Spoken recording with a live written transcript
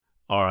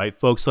All right,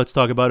 folks, let's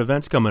talk about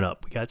events coming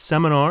up. We got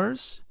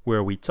seminars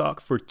where we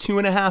talk for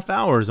 2.5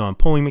 hours on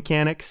pulling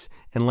mechanics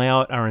and lay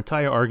out our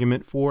entire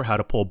argument for how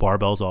to pull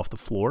barbells off the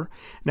floor.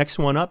 Next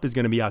one up is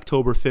going to be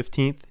October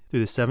 15th through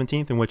the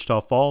 17th in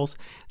Wichita Falls,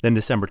 then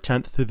December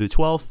 10th through the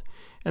 12th,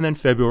 and then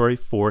February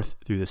 4th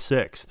through the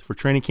 6th. For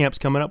training camps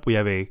coming up, we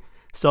have a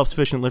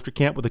self-sufficient lifter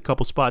camp with a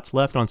couple spots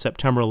left on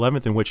September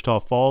 11th in Wichita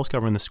Falls,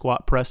 covering the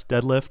squat, press,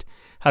 deadlift,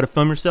 how to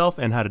film yourself,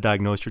 and how to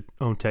diagnose your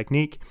own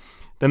technique.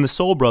 Then the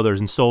Seoul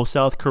Brothers in Seoul,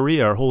 South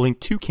Korea are holding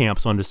 2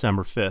 camps on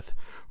December 5th.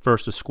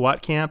 First a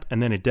squat camp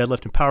and then a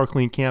deadlift and power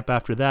clean camp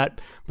after that.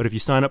 But if you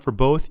sign up for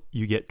both,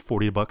 you get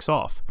 $40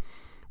 off.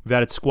 We've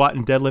added squat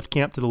and deadlift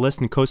camp to the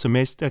list in Costa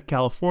Mesa,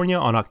 California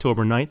on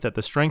October 9th at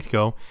the Strength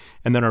Co.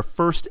 And then our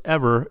first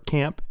ever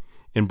camp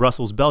in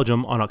Brussels,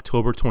 Belgium on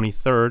October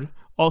 23rd,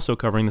 also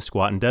covering the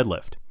squat and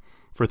deadlift.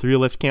 For 3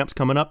 lift camps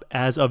coming up,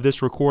 as of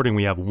this recording,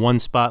 we have 1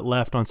 spot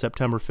left on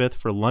September 5th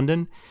for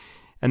London.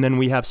 And then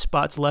we have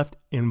spots left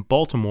in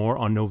Baltimore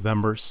on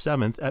November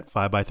 7th at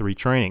 5x3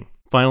 training.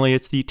 Finally,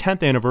 it's the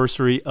 10th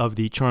anniversary of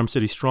the Charm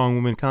City Strong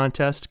Women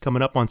Contest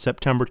coming up on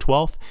September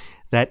 12th.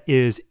 That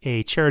is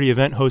a charity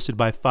event hosted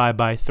by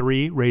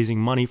 5x3, raising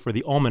money for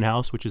the Ullman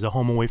House, which is a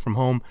home away from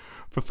home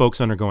for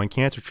folks undergoing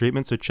cancer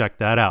treatment, so check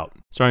that out.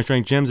 Starting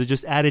Strength Gyms has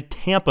just added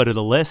Tampa to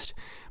the list,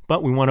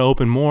 but we want to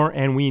open more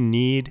and we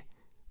need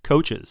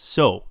coaches.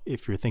 So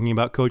if you're thinking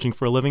about coaching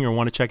for a living or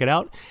want to check it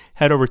out,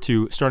 head over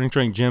to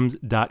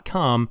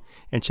startingstrengthgyms.com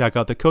and check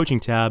out the coaching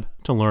tab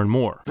to learn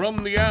more.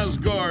 From the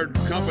Asgard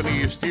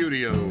Company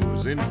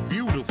Studios in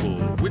beautiful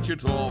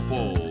Wichita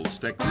Falls,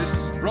 Texas,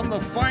 from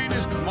the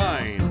finest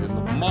mind in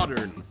the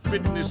modern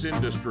fitness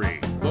industry,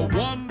 the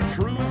one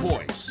true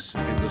voice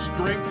in the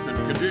strength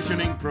and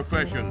conditioning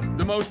profession,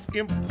 the most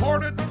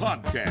important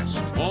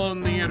podcast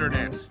on the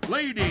internet.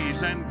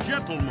 Ladies and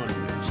gentlemen,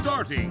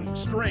 Starting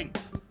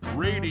Strength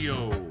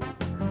Radio.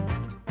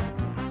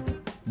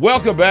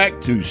 Welcome back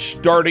to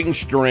Starting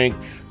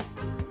Strength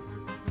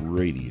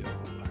Radio.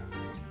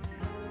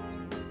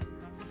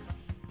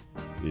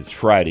 It's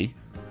Friday,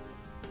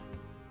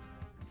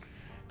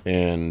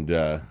 and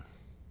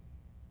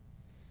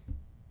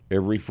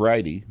every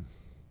Friday,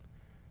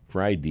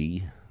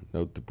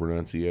 note the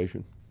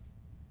pronunciation.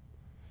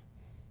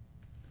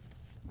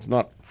 It's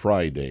not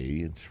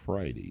Friday, it's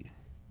Friday.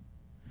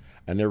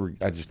 I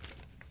just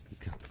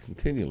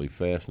continually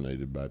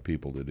fascinated by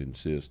people that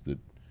insist that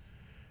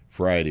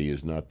Friday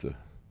is not the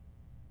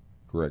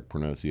correct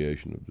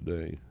pronunciation of the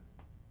day.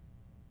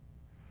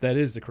 That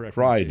is the correct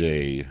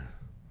Friday.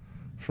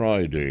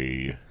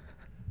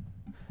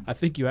 I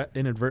think you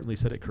inadvertently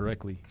said it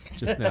correctly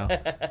just now.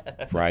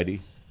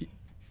 Friday?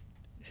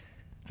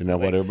 Isn't that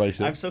what everybody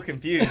said? I'm so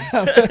confused.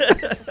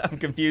 I'm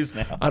confused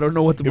now. I don't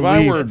know what to If believe.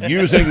 I were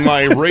using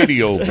my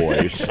radio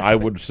voice, I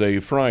would say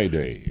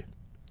Friday.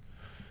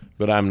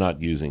 But I'm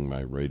not using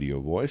my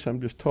radio voice.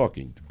 I'm just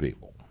talking to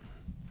people.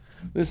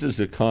 This is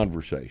a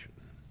conversation.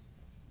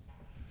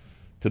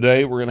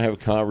 Today we're going to have a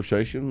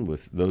conversation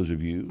with those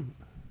of you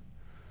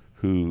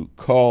who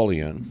call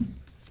in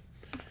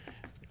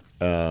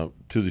to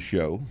the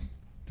show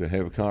to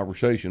have a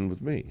conversation with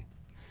me.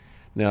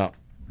 Now,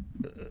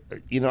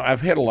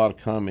 I've had a lot of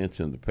comments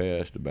in the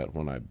past about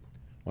when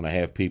I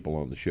have people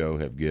on the show,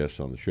 have guests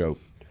on the show,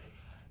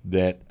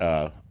 that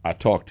I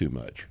talk too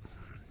much.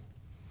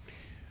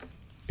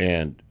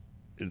 And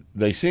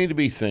they seem to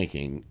be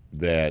thinking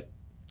that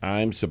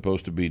I'm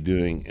supposed to be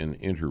doing an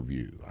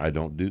interview. I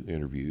don't do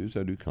interviews,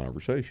 I do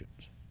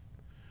conversations.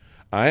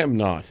 I am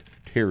not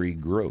Terry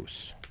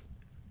Gross.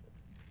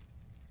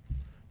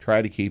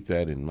 Try to keep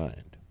that in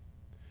mind.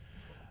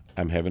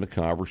 I'm having a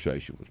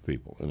conversation with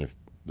people, and if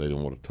they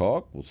don't want to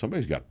talk, well,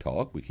 somebody's got to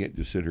talk. We can't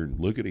just sit here and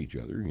look at each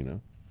other,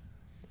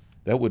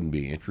 That wouldn't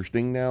be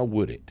interesting now,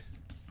 would it?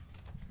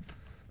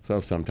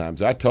 So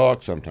sometimes I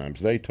talk,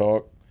 sometimes they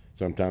talk.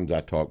 Sometimes I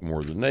talk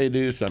more than they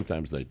do.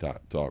 Sometimes they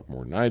talk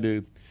more than I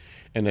do.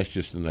 And that's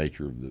just the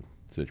nature of the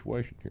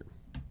situation here.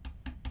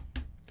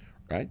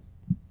 Right?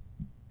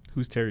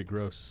 Who's Terry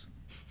Gross?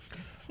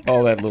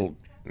 Oh, that little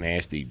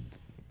nasty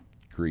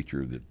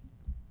creature that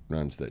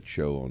runs that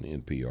show on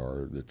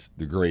NPR that's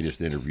the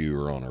greatest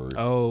interviewer on earth.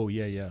 Oh,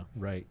 yeah.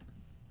 Right.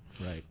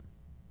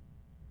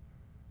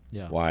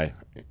 Yeah. Why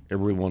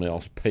everyone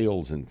else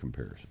pales in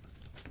comparison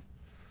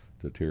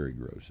to Terry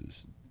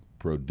Gross's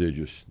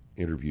prodigious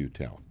interview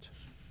talent.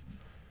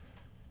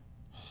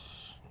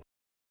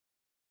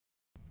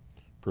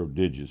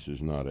 Prodigious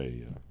is not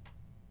a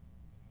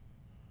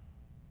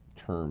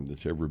term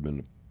that's ever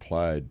been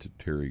applied to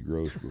Terry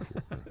Gross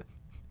before.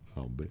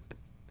 I'll bet.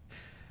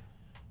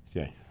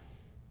 Okay.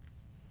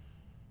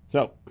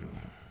 So,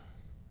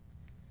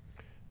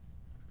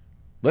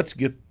 let's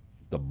get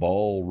the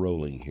ball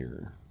rolling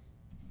here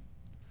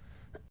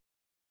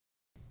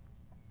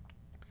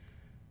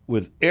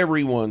with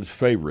everyone's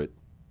favorite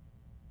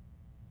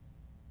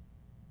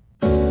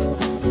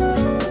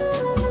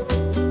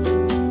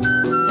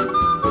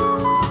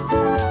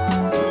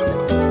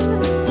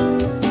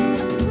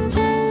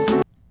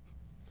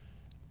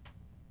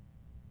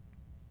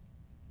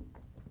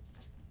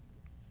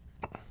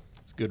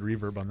Good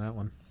reverb on that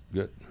one.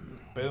 Good.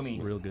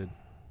 Boomy. Real good.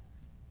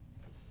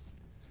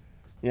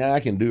 Yeah, I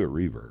can do a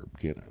reverb,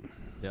 can't I?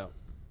 Yeah.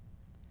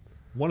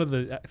 One of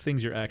the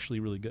things you're actually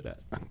really good at.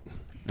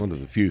 One of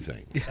the few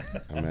things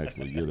I'm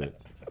actually good at.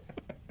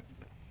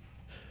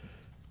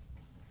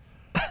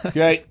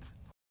 Okay.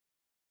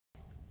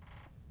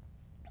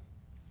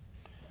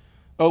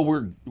 Oh,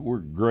 we're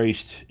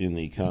graced in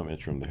the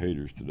comments from the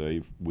haters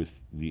today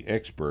with the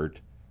expert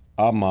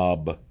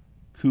Amab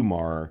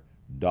Kumar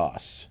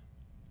Das,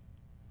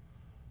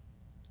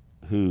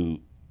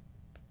 who,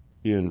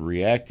 in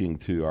reacting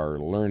to our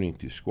Learning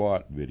to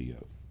Squat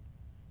video,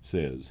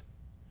 says,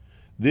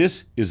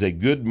 "This is a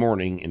good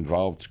morning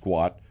involved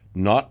squat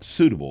not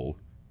suitable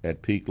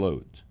at peak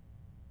loads.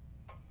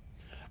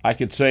 I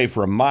could say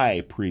from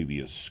my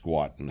previous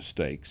squat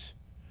mistakes,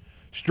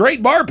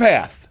 straight bar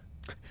path."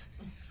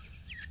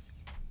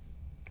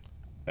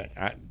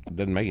 It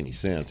doesn't make any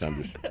sense.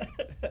 I'm just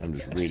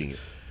reading it.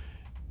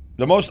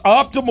 The most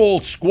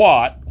optimal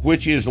squat,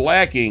 which is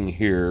lacking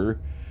here,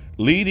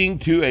 leading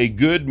to a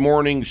good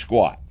morning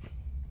squat.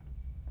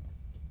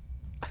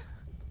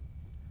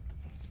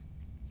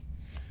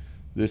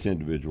 This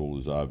individual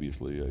is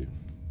obviously a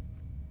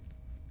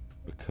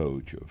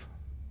coach of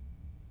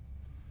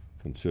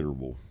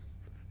considerable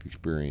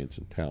experience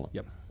and talent.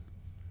 Yep.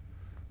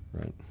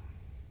 Right.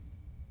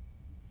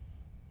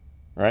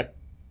 All right.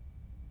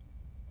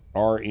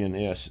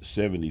 RNS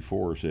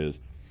 74 says,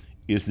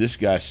 "Is this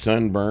guy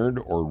sunburned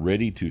or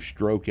ready to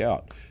stroke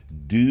out?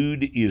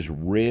 Dude is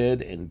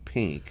red and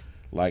pink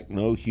like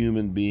no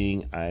human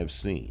being I've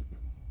seen."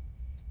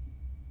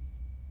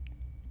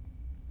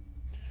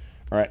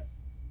 All right.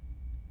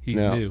 He's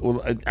Now, new.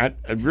 well, I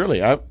really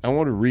want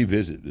to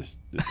revisit this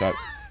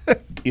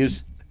topic.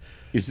 Is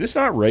this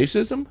not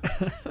racism?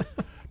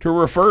 To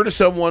refer to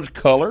someone's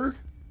color?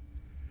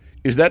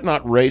 Is that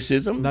not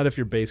racism? Not if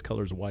your base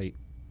color's white.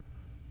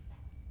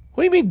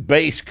 What do you mean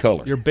base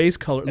color? Your base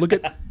color. Look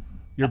at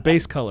your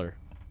base color.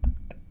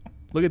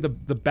 Look at the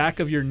back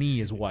of your knee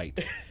is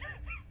white.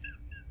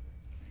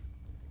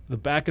 The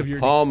back of your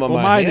palm of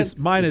well, my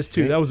mine hand is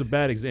too. That was a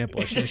bad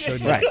example. I should have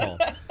showed you that, Paul.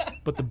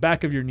 But the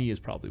back of your knee is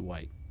probably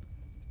white.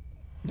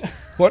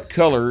 What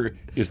color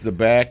is the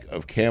back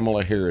of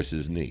Kamala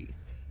Harris's knee?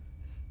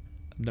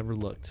 I've never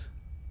looked.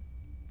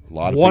 A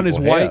lot of One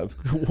people is white. have.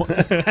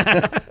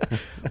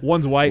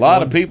 One's white. A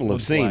lot of one's- people have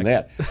one's seen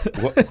black.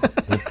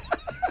 that.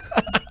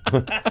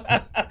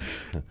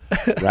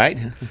 Right?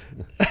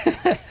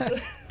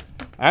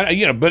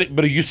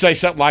 But you say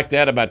something like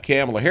that about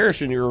Kamala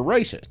Harris and you're a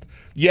racist.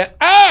 Yet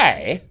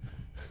I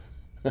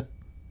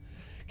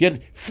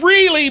can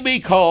freely be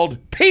called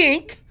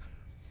pink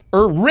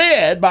or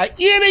red by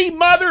any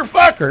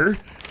motherfucker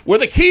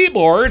with a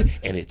keyboard,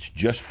 and it's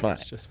just fine.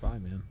 It's just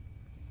fine, man.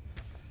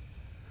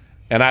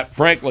 And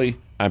frankly,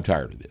 I'm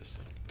tired of this.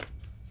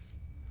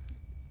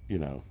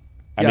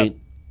 I Yeah.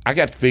 mean, I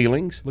got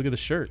feelings, Look at the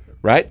shirt.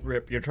 right?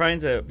 Rip, you're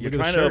trying to at the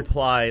to shirt.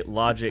 apply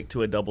logic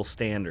to a double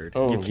standard.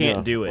 you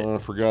can't do it. Oh, I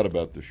forgot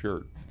about the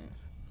shirt.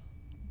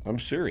 I'm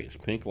serious.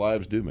 Pink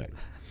lives do matter.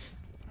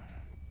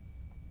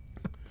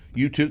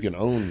 You too can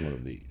own one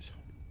of these.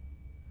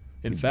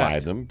 In You fact, buy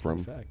them from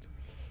in fact.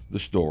 the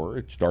store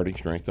at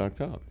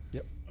startingstrength.com.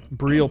 Yep.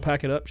 Bree will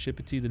pack it up, ship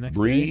it to you the next day.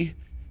 Bree,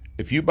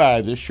 if you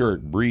buy this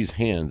shirt, Bree's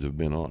hands have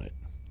been on it,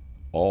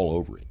 all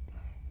over it.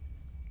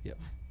 Yep.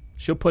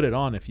 She'll put it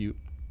on if you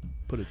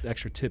put an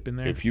extra tip in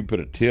there. If you put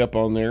a tip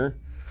on there,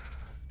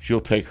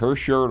 she'll take her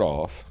shirt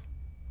off,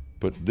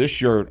 put this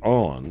shirt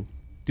on,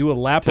 Do a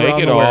lap take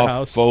around it the off,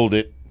 warehouse. fold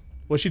it,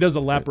 Well, she does a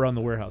lap around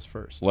the warehouse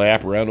first.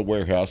 lap around the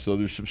warehouse so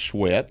there's some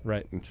sweat,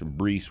 Right. and some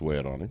Bree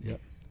sweat on it. Yep.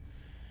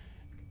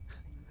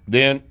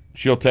 Then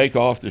she'll take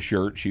off the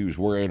shirt she was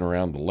wearing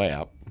around the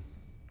lap.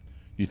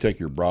 You take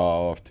your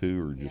bra off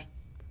too, or just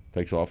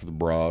takes off the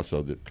bra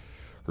so that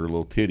her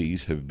little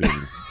titties have been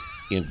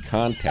in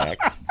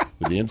contact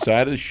with the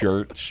inside of the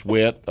shirt,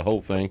 sweat, the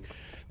whole thing.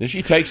 Then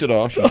she takes it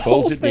off, she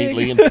folds it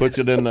neatly and puts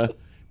it in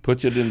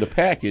the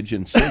package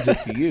and sends it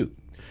to you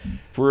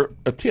for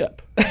a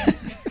tip.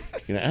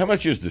 How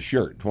much is the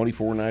shirt?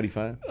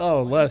 $24.95?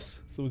 Oh,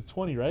 less. So it was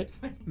 20, right?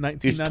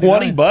 $19.99. It's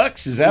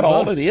 $20? Is that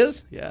all it $20.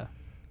 is? Yeah.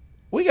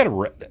 We got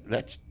to.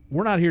 That's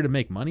We're not here to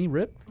make money,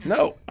 Rip.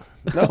 no.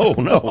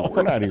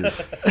 We're not here.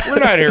 We're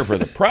not here for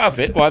the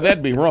profit. Why,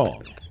 that'd be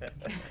wrong,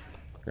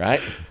 right?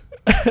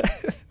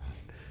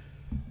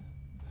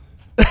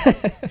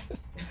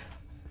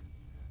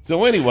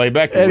 So anyway,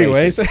 back to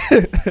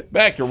racism.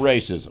 Back to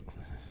racism.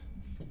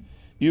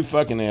 You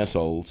fucking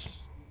assholes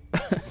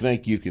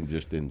think you can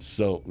just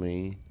insult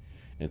me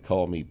and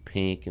call me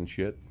pink and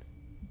shit.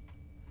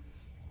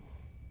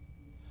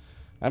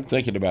 I'm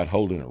thinking about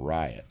holding a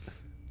riot.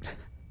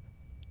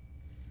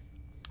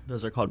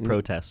 Those are called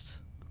protests.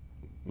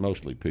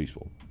 Mostly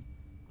peaceful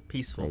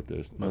Peaceful.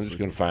 protest. I'm Mostly. just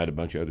going to find a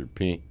bunch of other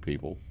pink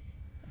people,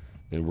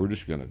 and we're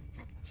just going to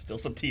Still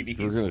some TVs.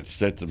 we're going to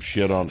set some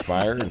shit on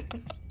fire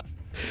and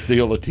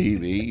steal a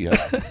TV.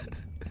 Yeah.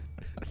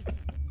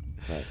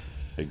 Right.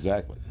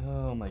 Exactly.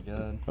 Oh my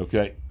God.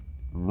 Okay.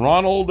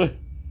 Ronald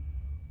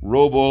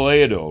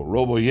Roboledo.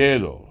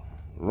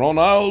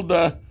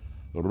 Ronaldo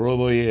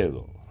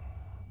Roboyedo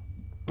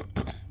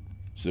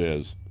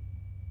says,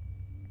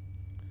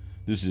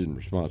 this is in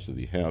response to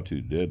the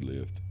how-to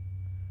deadlift,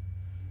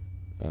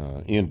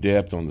 in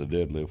depth on the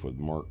deadlift with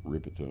Mark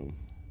Ripito.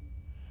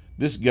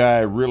 This guy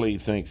really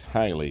thinks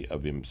highly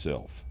of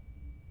himself.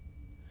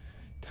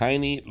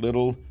 Tiny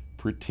little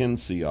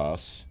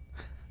pretensios,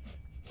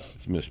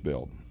 it's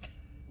misspelled,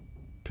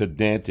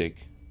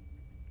 pedantic,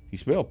 he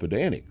spelled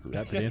pedantic.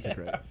 That pedantic,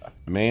 right?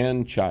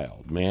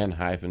 Man-child,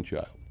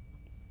 man-child.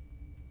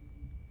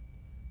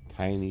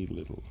 Tiny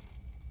little.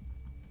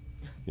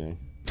 Okay.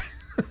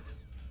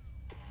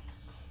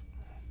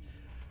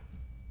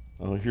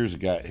 Oh, here's a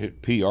guy.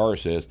 PR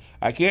says,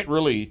 I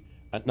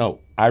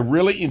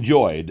really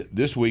enjoyed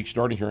this week's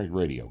Starting Strength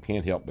Radio.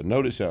 Can't help but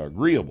notice how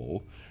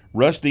agreeable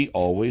Rusty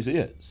always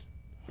is.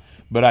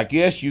 But I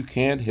guess you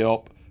can't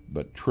help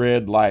but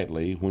tread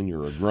lightly when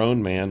you're a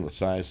grown man with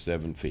size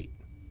 7 feet.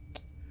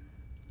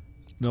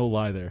 No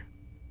lie there.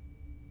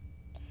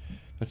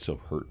 That's so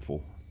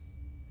hurtful.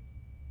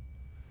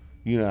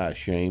 You know how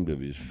ashamed of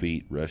his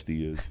feet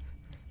Rusty is?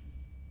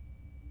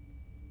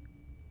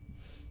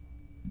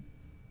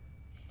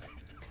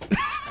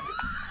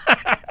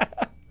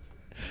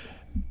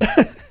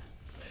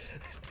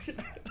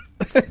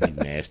 Be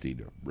nasty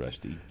to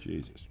Rusty.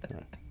 Jesus.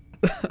 Right.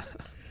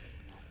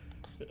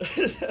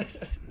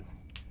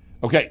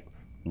 Okay.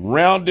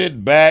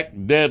 Rounded back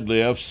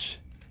deadlifts,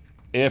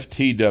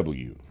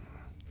 FTW.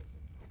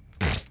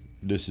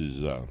 This is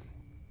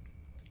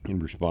in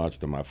response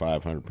to my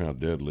 500-pound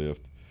deadlift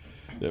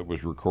that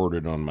was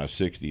recorded on my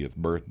 60th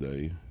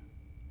birthday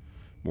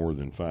more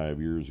than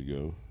 5 years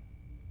ago.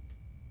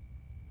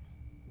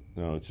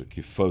 No, it's a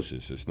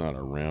kyphosis. It's not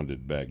a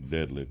rounded back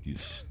deadlift, you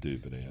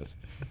stupid ass.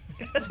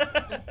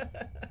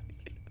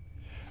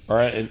 All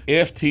right, an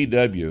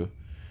FTW,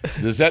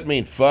 does that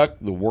mean fuck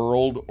the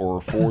world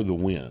or for the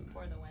win?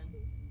 For the win.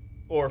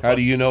 Or How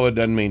do you know it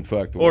doesn't mean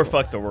fuck the or world?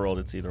 fuck the world.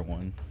 It's either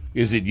one.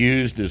 Is it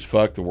used as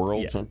fuck the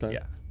world Yeah, sometimes?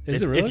 yeah.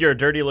 Is if, it really? If you're a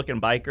dirty-looking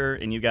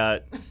biker and you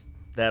got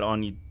that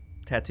on you,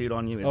 tattooed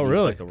on you, it Oh, means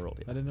really? fuck the world.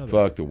 I didn't know that.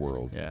 Fuck the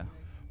world. Yeah.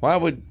 Why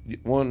would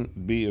one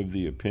be of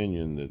the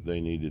opinion that they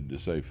needed to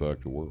say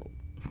fuck the world?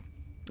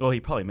 Well, he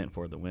probably meant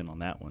for the win on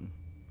that one.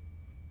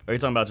 Are you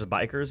talking about just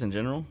bikers in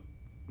general?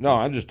 No,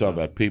 I'm just talking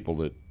about people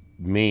that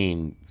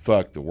mean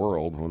fuck the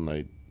world when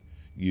they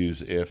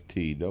use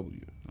FTW.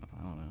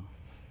 I don't know.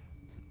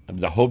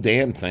 The whole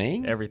damn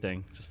thing?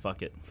 Everything. Just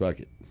fuck it. Fuck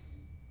it.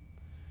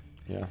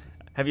 Yeah.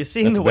 Have you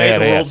seen That's the way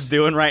the badass. world's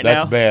doing right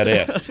now? That's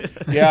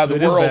badass. Yeah, the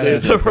It is world badass.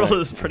 is. The world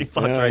is pretty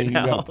fucked Yeah, right you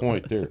now. got a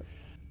point there.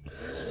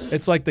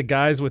 It's like the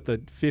guys with the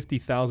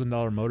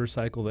 $50,000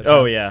 motorcycle that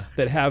Oh, have, yeah.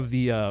 that have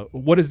the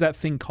what is that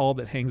thing called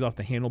that hangs off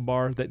the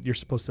handlebar that you're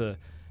supposed to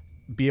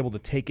be able to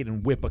take it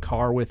and whip a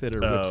car with it or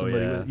whip Oh,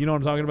 somebody yeah. with it. You know what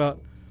I'm talking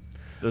about?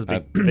 Those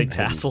big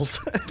tassels.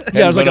 Yeah, Hadn't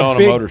there's like been a on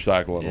big- a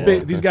motorcycle in a Big,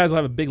 while. these guys will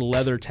have a big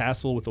leather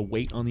tassel with a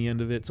weight on the end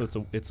of it,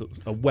 so it's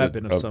a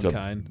weapon of some to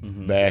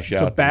kind bash out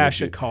to the bash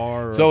a windshield.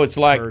 car. Or So it's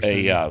like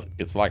person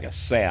it's like a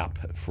sap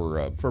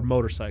for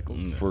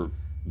motorcycles.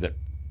 that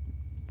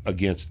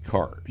against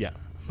cars. Yeah,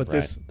 but Right.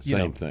 this you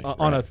Same know, thing,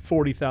 on a right.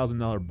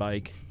 $40,000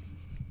 bike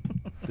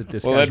that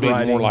this Well, guy's that'd be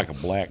riding more like a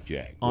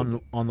blackjack. on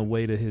the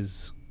way to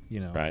his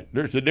Right.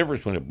 There's a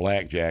difference between a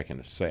blackjack and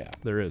a sap.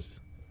 There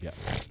is, yeah,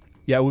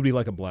 it would be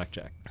like a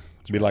blackjack.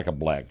 It'd be like a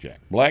blackjack.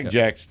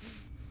 Blackjack's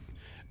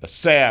a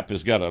sap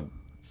has got a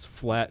It's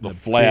flat, and a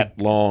flat,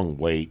 long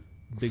weight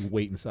big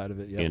weight inside of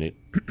it. Yeah, in it,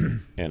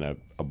 and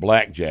a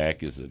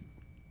blackjack is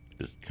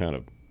kind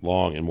of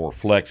long and more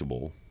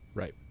flexible,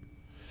 right.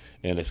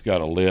 and it's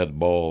got a lead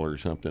ball or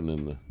something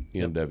in the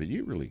end of it.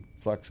 You really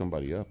fuck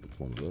somebody up with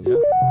one of those.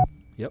 Yeah.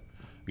 Yep.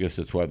 I guess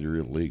that's why they're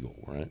illegal,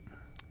 right?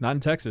 Not in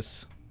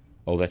Texas.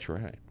 Oh, that's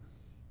right.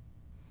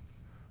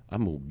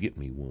 I'm gonna get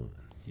me one.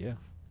 Yeah.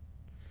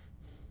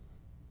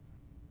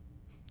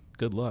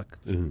 Good luck.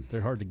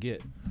 They're hard to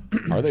get.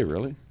 Are they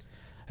really?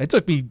 It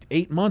took me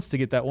 8 months to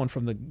get that one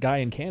from the guy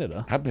in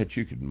Canada. I bet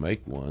you could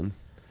make one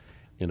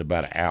in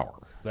about an hour.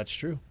 That's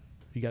true.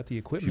 You got the You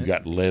equipment.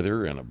 got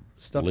leather and a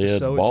Stuff to lead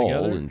sew it ball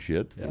together. and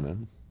shit. Yeah. You know.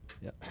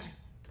 Yeah.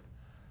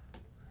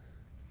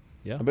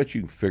 Yeah. I bet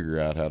you can figure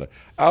out how to.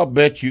 I'll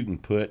bet you can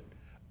put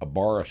a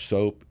bar of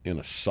soap in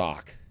a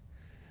sock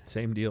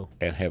Same deal.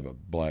 and have a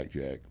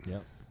blackjack. Yeah.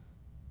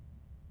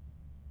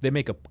 They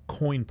make a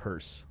coin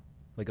purse,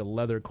 like a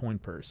leather coin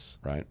purse.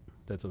 Right.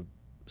 That's a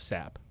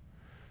sap.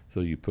 So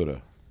you put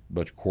a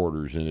bunch of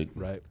quarters in it,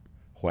 Right.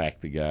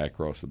 whack the guy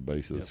across the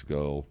base of the Yep.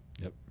 skull.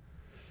 Yep.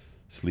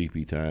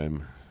 Sleepy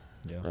time.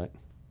 Yeah. Right.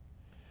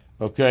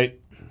 Okay.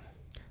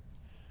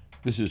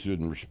 This is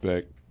in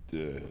respect.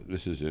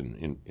 This is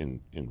in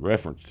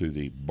reference to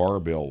the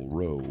barbell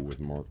row with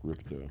Mark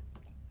Ripto.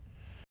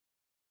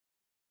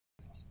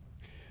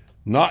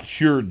 Not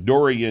sure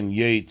Dorian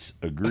Yates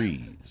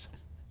agrees.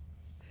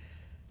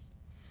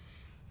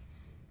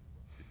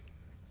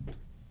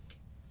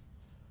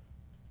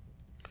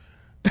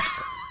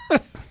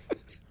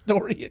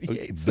 Dorian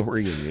Yates.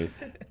 Dorian Yates.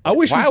 I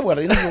wish Why we, would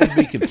anyone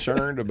be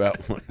concerned about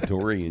what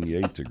Dorian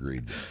Yates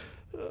agreed to?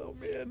 Oh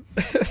man.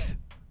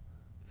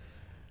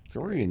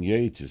 Dorian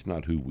Yates is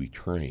not who we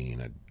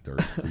train.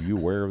 Are you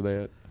aware of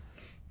that?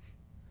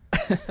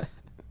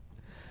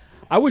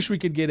 I wish we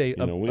could get We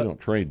don't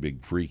train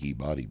big freaky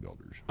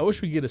bodybuilders. I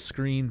wish we could get a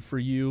screen for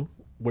you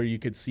where you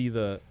could see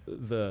the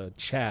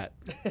chat,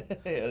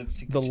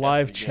 the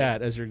live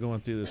chat as you're going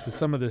through this, because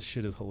some of this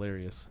shit is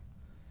hilarious.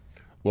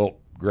 Well,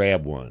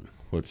 grab one.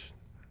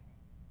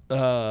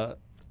 I'll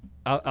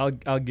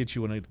get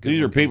you one.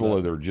 These are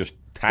people that are just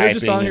typing. They're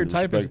just on here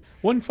typing.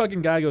 One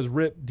fucking guy goes,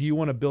 "Rip, do you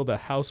want to build a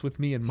house with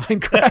me in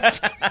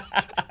Minecraft?"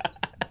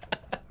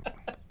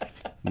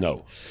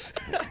 No.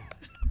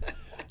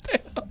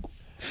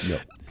 No.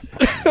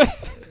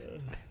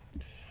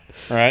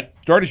 All right.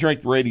 Started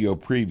Strength Radio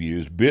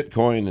previews,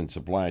 Bitcoin and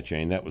supply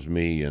chain. That was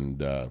me and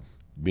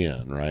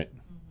Ben, right?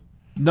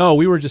 No,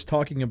 we were just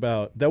talking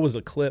about. That was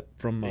a clip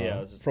from it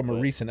was just a from a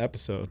clip. recent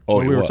episode. Oh,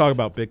 where it we were was? talking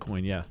about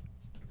Bitcoin. Yeah,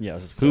 Yeah, it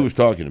was just Who was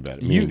talking about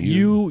it? Me and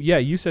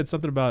you said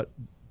something about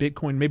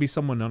Bitcoin. Maybe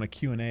someone on a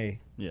Q&A,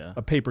 yeah.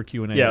 a paper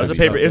Q&A. Yeah, it was a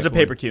Maybe paper. It was a Bitcoin.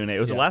 paper Q&A. It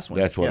was the Yeah. last one.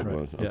 That's what Yeah. it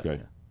was. Yeah.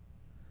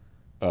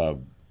 Okay.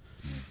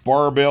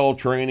 Barbell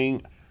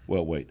training.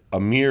 Well, wait.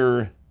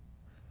 Amir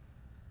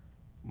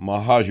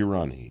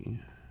Mahajirani,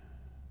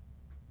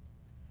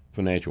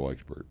 financial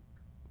expert,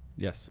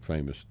 Yes.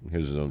 famous,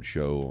 has his own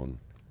show on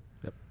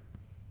Yep.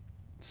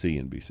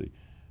 CNBC.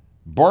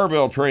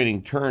 Barbell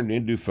training turned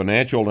into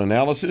financial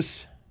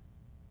analysis.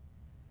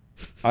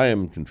 I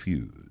am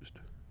confused.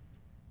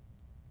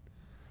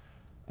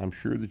 I'm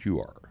sure that you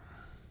are,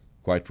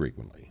 quite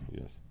frequently,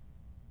 yes.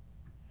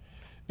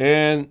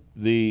 And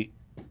the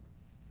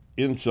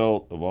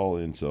insult of all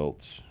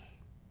insults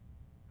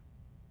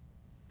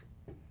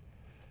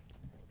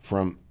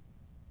from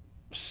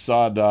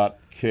Sadat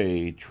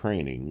K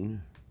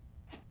Training.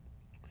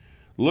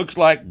 Looks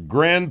like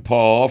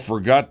Grandpa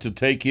forgot to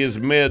take his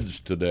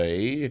meds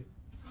today.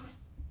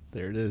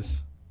 There it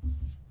is.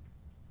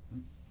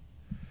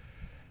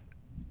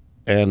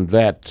 And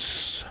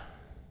that's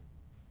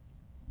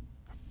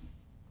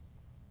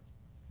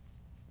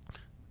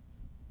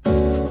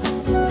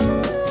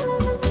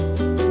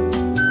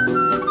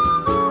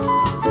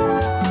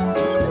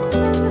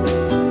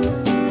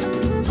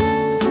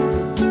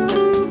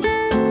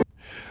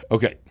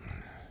okay.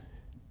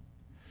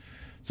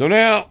 So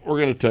now we're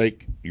going to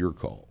take your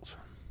calls.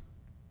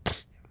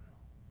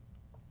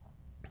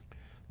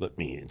 Let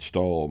me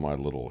install my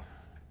little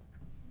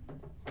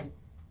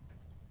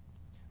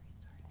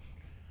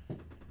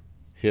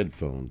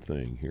headphone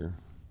thing here.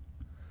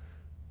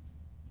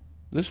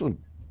 This one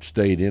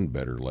stayed in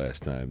better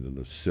last time than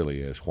the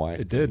silly ass white.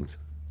 It did. things.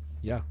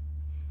 Yeah.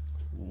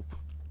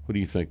 What do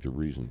you think the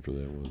reason for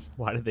that was?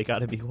 Why did they got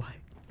to be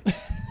white?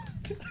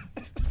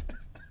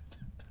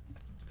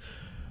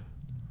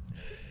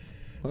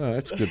 Well,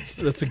 that's good.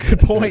 That's a good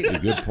point. That's a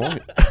good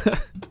point.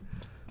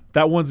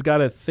 That one's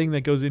got a thing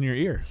that goes in your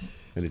ear.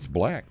 And it's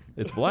black.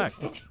 It's black.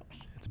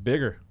 It's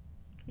bigger.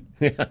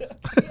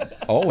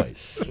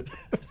 Always.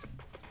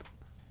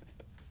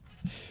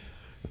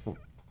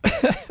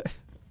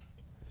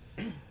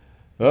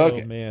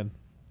 Okay. Oh man.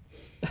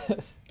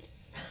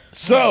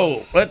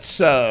 So let's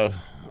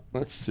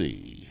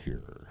see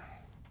here.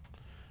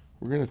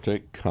 We're going to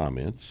take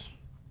comments.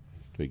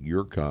 Take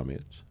your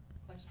comments.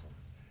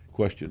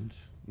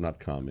 Questions, not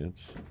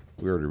comments.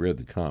 We already read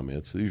the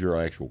comments. These are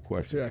actual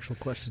questions. These are actual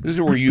questions. This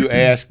is where you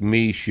ask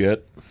me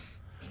shit.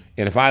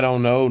 And if I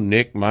don't know,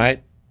 Nick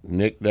might.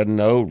 Nick doesn't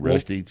know.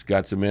 Rusty's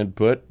got some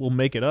input. We'll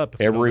make it up. if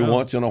we Every don't know.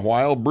 once in a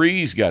while,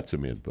 Bree's got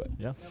some input.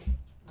 Yeah.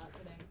 Not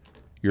today.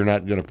 You're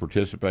not going to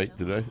participate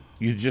today?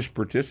 You just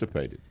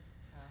participated.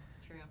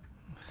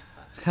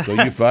 True. So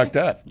you fucked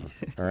up.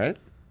 All right?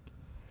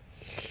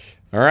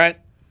 All right.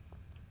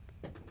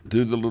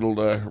 Do the little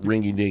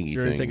ringy-dingy You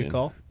ready thing. to take a then.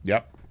 call?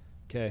 Yep.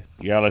 Okay.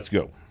 Yeah, let's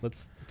go.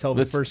 Let's tell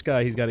the first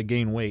guy he's got to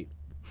gain weight.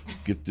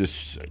 Get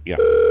this. Yeah.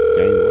 Gain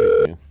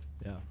weight, man.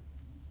 Yeah.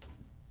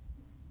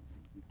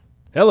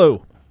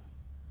 Hello.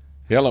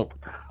 Hello.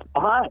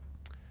 Hi.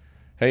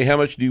 Hey, how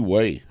much do you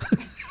weigh?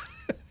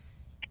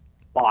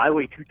 Oh, I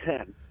weigh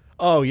 210.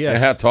 Oh yes.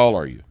 And how tall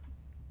are you?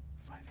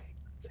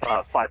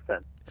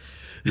 5'10".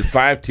 You're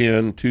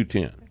 5'10",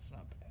 210.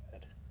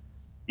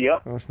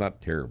 Yep. Oh, it's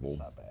not terrible. It's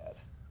not bad.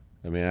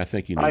 I mean, I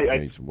think you need I- to I-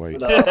 gain some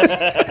weight.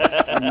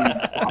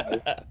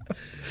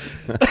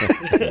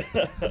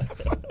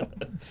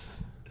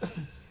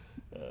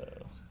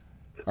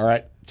 All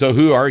right. So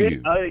who are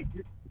you?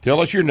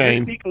 Tell us your I'm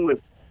name. speaking with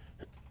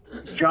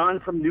John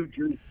from New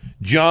Jersey.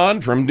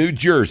 John from New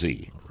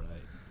Jersey.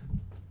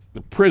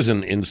 The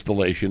prison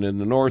installation in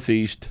the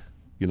Northeast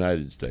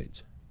United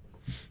States.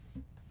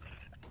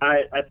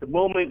 At the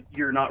moment,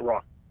 you're not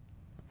wrong.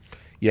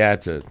 Yeah,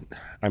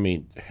 I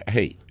mean,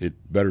 hey, it's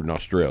better than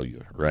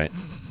Australia, right?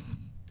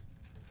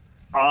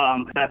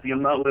 I'm happy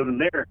I'm not living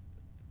there.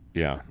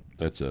 Yeah,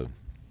 that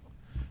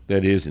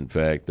is, in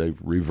fact, they've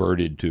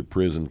reverted to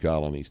prison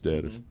colony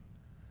status.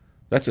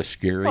 That's a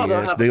scary Oh, they'll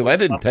ass have deal. to- That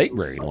didn't take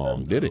very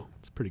long, did it?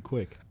 It's pretty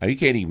quick. You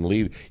can't even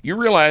leave. You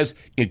realize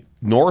in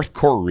North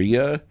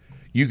Korea,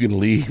 you can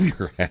leave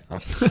your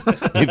house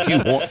if you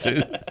want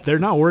to. They're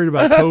not worried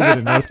about COVID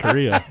in North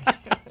Korea.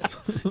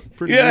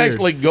 Pretty You can weird.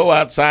 actually go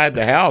outside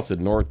the house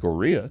in North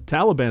Korea.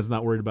 Taliban's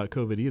not worried about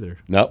COVID either.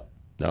 No,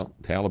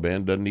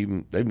 Taliban doesn't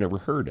even, they've never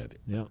heard of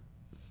it. Yeah.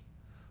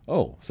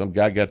 Oh, some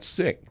guy got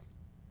sick.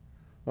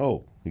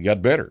 Oh, he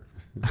got better.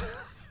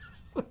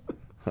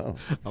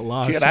 A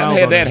lot of Shit, smiles I've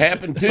had on that their-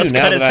 happen too. Let's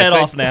now cut his that I head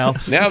think- off now.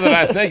 Now that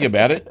I think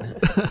about it,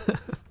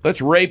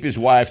 let's rape his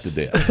wife to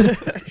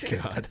death.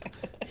 God.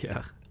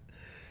 Yeah.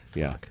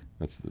 Yeah,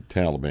 that's the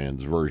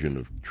Taliban's version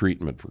of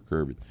treatment for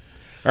COVID.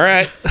 All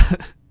right.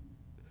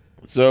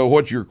 So,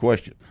 what's your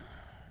question?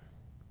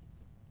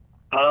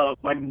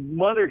 My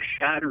mother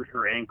shattered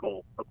her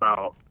ankle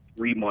about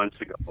 3 months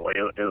ago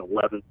in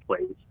 11th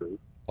place. I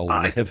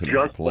 11 just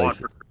bought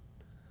places. her.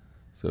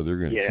 So they're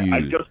going to Yeah, fuse.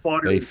 I just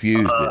bought her. They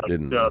fused it,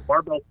 didn't the they?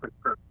 barbell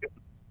prescription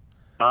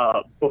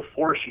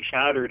before she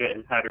shattered it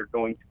and had her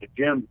going to the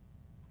gym.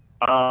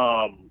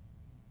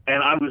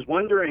 And I was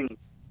wondering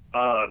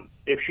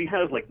if she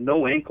has like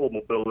no ankle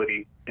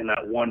mobility in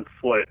that one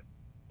foot,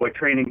 what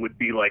training would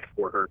be like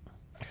for her.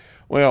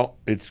 Well,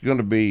 it's going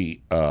to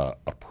be a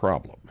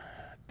problem.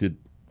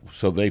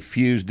 So they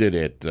fused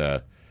it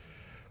at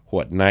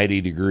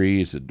 90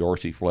 degrees at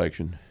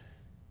dorsiflexion?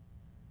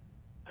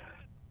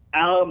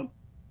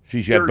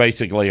 She's got There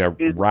basically a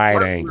is right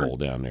part angle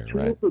where down there, two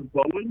right? of her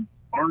bones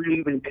aren't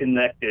even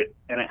connected,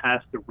 and it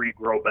has to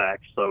regrow back.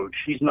 So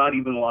she's not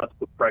even allowed to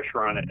put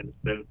pressure on it, and it's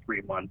been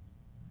 3 months.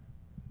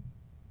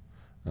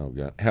 Oh,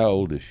 God. How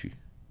old is she?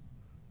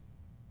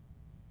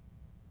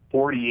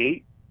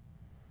 48.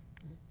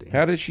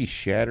 How did she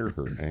shatter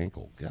her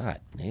ankle? God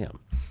damn.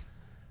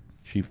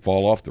 She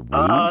fall off the roof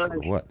or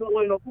She what? fell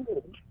in a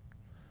hole.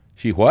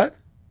 She what?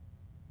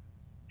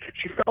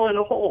 She fell in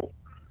a hole.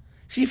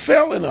 She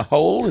fell in a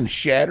hole and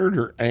shattered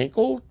her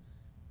ankle?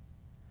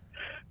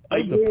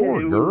 Oh, the Yeah, poor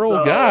it was,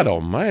 girl. God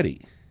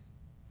almighty.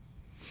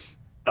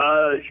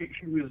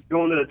 She was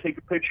going to take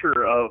a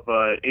picture of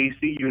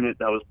AC unit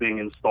that was being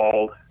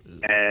installed,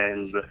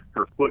 and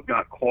her foot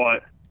got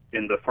caught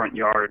in the front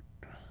yard.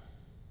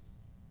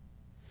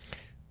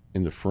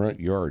 In the front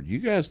yard. You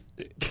guys,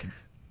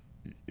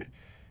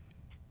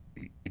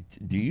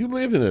 do you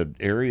live in an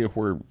area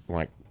where,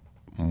 like,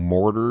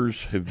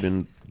 mortars have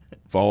been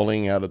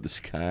falling out of the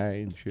sky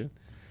and shit?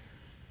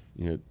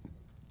 You know,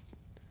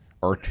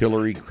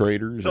 artillery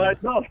craters?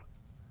 No.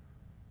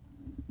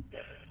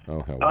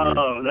 Oh, how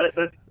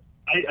weird.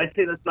 I'd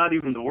say that's not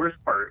even the worst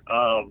part.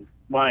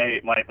 My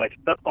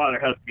stepfather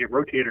has to get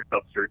rotator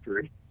cuff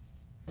surgery.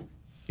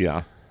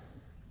 Yeah.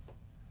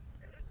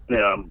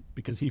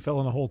 Because he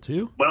fell in a hole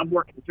too? But I'm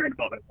more concerned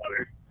about my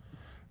mother.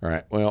 All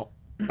right. Well,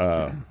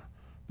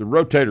 the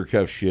rotator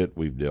cuff shit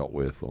we've dealt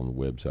with on the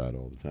website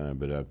all the time.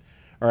 But all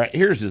right,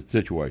 here's the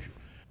situation.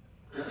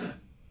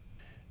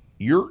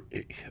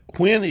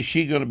 When is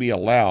she going to be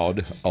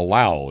allowed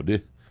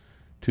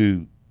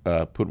to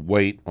put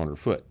weight on her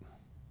foot?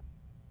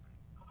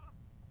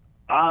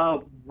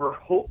 We're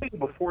hoping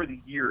before the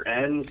year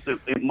ends.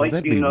 It might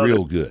That'd be be another.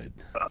 real good.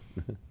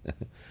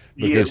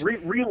 Because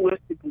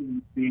realistically,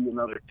 it'd be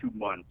another 2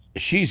 months.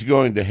 she's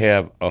going to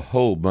have a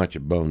whole bunch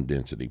of bone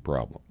density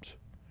problems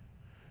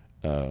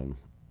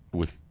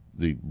with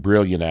the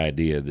brilliant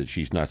idea that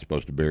she's not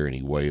supposed to bear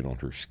any weight on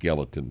her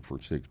skeleton for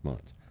 6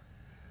 months.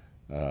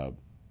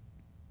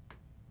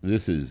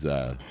 This is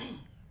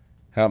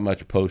how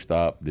much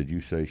post-op did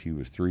you say she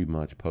was? 3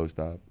 months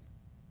post-op?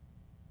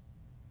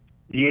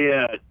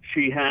 Yeah,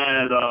 she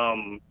had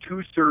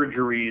 2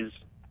 surgeries.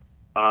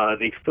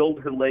 They filled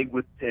her leg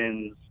with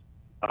pins,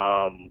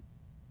 and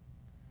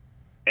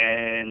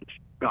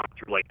gone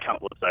through like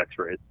countless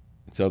X-rays.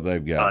 So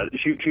they've got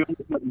She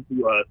almost went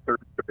into a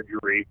third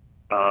surgery,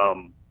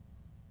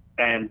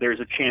 and there's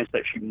a chance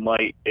that she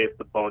might if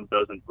the bone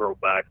doesn't grow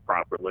back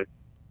properly.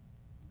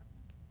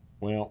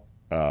 well.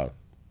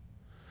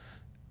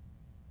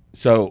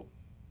 So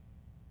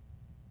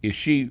is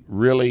she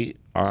really,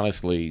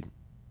 honestly,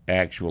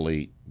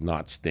 actually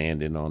not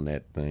standing on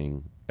that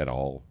thing at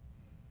all?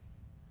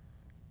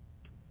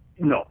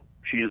 No,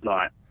 she is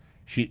not.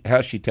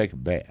 How's she take a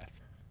bath?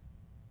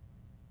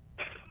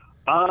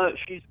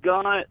 She's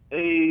got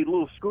a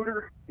little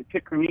scooter. You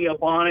pick her knee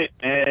up on it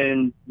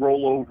and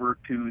roll over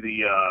to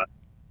the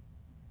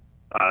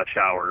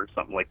shower or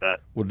something like that.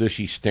 Well, does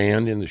she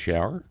stand in the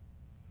shower?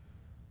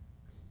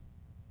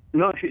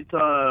 No, it's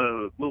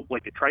a little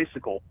like a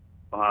tricycle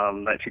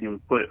that she can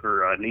put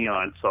her knee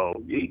on.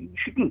 So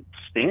she can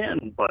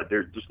stand, but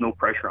there's just no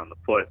pressure on the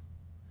foot.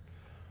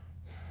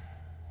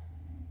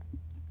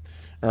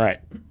 All right.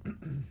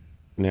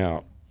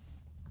 Now,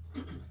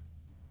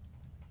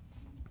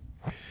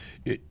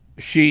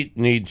 she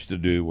needs to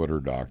do what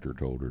her doctor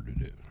told her to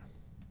do.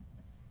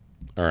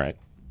 All right.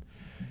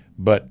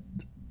 But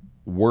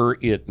were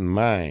it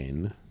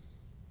mine,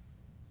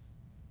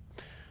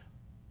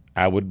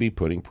 I would be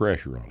putting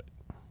pressure on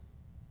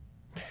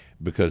it.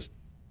 Because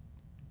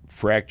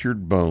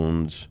fractured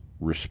bones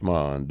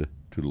respond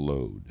to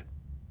load.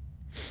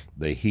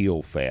 They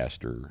heal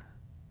faster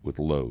with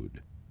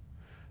load.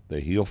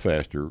 They heal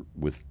faster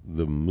with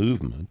the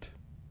movement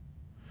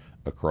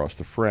across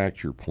the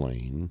fracture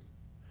plane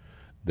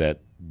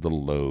that the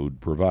load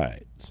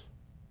provides.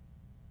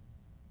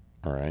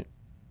 All right.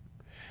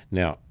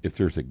 Now, if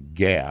there's a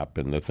gap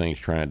and the thing's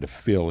trying to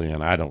fill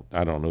in, I don't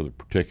know the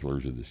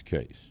particulars of this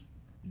case.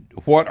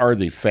 What are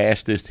the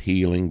fastest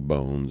healing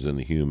bones in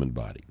the human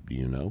body? Do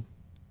you know?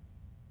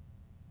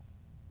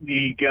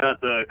 You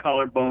got the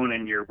collarbone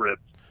and your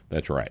ribs.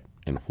 That's right.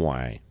 And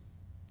why?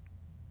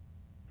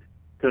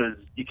 Because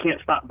you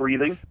can't stop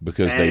breathing.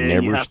 Because they and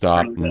you never have to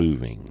stop train them.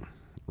 moving.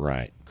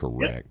 Right,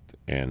 correct.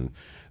 And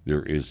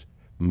there is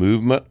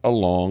movement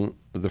along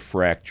the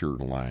fracture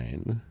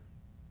line,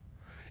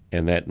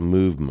 and that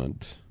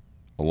movement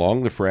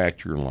along the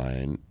fracture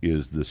line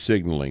is the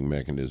signaling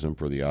mechanism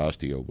for the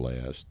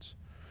osteoblasts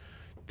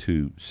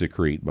to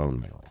secrete bone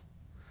marrow.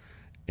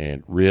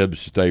 And ribs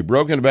stay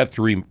broken about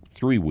three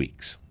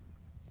weeks.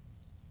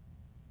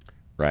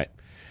 Right.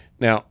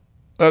 Now,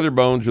 other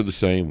bones are the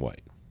same way.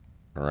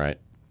 All right.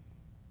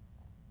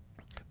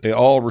 They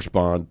all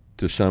respond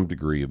to some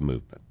degree of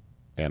movement.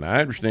 And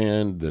I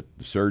understand that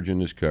the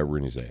surgeon is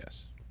covering his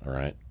ass. All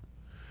right.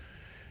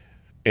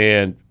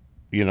 And,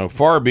 you know,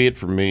 far be it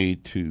from me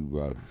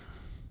to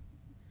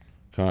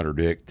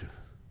contradict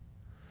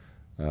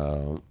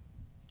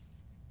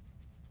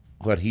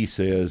what he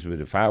says, but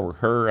if I were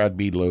her, I'd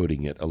be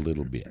loading it a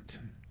little bit.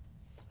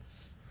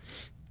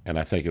 And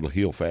I think it'll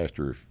heal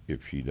faster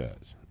if she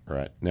does. All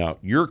right. Now,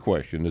 your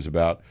question is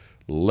about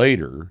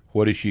later,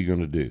 what is she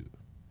going to do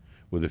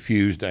with a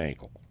fused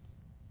ankle?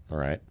 All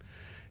right.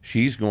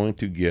 She's going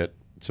to get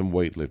some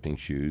weightlifting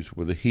shoes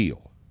with a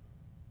heel.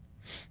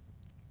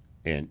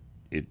 And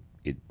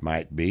it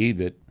might be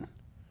that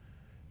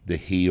the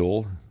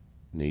heel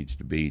needs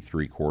to be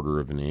 3/4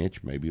 of an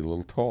inch, maybe a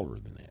little taller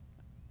than that.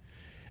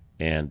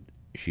 And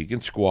she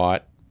can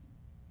squat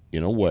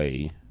in a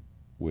way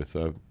with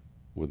a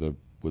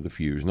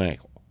fused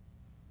ankle.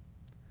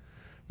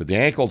 But the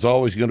ankle's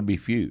always going to be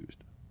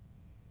fused.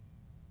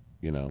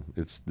 You know,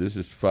 this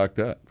is fucked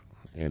up,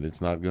 and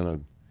it's not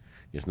gonna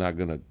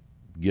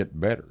get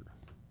better.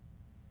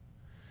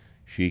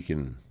 She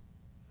can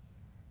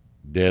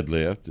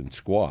deadlift and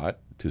squat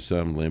to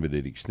some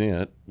limited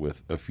extent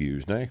with a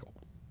fused ankle.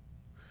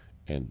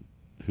 And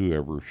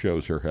whoever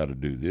shows her how to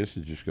do this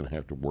is just going to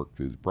have to work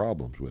through the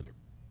problems with her.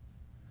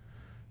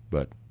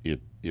 But if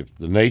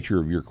the nature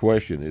of your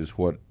question is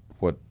what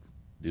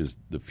is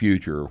the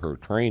future of her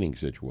training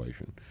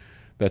situation,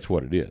 that's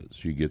what it is.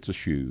 She gets a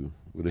shoe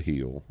with a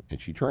heel, and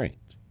she trains.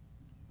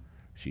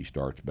 She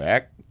starts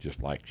back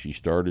just like she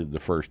started the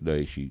first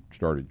day she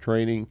started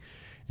training,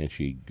 and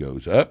she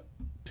goes up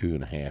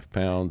 2.5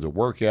 pounds a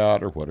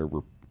workout or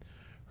whatever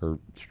her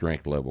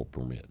strength level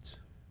permits.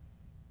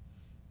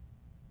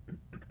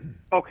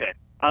 Okay.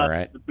 All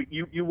right. But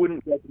you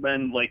wouldn't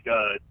recommend like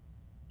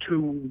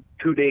 2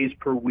 days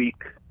per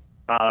week,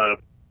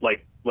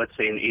 like let's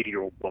say an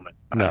 80-year-old woman.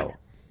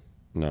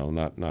 No,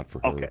 not for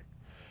her. Okay.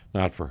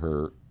 Not for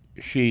her.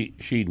 She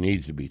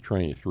needs to be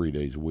training 3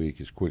 days a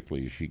week as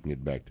quickly as she can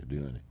get back to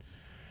doing it.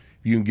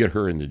 If you can get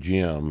her in the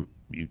gym,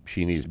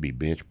 she needs to be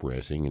bench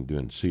pressing and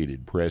doing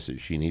seated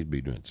presses. She needs to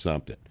be doing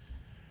something.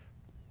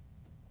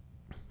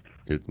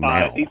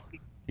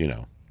 You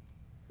know.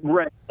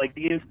 Right. Like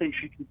the instant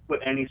she can put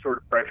any sort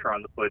of pressure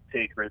on the foot,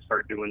 take her and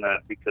start doing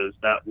that, because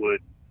that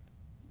would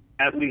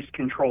at least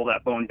control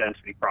that bone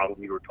density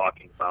problem you were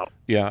talking about.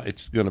 Yeah,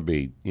 it's going to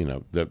be, you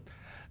know,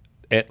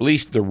 at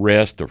least the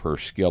rest of her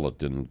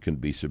skeleton can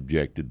be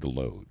subjected to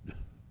load,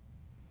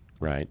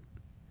 right?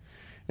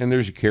 And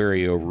there's a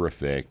carryover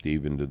effect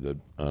even to the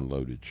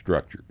unloaded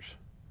structures.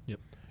 Yep.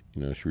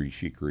 You know,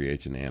 she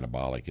creates an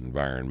anabolic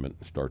environment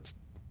and starts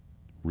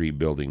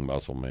rebuilding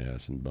muscle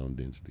mass and bone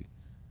density.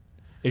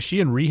 Is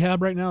she in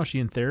rehab right now? Is she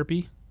in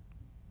therapy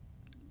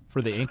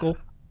for the ankle?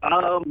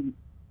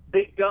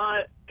 They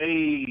got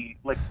a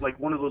like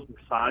one of those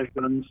massage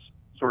guns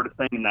sort of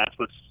thing, and that's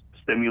what's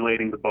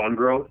stimulating the bone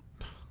growth.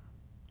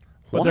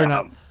 But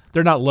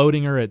they're not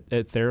loading her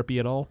at therapy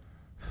at all?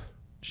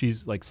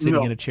 She's like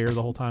sitting in a chair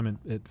the whole time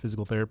at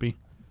physical therapy?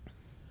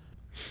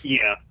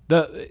 Yeah.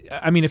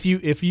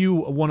 If you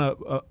want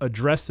to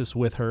address this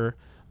with her,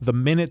 the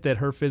minute that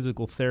her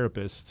physical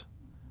therapist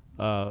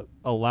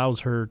allows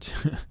her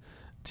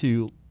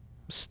to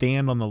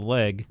stand on the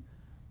leg,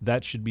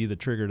 that should be the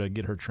trigger to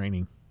get her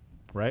training,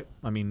 right?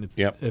 I mean,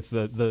 if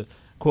the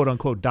quote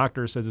unquote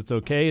doctor says it's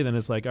okay, then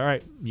it's like, all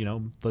right, you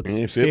know, let's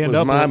stand up. If it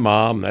was my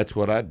mom, that's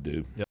what I'd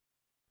do. Yep.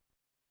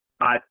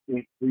 I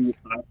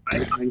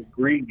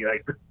agree.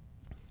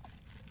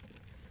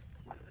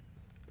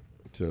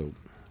 So,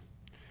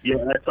 yeah,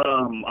 that's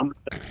I'm gonna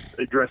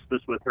address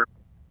this with her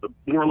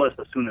more or less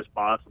as soon as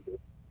possible.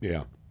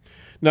 yeah.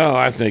 No,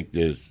 I think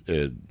this,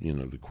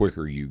 the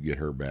quicker you get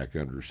her back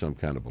under some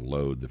kind of a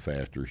load, the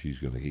faster she's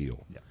going to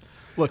heal. Yeah.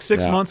 Look,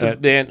 6 months.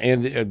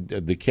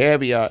 The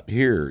caveat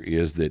here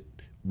is that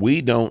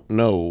we don't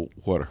know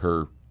what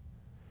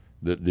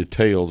the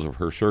details of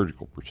her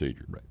surgical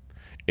procedure, right?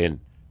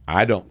 And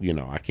I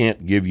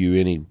can't give you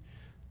any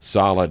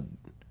solid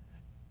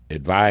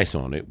advice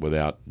on it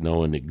without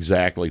knowing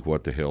exactly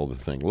what the hell the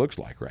thing looks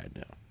like right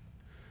now.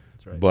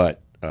 That's right.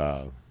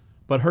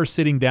 But But her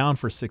sitting down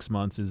for 6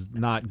 months is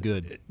not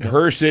good.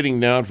 Her sitting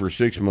down for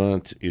 6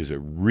 months is a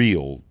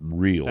real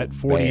At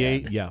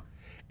 48, bad. yeah.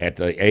 At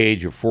the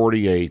age of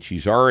 48,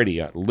 she's already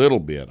a little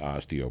bit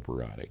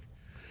osteoporotic.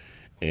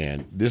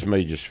 And this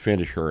may just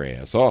finish her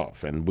ass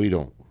off. And we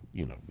don't,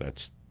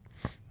 that's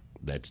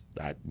the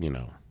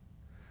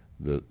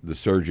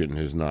surgeon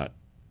has not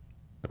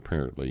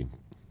apparently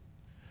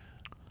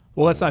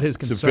Well, that's not his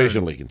concern.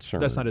 sufficiently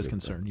concerned. That's not his with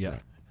concern, that. yeah.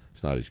 Right.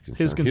 It's not his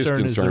concern. His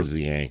concern is is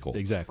the ankle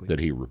Exactly. that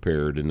he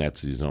repaired, and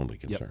that's his only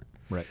concern.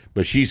 Right.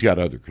 But she's got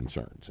other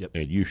concerns, Yep.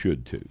 and you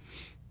should too.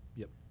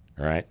 Yep.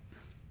 All right?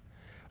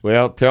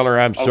 Well, tell her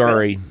I'm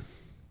sorry.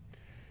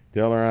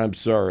 Tell her I'm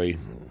sorry.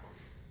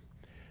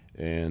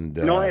 And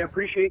I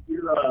appreciate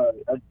your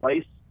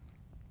advice.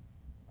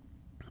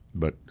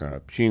 But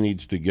she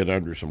needs to get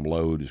under some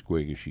load as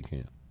quick as she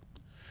can.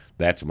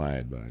 That's my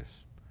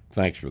advice.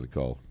 Thanks for the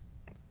call.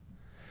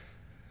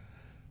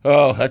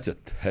 Oh, that's a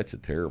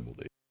terrible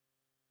deal.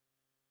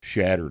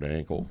 Shattered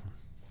ankle,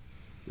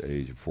 the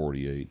age of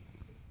 48,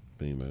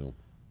 female.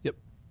 Yep.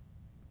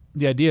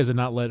 The idea is to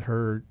not let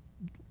her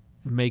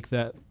make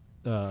that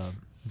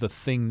the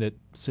thing that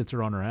sits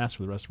her on her ass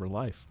for the rest of her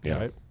life.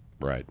 Yeah,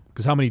 right.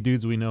 Because how many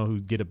dudes we know who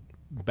get a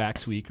back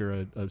tweak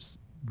or a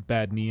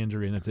bad knee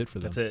injury and that's it for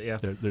them? That's it, yeah.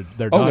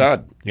 They're Oh, done.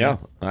 God, yeah.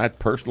 I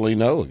personally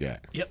know a guy.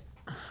 Yep.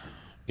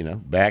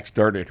 Back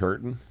started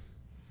hurting.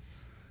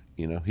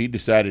 He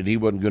decided he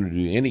wasn't going to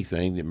do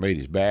anything that made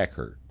his back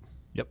hurt.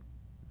 Yep.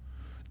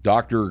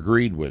 Doctor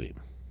agreed with him.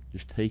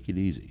 Just take it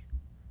easy.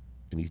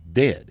 And he's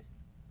dead.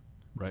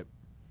 Right.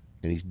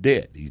 And he's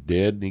dead. He's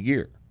dead in a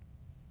year.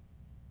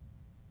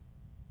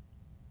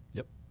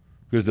 Yep.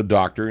 Because the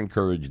doctor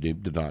encouraged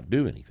him to not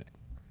do anything.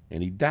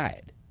 And he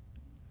died.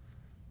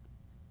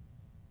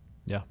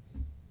 Yeah.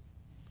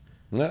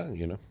 Well,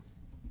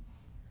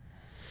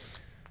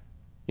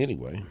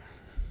 Anyway.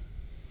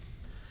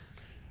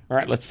 All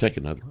right, let's take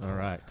another call. All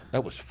right.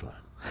 That was fun.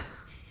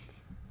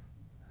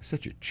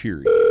 Such a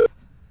cheery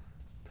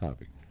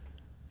topic.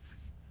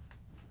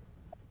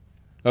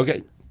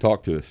 Okay,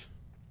 talk to us.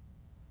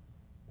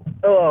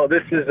 Hello,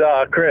 this is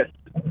Chris.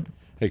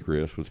 Hey,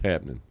 Chris, what's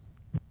happening?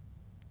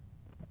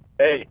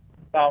 Hey,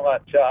 not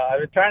much. I've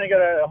been trying to get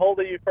a hold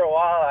of you for a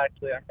while,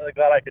 actually. I'm really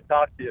glad I could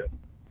talk to you.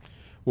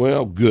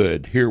 Well,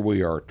 good. Here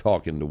we are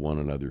talking to one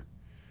another.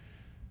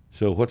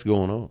 So what's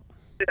going on?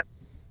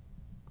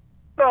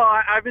 So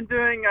I've been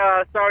doing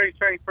starting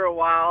strength for a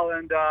while,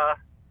 and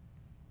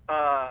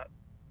I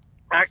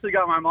actually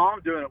got my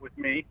mom doing it with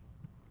me.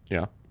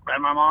 Yeah.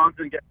 And my mom's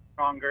been getting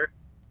stronger.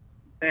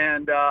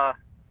 And I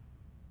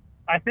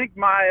think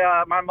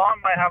my mom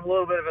might have a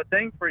little bit of a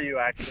thing for you,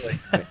 actually.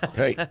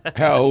 Hey,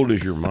 how old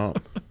is your mom?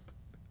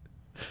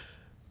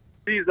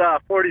 She's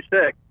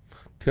 46.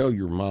 Tell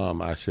your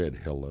mom I said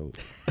hello.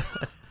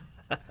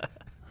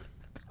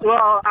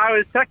 Well, I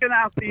was checking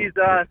out these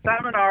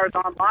seminars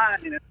online,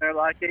 and they're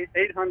like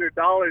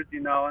 $800,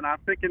 and I'm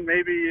thinking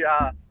maybe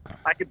I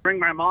could bring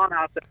my mom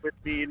out there with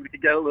me, and we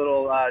could get a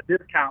little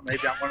discount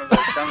maybe on one of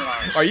those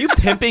seminars. Are you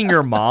pimping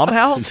your mom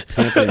out?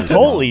 Pimping his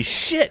Holy mom.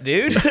 shit,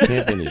 dude. He's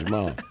pimping his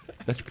mom.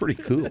 That's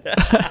pretty cool.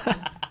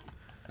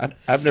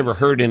 I've never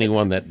heard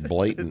anyone that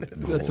blatant.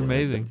 That's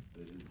before.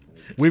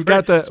 We've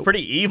got It's the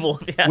pretty evil.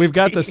 If you ask we've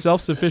got me. the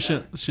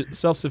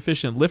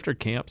self-sufficient lifter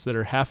camps that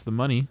are half the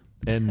money,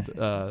 and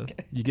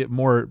you get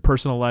more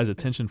personalized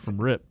attention from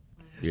Rip.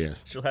 Yes.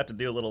 She'll have to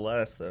do a little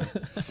less, though.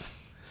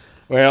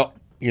 Well,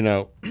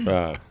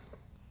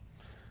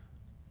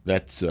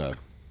 that's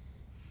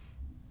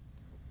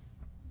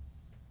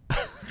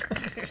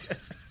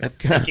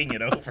Thinking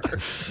it over.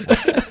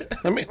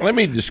 let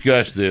me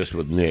discuss this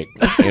with Nick,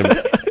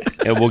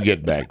 and we'll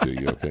get back to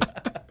you. Okay.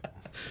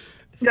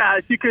 Yeah,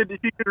 if you could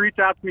reach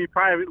out to me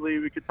privately,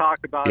 we could talk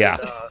about Yeah,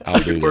 it. I'll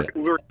do that.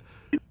 We're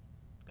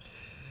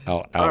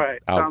All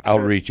right, sounds I'll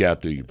good. reach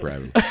out to you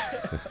privately.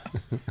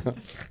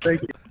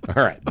 Thank you.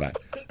 All right, bye.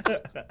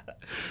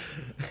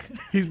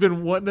 He's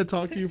been wanting to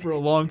talk to you for a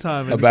long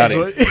time. And About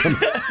this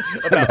is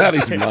About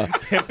his mom,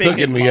 hooking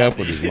his me mom. up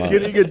with his mom.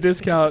 getting a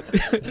discount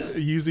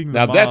using the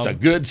Now mom. that's a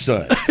good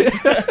son.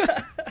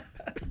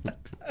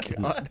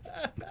 God.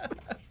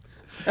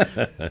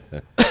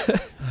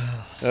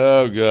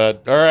 Oh God!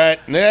 All right,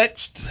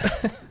 next.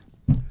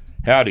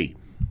 Howdy.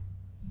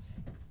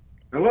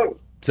 Hello.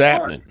 What's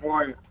happening? How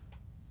are you?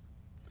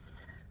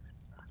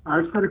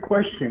 I just had a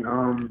question.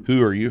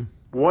 Who are you?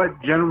 What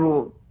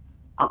general?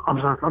 I'm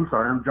sorry.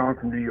 I'm John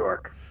from New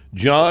York,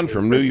 John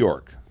from New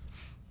York.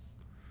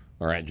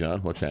 All right,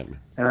 John. What's happening?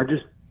 and I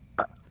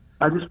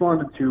just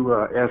wanted to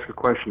ask a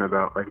question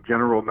about like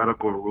general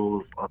medical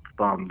rules of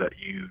thumb that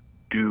you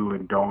do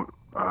and don't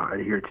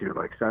adhere to,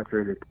 like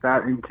saturated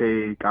fat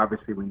intake.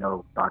 Obviously, we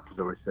know doctors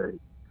always say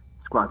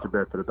squats are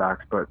bad for the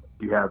backs, but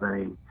do you have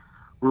any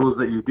rules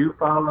that you do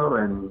follow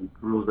and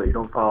rules that you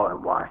don't follow,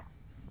 and why?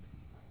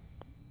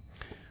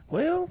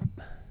 Well,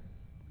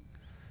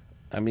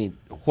 I mean,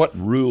 what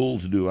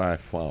rules do I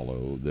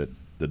follow that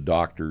the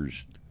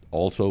doctors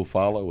also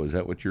follow? Is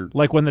that what you're?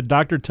 Like when the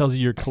doctor tells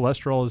you your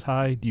cholesterol is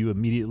high, do you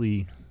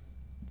immediately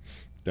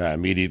I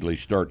immediately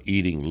start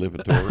eating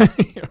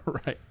Lipitor.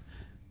 Right.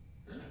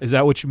 Is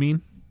that what you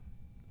mean?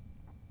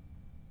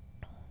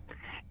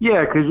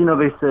 Yeah, because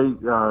they say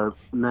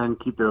men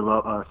keep their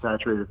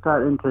saturated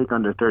fat intake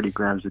under 30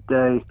 grams a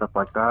day, stuff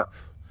like that.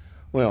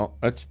 Well,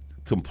 that's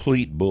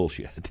complete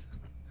bullshit.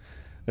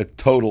 That's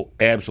total,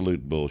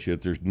 absolute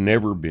bullshit. There's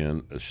never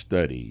been a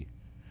study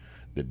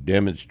that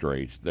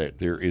demonstrates that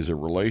there is a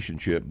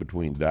relationship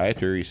between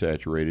dietary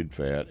saturated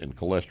fat and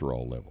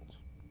cholesterol levels.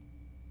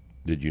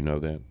 Did you know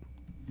that?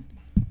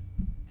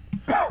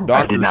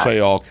 Doctors say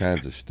all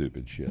kinds of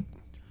stupid shit.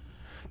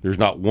 There's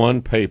not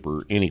one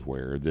paper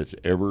anywhere that's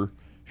ever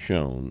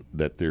shown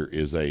that there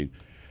is a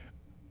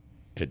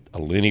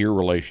linear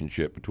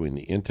relationship between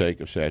the intake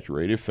of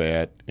saturated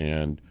fat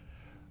and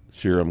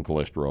serum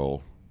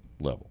cholesterol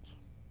levels.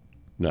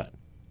 None.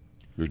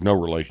 There's no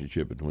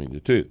relationship between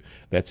the two.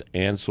 That's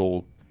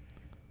Ansel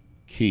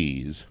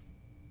Keys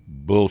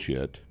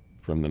bullshit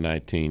from the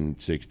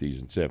 1960s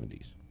and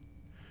 70s.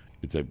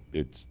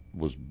 It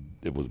was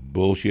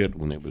bullshit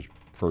when it was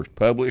first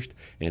published,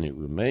 and it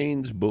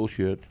remains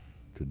bullshit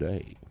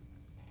today.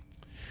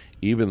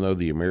 Even though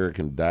the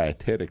American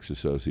Dietetics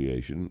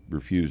Association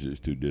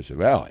refuses to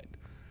disavow it,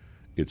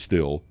 it's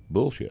still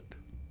bullshit.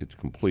 It's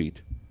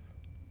complete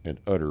and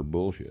utter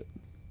bullshit.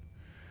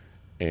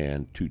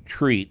 And to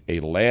treat a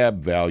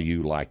lab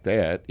value like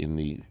that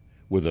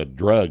with a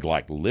drug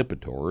like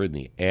Lipitor in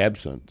the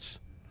absence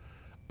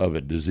of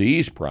a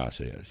disease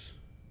process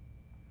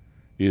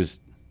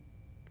is,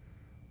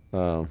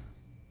 well,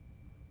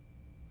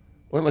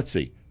 let's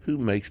see. Who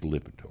makes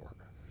Lipitor?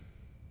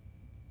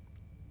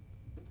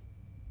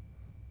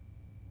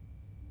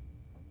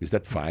 Is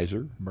that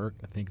Pfizer? Merck,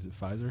 I think. Is it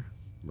Pfizer?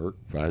 Merck,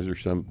 Pfizer,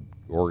 some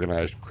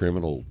organized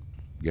criminal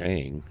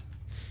gang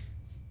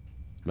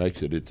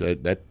makes it.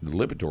 That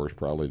Lipitor is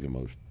probably the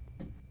most.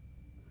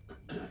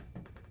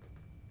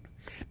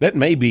 That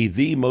may be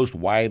the most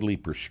widely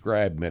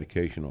prescribed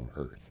medication on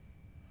earth.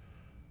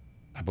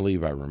 I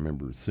believe I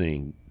remember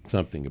seeing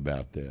something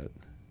about that.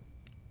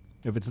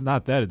 If it's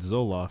not that, it's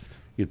Zoloft.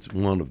 It's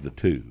one of the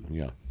two,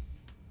 yeah.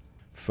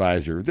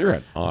 Pfizer, they're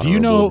an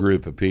honorable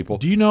group of people.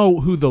 Do you know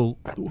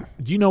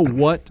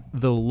what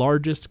the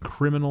largest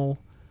criminal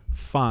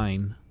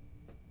fine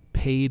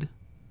paid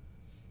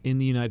in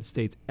the United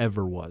States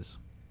ever was?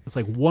 It's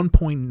like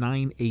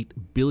 $1.98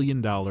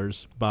 billion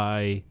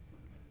by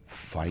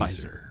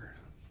Pfizer.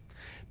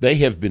 They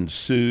have been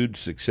sued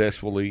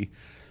successfully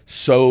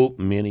so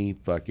many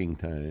fucking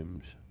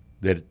times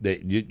that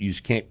you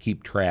just can't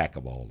keep track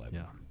of all of them.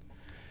 Yeah.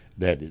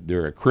 That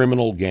they're a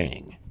criminal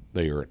gang.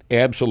 They are an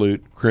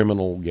absolute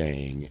criminal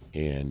gang,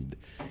 and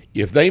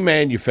if they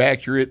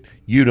manufacture it,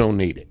 you don't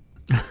need it.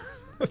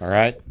 All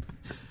right?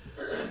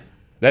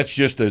 That's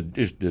just a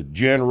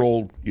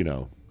general,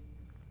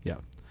 Yeah.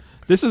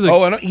 This is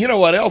and you know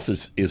what else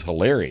is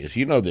hilarious?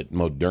 You know that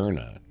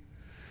Moderna,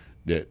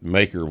 the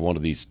maker of one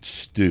of these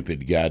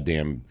stupid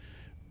goddamn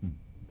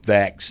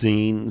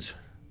vaccines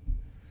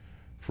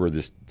for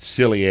this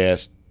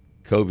silly-ass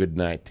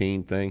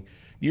COVID-19 thing,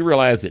 you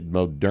realize that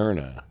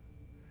Moderna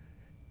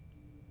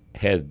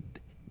had,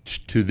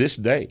 to this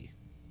day,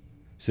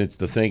 since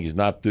the thing is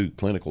not through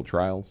clinical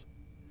trials,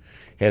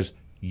 has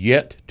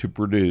yet to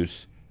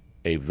produce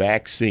a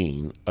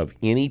vaccine of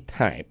any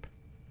type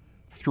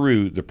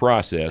through the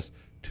process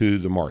to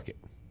the market.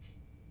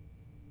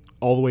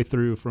 all the way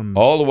through from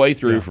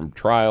from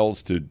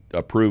trials to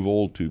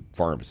approval to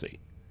pharmacy.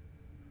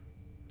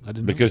 I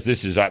didn't because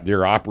this is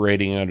they're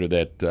operating under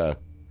that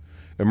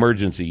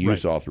emergency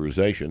use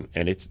authorization,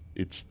 and it's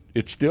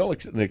still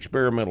an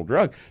experimental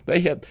drug.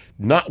 They have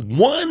not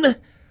one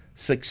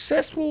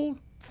successful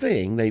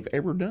thing they've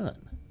ever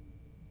done,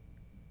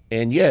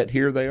 and yet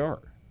here they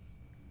are,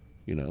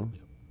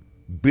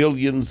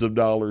 billions of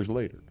dollars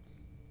later.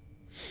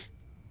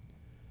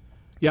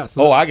 Yeah.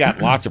 So I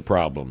got lots of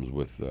problems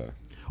with.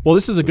 Well,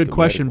 this is a good the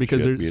question medical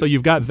because shit. so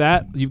you've got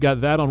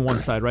that on one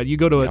side, right? You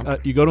go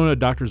to a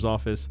doctor's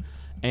office,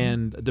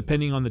 and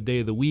depending on the day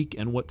of the week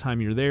and what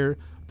time you're there,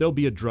 there'll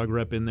be a drug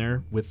rep in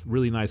there with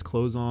really nice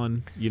clothes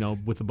on,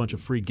 with a bunch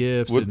of free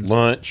gifts with and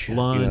lunch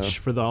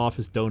for the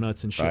office,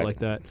 donuts and shit Right. like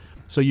that.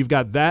 So you've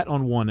got that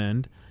on one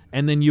end,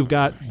 and then you've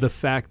got the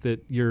fact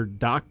that your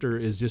doctor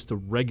is just a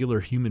regular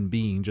human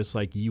being, just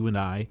like you and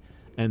I,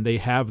 and they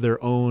have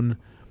their own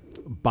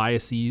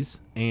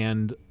biases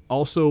and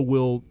also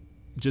will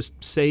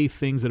just say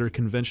things that are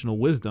conventional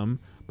wisdom,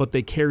 but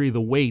they carry the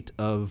weight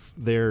of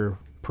their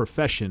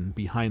profession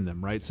behind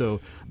them, right? So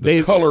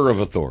the color of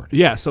authority.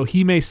 Yeah, so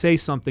he may say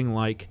something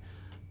like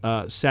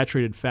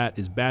saturated fat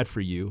is bad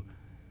for you,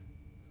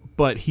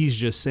 but he's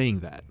just saying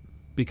that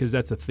because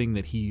that's a thing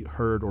that he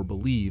heard or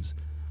believes,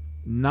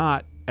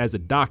 not as a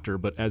doctor,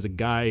 but as a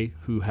guy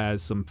who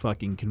has some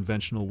fucking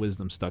conventional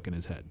wisdom stuck in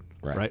his head,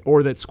 right?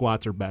 Or that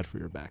squats are bad for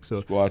your back.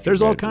 So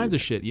there's all kinds of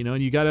shit,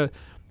 and you gotta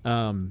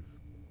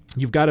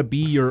you've got to be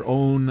your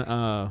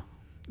own.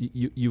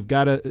 You've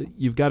got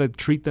to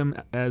treat them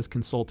as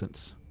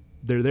consultants.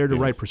 They're there to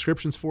write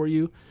prescriptions for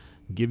you,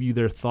 give you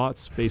their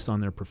thoughts based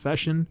on their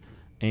profession,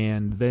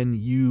 and then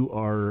you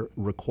are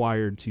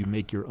required to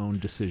make your own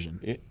decision.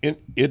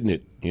 Isn't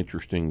it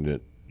interesting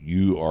that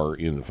you are,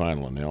 in the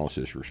final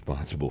analysis,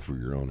 responsible for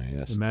your own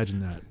ass? Imagine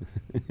that.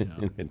 Yeah.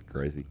 Isn't it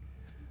crazy?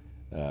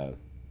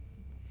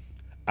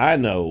 I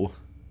know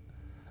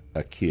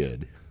had a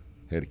kid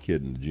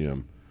in the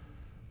gym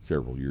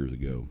several years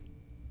ago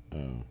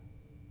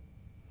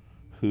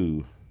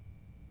who,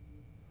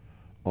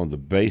 on the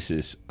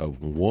basis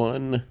of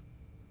one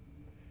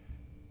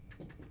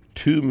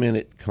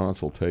 2-minute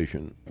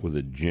consultation with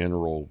a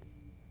general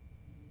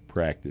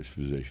practice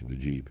physician, the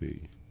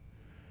GP,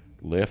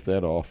 left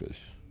that office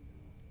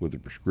with a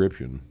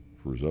prescription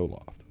for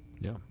Zoloft.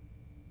 Yeah.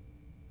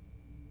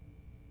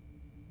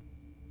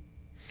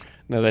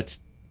 Now, that's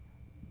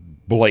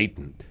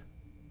blatant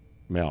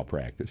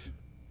malpractice,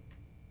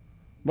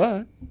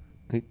 but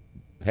it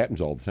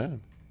happens all the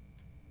time.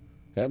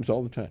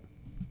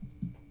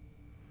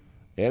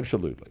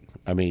 Absolutely.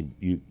 I mean,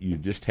 you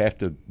just have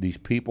to, these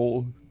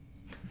people,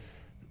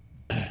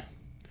 all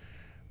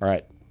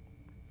right,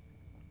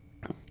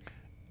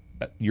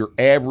 your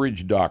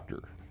average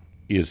doctor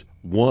is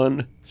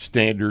one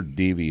standard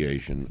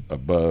deviation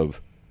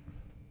above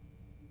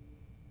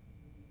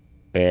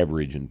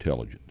average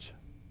intelligence.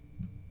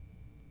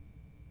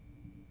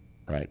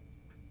 Right?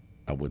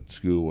 I went to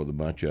school with a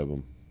bunch of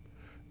them.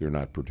 They're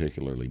not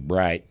particularly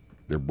bright.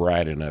 They're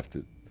bright enough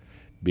to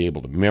be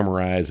able to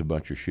memorize a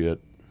bunch of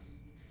shit,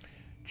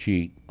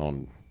 cheat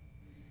on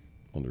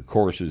their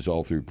courses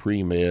all through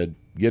pre-med,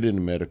 get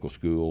into medical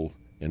school,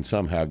 and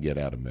somehow get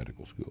out of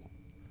medical school.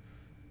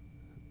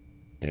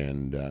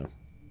 And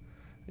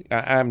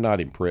I'm not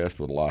impressed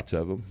with lots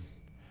of them.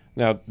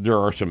 Now, there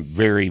are some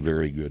very,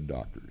 very good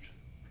doctors.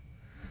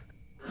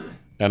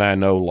 And I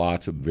know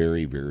lots of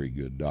very, very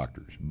good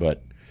doctors.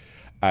 But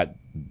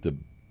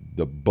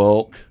the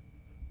bulk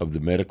of the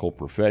medical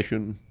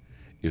profession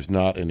is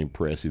not an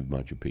impressive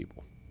bunch of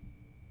people.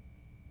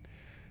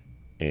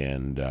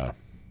 And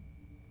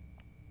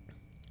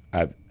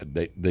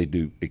they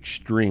do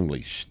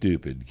extremely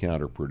stupid,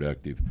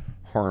 counterproductive,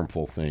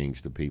 harmful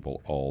things to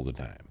people all the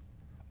time.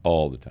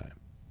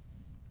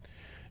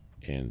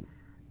 And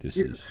this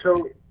is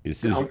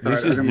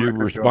your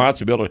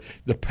responsibility.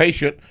 The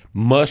patient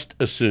must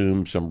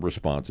assume some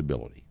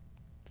responsibility,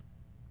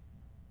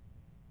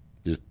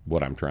 is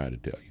what I'm trying to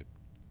tell you.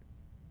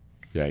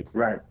 Okay?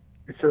 Right.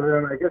 So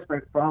then I guess my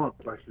follow-up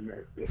question,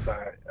 if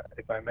I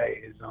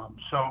may, is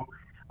so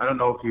I don't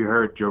know if you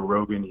heard Joe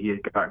Rogan. He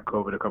had gotten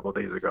COVID a couple of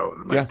days ago,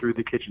 and threw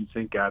the kitchen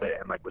sink at it,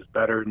 and was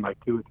better in 2 or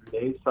 3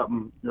 days.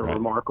 Something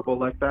remarkable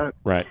like that.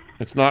 Right.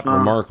 It's not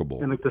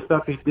remarkable. And the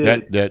stuff he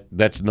did.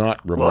 That's not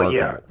remarkable. Well,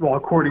 yeah. Well,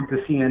 according to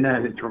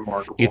CNN, it's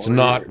remarkable. It's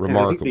not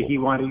remarkable. I think he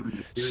wanted even to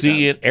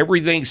do that.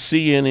 Everything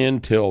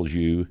CNN tells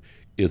you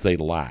is a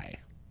lie.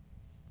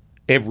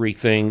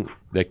 Everything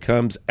that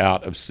comes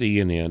out of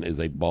CNN is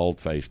a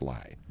bald-faced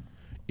lie.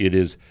 It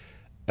is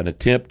an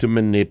attempt to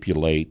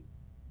manipulate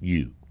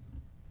you.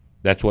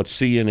 That's what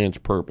CNN's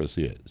purpose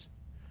is.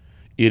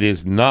 It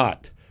is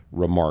not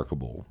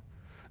remarkable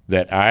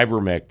that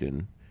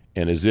ivermectin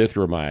and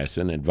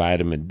azithromycin and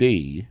vitamin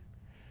D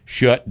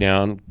shut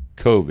down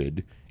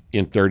COVID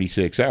in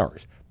 36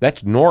 hours.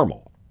 That's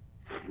normal.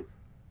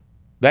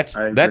 That's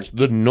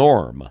the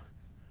norm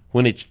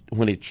when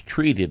it's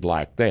treated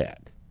like that.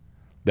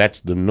 That's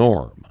the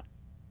norm.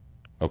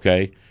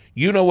 Okay?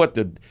 You know what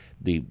the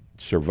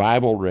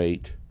survival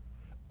rate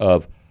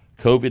of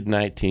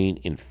COVID-19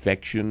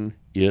 infection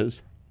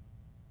is?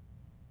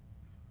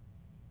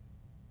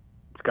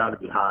 It's got to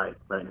be high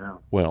right now.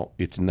 Well,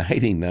 it's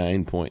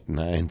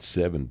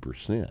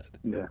 99.97%.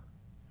 Yeah.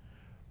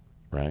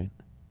 Right?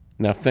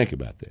 Now think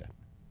about that.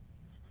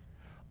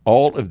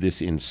 All of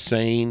this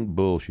insane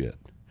bullshit.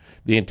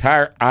 The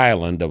entire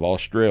island of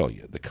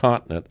Australia, the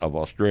continent of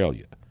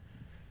Australia,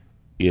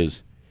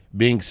 is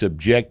being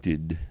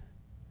subjected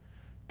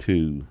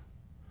to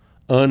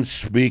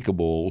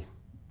unspeakable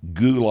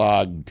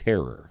gulag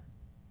terror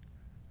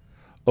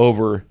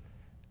over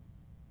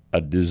a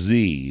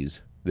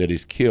disease that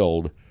has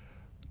killed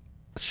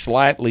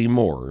slightly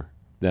more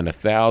than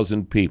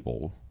 1,000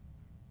 people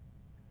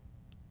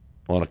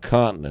on a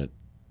continent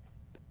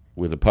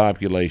with a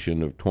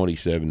population of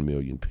 27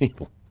 million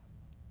people.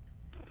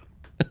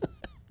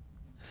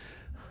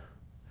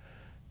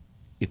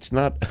 It's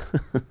not...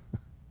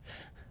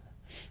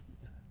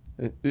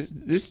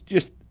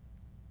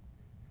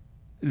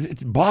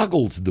 It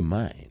boggles the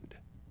mind.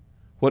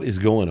 What is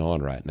going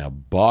on right now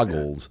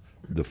boggles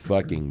the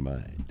fucking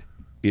mind.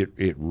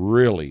 It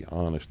really,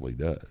 honestly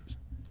does.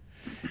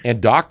 And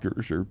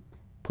doctors are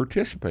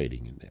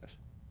participating in this,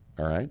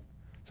 all right?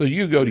 So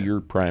you go to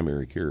your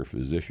primary care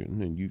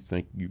physician and you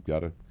think you've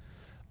got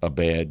a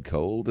bad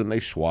cold, and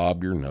they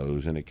swab your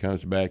nose, and it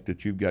comes back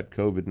that you've got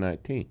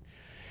COVID-19.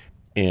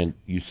 And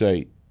you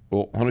say,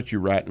 well, why don't you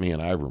write me an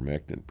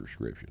ivermectin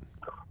prescription?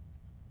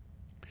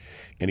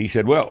 And he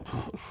said, well,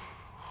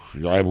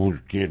 I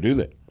can't do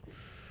that.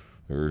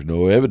 There's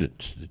no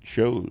evidence that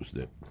shows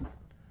that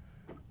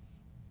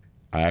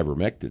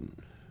ivermectin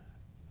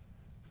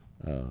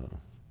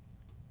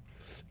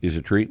is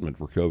a treatment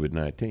for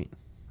COVID-19.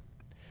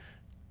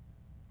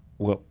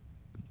 Well,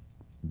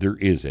 there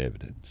is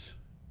evidence.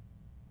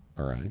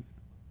 All right.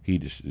 He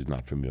just is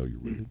not familiar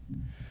with it.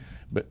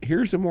 But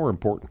here's the more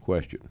important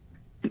question.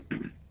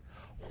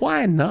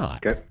 Why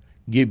not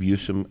give you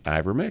some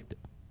ivermectin?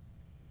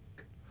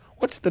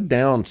 What's the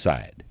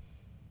downside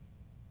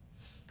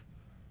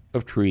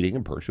of treating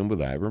a person with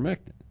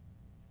ivermectin?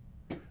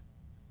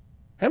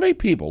 How many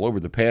people over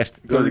the past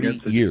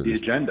 30 years the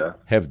agenda.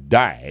 have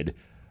died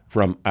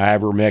from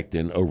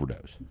ivermectin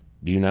overdose?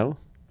 Do you know?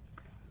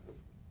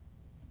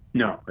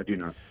 No, I do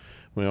not.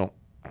 Well,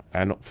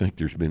 I don't think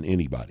there's been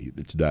anybody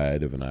that's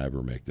died of an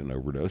ivermectin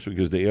overdose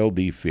because the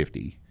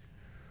LD50,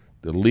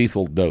 the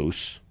lethal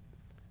dose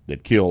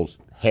that kills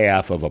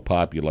half of a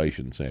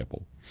population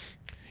sample,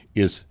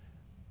 is,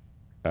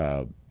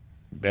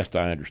 best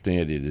I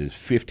understand it, is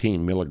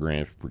 15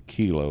 milligrams per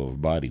kilo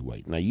of body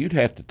weight. Now, you'd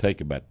have to take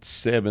about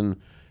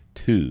 7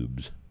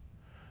 tubes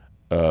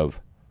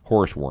of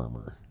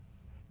horsewormer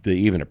to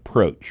even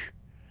approach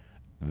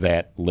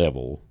that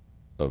level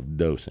of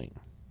dosing.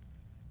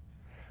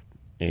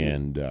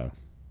 And,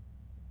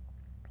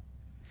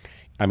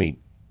 I mean,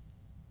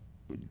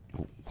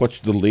 what's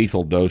the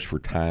lethal dose for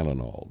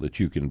Tylenol that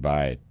you can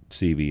buy at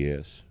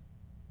CVS?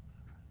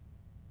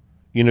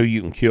 You know, you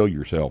can kill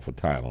yourself with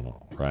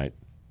Tylenol, right?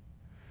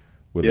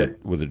 With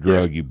a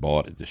drug you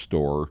bought at the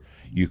store.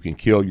 You can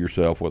kill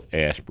yourself with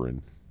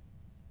aspirin.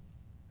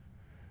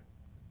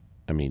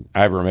 I mean,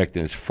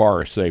 ivermectin is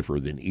far safer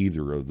than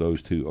either of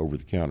those two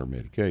over-the-counter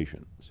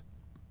medications,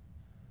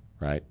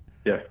 right?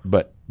 Yeah.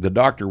 But the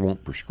doctor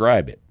won't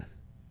prescribe it,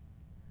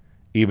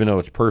 even though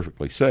it's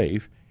perfectly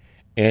safe.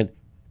 And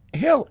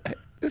hell,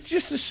 let's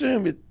just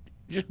assume it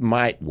just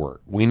might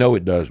work. We know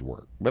it does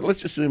work, but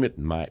let's assume it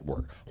might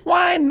work.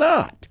 Why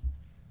not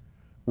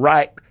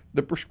write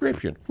the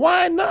prescription?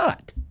 Why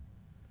not?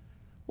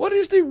 What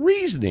is the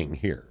reasoning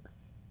here?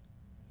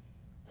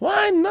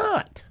 Why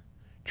not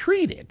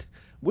treat it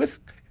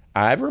with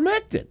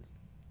ivermectin?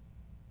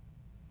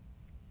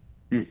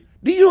 Do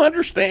you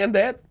understand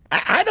that?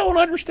 I don't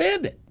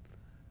understand it.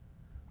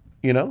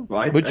 You know,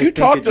 Well, but I you think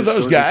talk it to just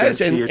those goes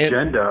guys, against and the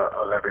agenda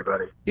of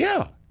everybody.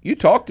 yeah, you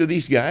talk to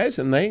these guys,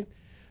 and they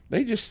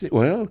just say,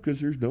 well,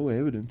 because there's no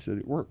evidence that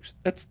it works.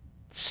 That's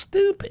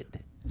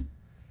stupid.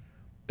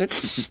 That's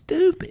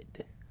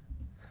stupid.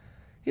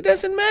 It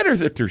doesn't matter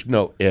that there's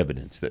no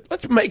evidence.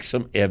 Let's make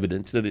some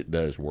evidence that it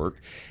does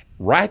work.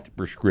 Write the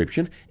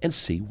prescription and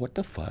see what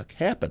the fuck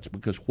happens.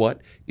 Because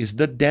what is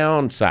the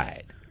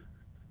downside?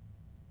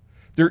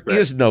 There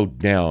is no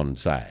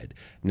downside.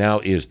 Now,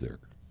 is there?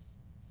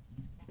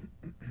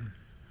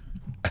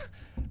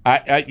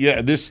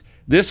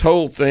 This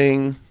whole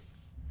thing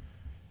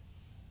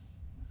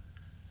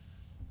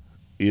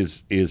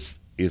is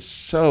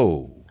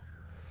so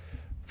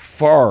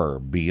far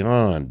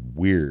beyond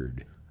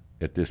weird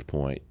at this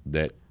point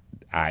that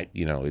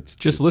it's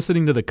Just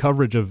listening to the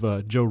coverage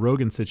of Joe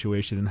Rogan's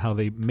situation and how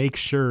they make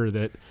sure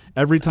that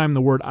every time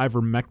the word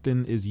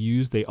ivermectin is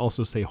used, they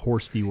also say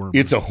horse dewormer.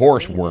 It's a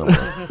horse wormer.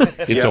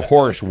 It's a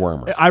horse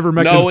wormer.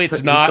 Ivermectin. No,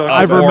 it's not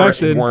a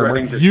horse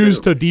wormer. Ivermectin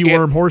used to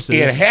deworm horses.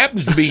 It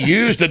happens to be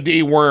used to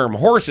deworm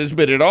horses,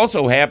 but it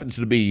also happens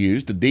to be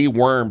used to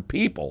deworm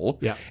people,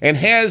 and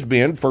has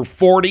been for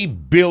 40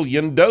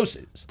 billion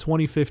doses.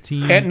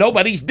 2015. And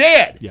nobody's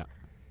dead. Yeah.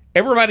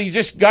 Everybody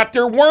just got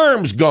their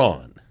worms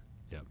gone.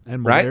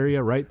 And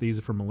malaria, right? These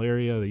are for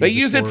malaria. They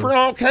use it for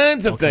all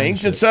kinds of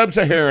things in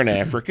sub-Saharan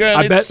Africa,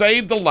 and it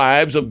saved the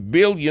lives of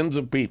billions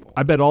of people.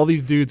 I bet all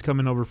these dudes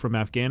coming over from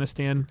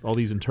Afghanistan, all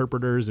these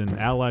interpreters and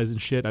allies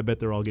and shit, I bet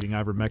they're all getting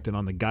ivermectin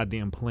on the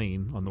goddamn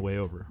plane on the way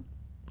over.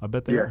 I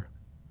bet they are.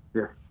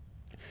 Yeah.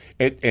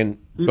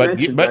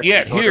 But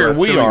yet here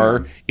we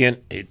are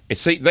in.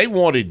 See, they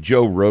wanted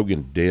Joe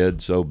Rogan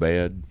dead so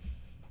bad.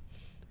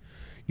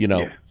 You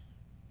know,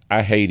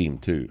 I hate him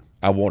too.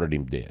 I wanted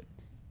him dead.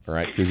 All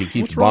right, because he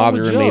keeps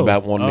bothering me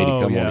about wanting me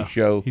to come on his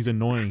show. He's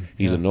annoying.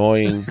 He's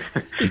annoying.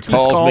 He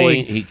calls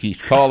me. He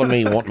keeps calling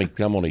me, wanting me to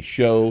come on his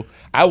show.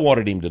 I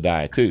wanted him to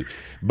die too,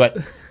 but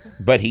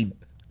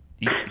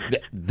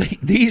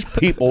these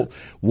people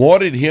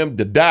wanted him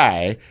to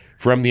die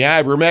from the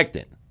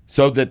ivermectin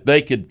so that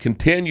they could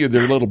continue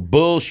their little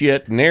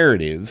bullshit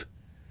narrative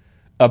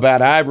about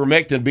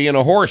ivermectin being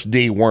a horse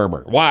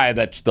dewormer. Why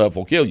that stuff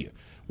will kill you?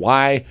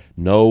 Why?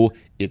 No.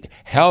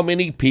 How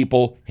many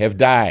people have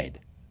died?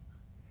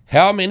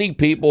 How many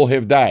people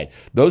have died?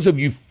 Those of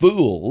you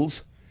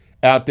fools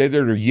out there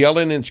that are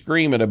yelling and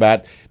screaming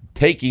about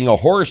taking a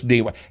horse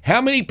dewormer,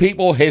 how many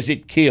people has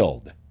it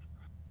killed?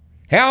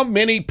 How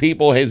many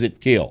people has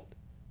it killed?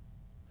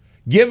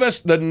 Give us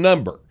the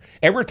number.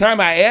 Every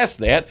time I ask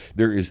that,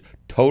 there is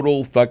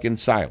total fucking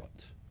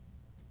silence.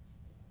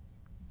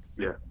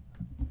 Yeah.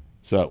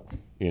 So,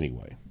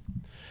 anyway.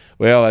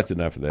 Well, that's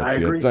enough of that I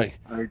shit. agree.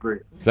 I agree.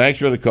 Thanks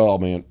for the call,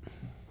 man.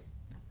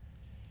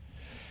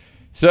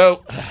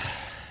 So,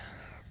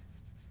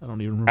 I don't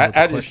even remember.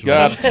 I just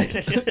got.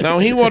 No,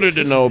 he wanted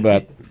to know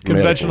about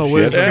conventional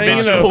wisdom.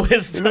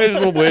 wisdom.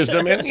 Conventional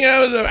wisdom, and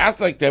I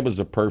think that was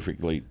a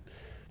perfectly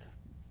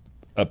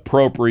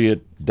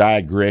appropriate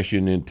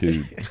digression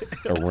into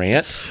a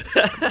rant.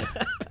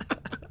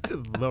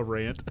 The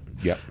rant.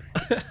 Yep.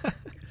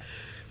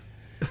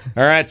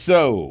 All right,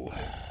 so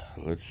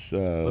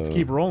let's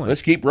keep rolling.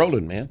 Let's keep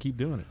rolling, man. Let's keep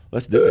doing it.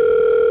 Let's do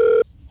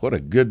it. What a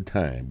good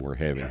time we're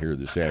having here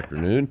this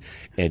afternoon,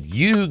 and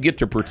you get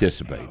to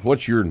participate.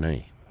 What's your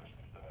name?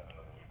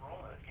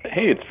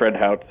 Hey, it's Fred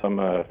Houts. I'm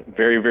a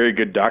very, very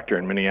good doctor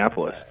in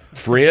Minneapolis.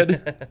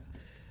 Fred?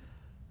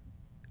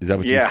 Is that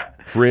what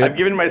Fred? I've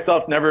given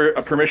myself never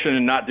a permission to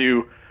not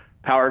do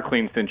power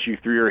clean since you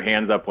threw your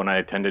hands up when I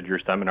attended your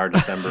seminar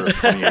December of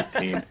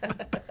 2018.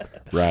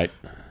 Right.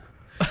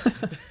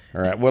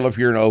 All right. Well, if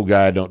you're an old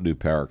guy, don't do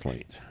power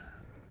cleans.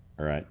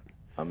 All right.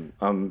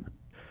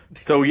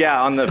 So, yeah,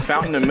 on the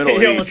fountain of middle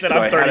He age, almost said so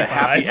I'm I had a 35.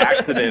 happy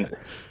accident.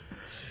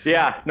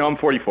 Yeah, no, I'm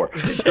 44.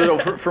 So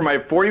for my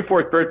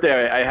 44th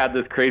birthday, I had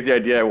this crazy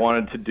idea. I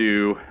wanted to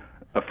do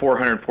a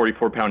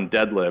 444-pound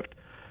deadlift,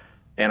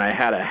 and I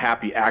had a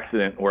happy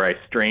accident where I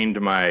strained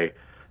my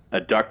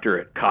adductor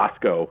at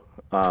Costco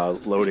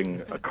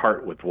loading a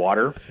cart with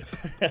water.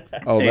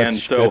 Oh, And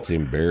that's, so- that's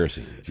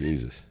embarrassing.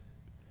 Jesus.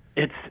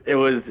 It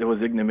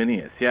was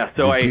ignominious. Yeah,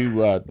 so Did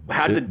you, I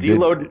had to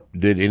deload.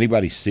 Did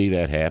anybody see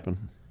that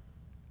happen?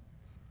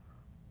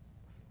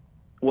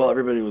 Well,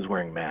 everybody was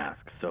wearing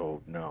masks,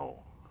 so no.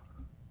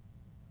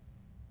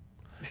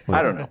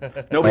 I don't know.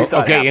 Nobody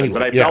saw it happen, anyway.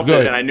 but I Yeah, felt go it,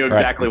 ahead. and I knew All right.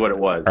 exactly what it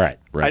was. All right,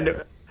 right.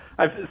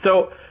 I knew,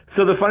 so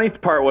the funny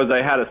part was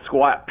I had a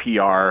squat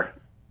PR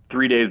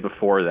 3 days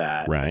before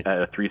that Right.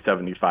 at a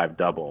 375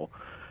 double.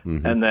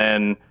 And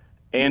then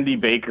Andy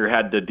Baker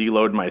had to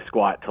deload my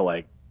squat to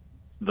like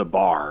the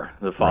bar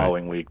the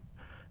following week.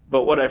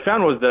 But what I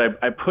found was that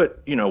I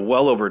put,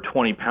 well over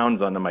 20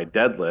 pounds onto my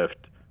deadlift,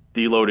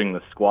 deloading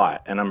the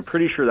squat. And I'm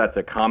pretty sure that's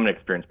a common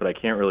experience, but I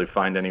can't really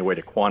find any way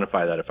to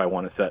quantify that if I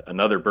want to set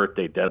another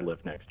birthday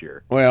deadlift next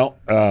year. Well,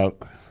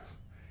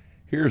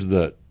 here's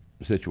the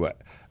situation.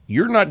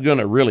 You're not going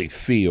to really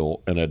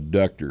feel an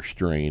adductor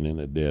strain in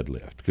a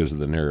deadlift because of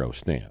the narrow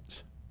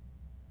stance.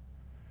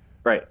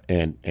 Right.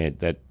 And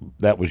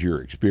that was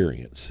your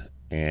experience.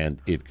 And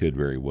it could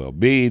very well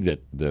be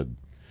that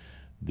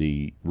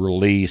the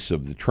release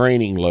of the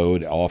training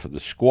load off of the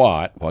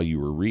squat while you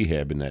were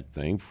rehabbing that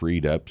thing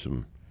freed up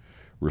some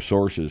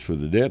resources for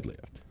the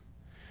deadlift.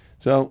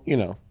 So,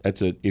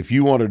 if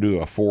you want to do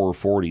a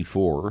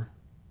 444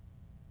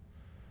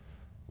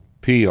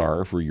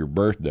 PR for your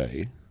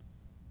birthday,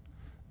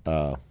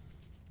 why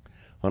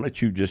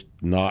don't you just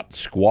not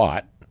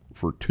squat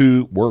for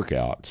 2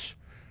 workouts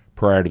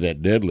prior to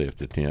that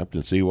deadlift attempt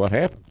and see what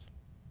happens?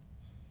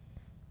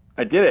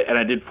 I did it, and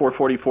I did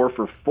 444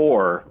 for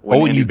 4. When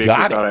Oh, and Andy you Baker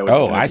got it? thought I was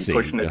Oh, gonna I be see.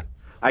 pushing it. Yeah.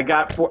 I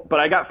got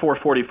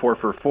 444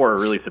 for 4,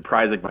 really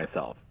surprising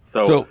myself.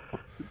 So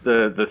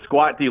the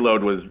squat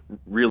deload was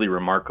really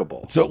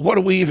remarkable. So what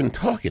are we even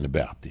talking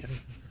about then?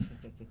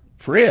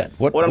 Fred,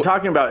 What I'm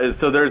talking about is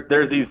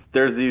there's these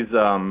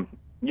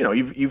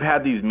you've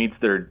had these meets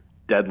that are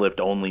deadlift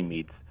only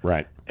meets,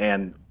 right?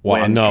 And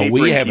Well, when no,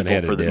 we tapering haven't people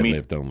had a for the meet-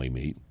 deadlift only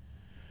meet.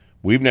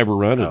 We've never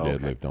run a okay.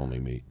 deadlift only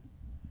meet.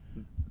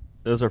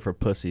 Those are for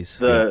pussies.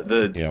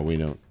 Yeah, we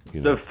don't.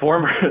 The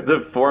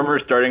former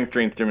starting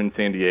strength gym in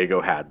San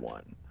Diego had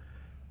one,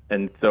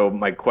 and so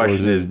my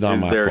question Well, is not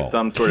my there fault.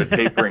 some sort of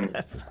tapering?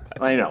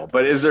 I know,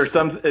 but is there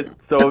some?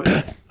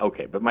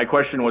 Okay, but my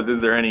question was: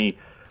 is there any?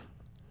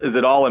 Is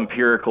it all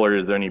empirical, or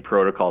is there any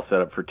protocol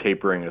set up for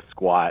tapering a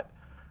squat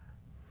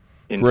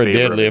For a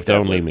favor of deadlift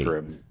only deadlift meet? for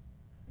a-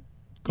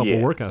 Couple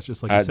Yeah. workouts,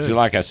 just like you said.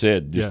 Like I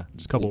said, Yeah,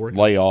 just a couple workouts.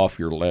 lay off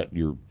your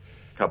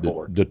Couple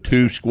work. the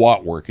 2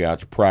 squat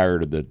workouts prior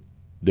to the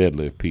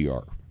deadlift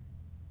PR.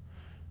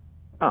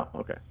 Oh,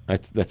 okay.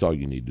 That's all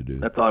you need to do.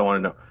 That's all I want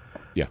to know.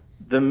 Yeah.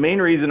 The main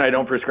reason I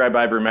don't prescribe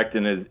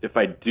ivermectin is if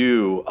I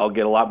do, I'll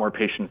get a lot more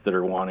patients that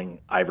are wanting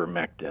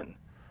ivermectin.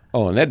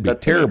 Oh, and that'd be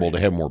That's the main terrible to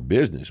reason. have more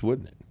business,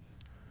 wouldn't it?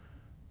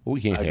 Well,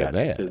 we can't I have got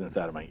that. business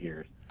out of my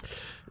ears.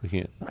 We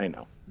can't. I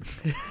know.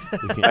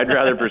 I'd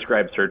rather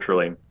prescribe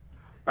sertraline.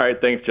 All right,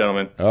 thanks,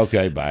 gentlemen.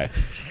 Okay, bye.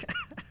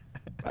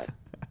 Bye.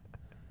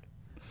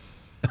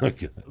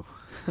 Okay.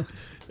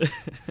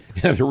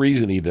 Yeah, the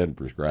reason he doesn't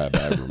prescribe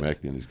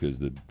ivermectin is because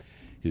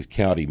his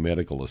county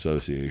medical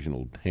association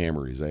will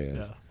hammer his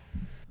ass.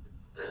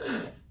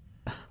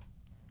 Yeah.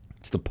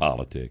 It's the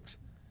politics.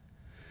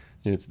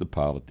 It's the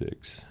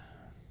politics.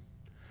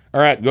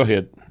 All right, go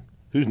ahead.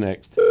 Who's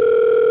next?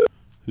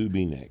 Who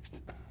be next?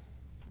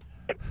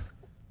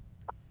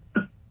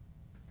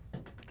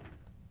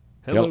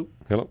 Hello.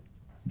 Hello.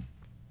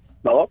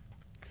 Hello?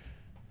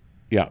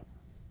 Yeah.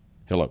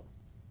 Hello.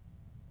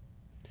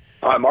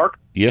 Hi, Mark.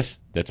 Yes,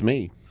 that's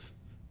me.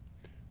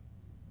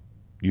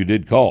 You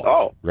did call.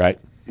 Oh. Right.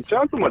 You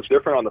sound so much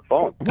different on the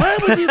phone. Why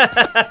would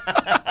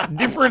you?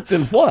 Different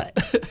than what?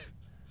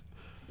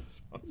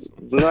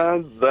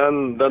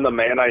 Than the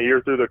man I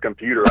hear through the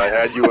computer. I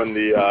had you in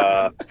the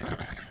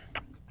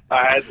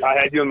I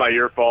had you in my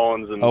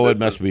earphones and Oh, it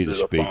must be the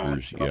through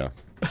phone, speakers. so.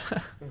 Yeah.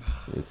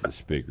 It's the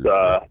speaker.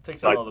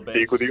 Takes Nice out all the to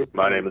speak bass. with you.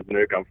 My name is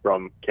Nick. I'm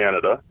from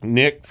Canada.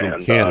 Nick from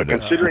And Canada.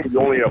 considering you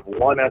only have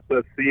one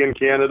SSC in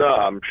Canada,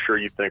 I'm sure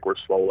you think we're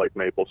slow like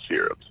maple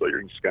syrup. So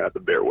you're just gonna have to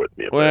bear with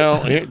me.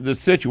 Well, the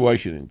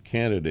situation in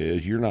Canada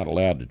is you're not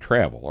allowed to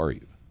travel, are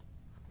you?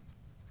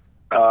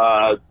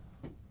 Well,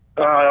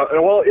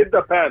 it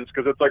depends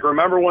because it's like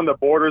remember when the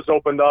borders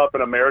opened up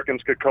and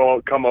Americans could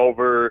come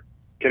over,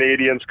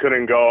 Canadians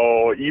couldn't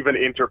go, even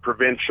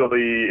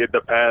interprovincially. It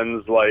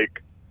depends.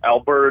 Like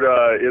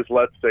Alberta is,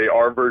 let's say,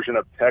 our version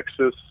of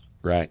Texas.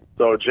 Right.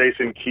 So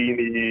Jason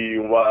Keeney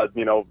was,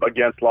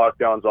 against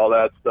lockdowns, all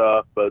that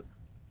stuff. But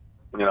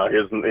his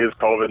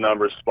COVID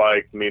numbers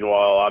spiked.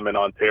 Meanwhile, I'm in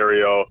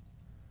Ontario,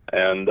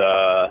 and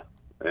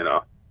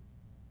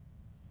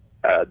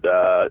had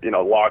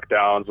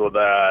lockdowns with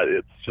that.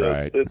 It's just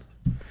Right. it's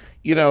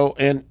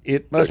And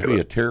it must be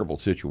a terrible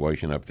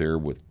situation up there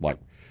with like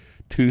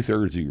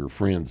 2/3 of your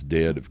friends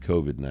dead of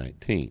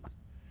COVID-19.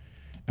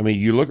 I mean,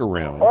 you look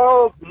around.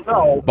 Oh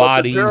no!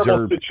 Bodies but the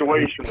terrible are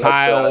situation like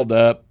piled that.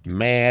 up.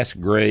 Mass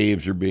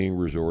graves are being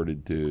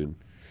resorted to.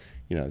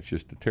 It's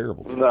just a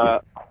terrible situation.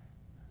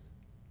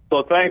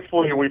 So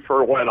thankfully, we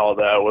forewent all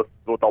that with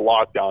the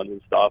lockdowns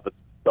and stuff. It's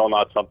still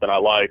not something I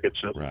like. It's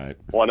just Right.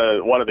 one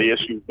of the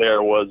issues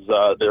there was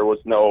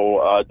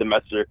no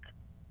domestic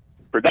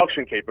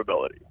production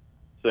capability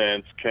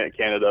since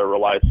Canada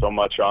relies so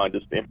much on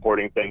just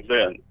importing things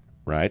in.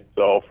 Right.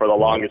 So for the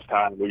longest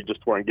time, we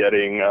just weren't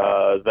getting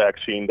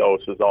vaccine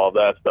doses, all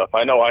that stuff.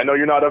 I know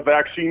you're not a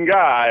vaccine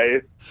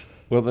guy.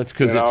 Well, that's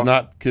because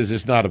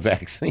it's not a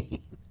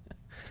vaccine.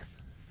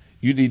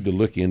 You need to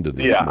look into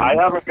this. Yeah, man. I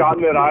haven't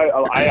gotten it.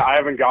 I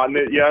haven't gotten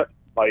it yet.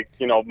 Like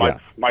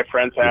my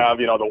friends have.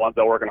 The ones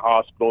that work in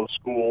hospitals,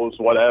 schools,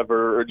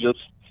 whatever. Or just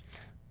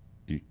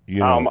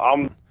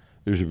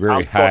there's a very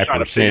I'm high still trying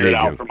to figure it percentage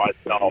out of for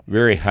myself.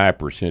 very high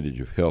percentage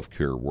of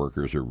healthcare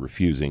workers are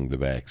refusing the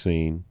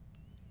vaccine.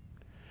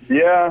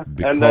 Yeah,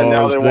 Because and then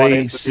now they want to they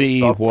institute see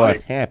stuff what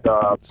like,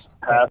 happens.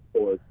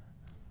 passports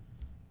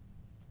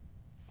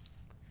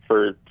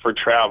for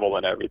travel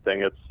and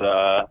everything. It's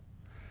I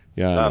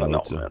don't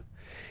know, man.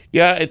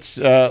 It's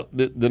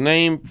the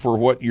name for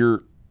what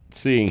you're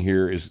seeing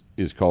here is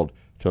called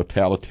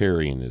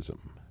totalitarianism,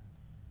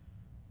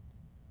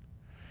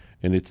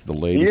 and it's the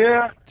latest.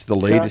 Yeah. It's the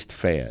latest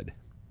fad.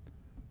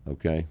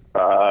 Okay.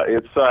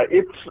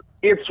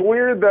 It's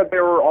weird that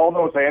there were all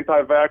those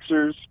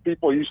anti-vaxxers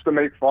people used to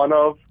make fun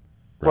of,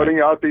 putting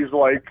out these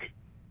like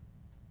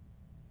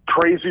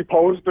crazy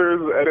posters,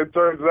 and it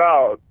turns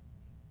out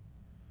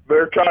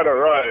they're kind of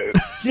right.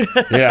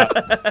 Yeah.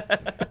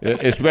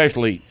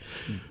 Especially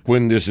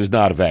when this is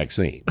not a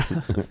vaccine.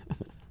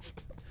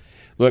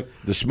 Look,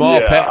 the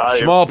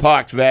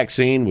smallpox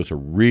vaccine was a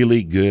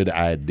really good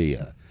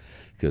idea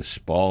because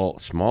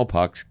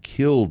smallpox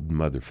killed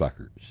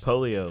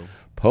motherfuckers.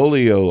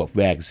 Polio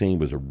vaccine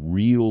was a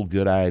real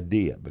good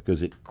idea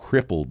because it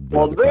crippled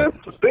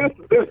motherfuckers.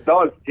 This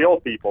does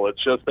kill people.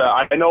 It's just that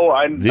I know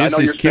This is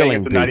you're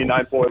killing saying it's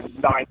a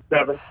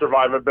 99.97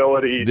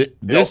 survivability,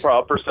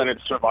 percentage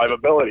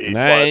survivability.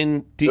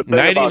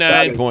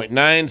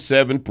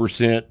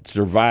 99.97%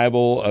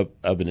 survival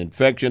of an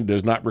infection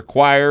does not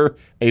require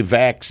a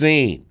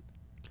vaccine.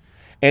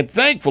 And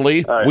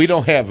thankfully, we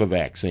don't have a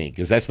vaccine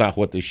because that's not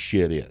what this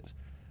shit is.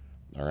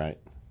 All right?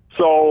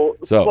 So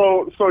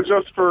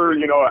just for,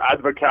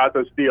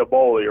 advocatus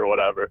diaboli or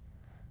whatever,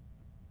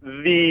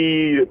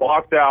 the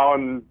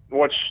lockdown,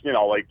 which,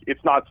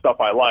 it's not stuff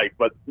I like,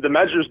 but the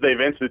measures they've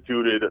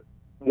instituted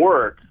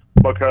work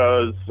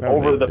because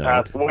over the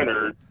past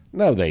winter.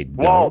 No, they don't.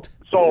 Well,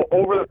 so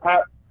over the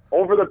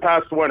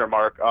past winter,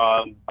 Mark,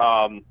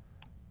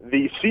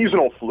 the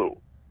seasonal flu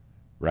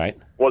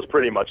was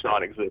pretty much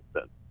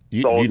non-existent.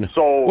 So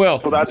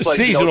that's like,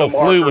 seasonal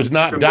flu was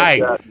not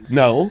diagnosed.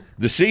 No,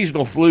 the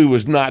seasonal flu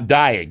was not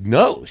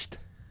diagnosed.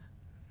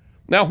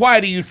 Now, why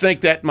do you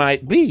think that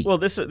might be? Well,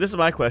 this is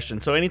my question.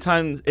 So,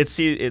 anytime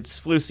it's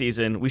flu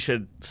season, we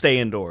should stay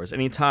indoors.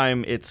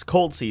 Anytime it's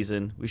cold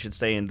season, we should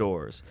stay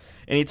indoors.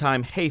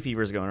 Anytime hay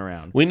fever is going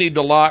around, we need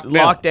to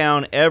lock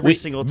down every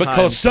single time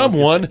because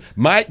someone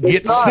might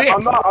get sick.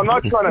 I'm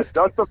not trying to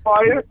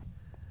justify it.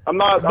 I'm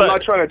not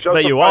trying to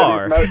justify these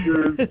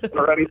measures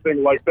or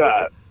anything like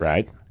that.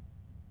 Right.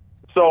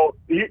 So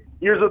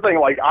here's the thing: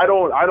 like I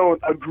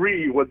don't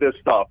agree with this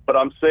stuff, but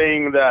I'm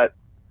saying that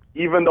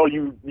even though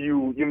you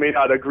may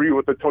not agree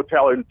with the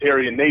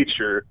totalitarian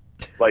nature,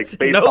 like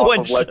based off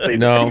of let's say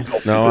no,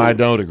 I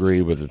don't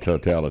agree with the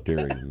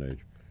totalitarian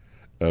nature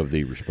of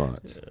the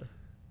response.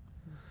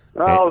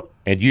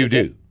 And you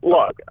do.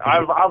 Look,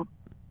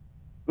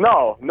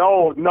 no,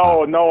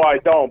 I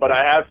don't. But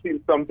I have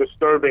seen some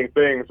disturbing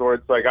things where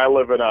it's like I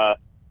live in a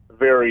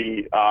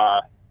very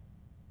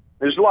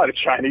there's a lot of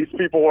Chinese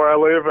people where I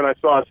live, and I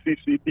saw a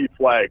CCP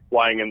flag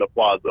flying in the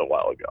plaza a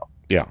while ago.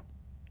 Yeah.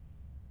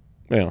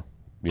 Well,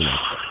 it's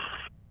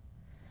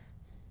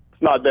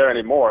not there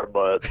anymore,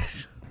 but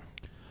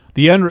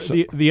the end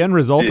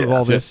result of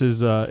all this is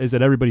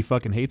that everybody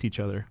fucking hates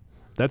each other.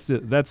 That's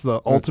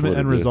the ultimate what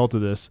end it is. result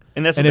of this.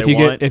 And that's and what if they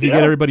you want.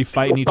 get everybody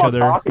fighting each Stop other,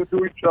 talking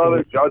to each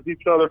other, judge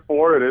each other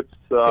for it.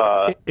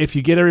 It's if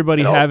you get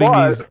everybody you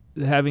know,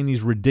 having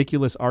these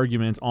ridiculous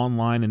arguments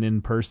online and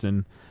in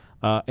person,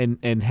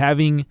 and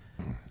having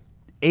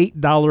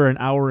 $8 an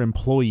hour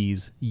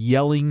employees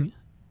yelling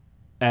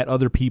at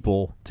other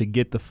people to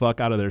get the fuck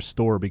out of their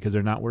store because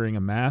they're not wearing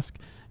a mask,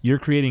 you're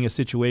creating a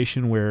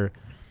situation where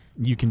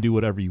you can do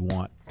whatever you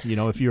want. You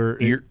know, if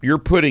You're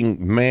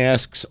putting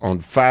masks on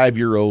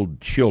 5-year-old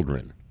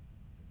children.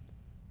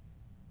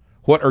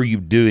 What are you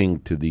doing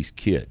to these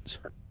kids?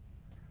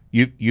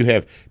 You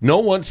have no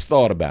one's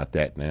thought about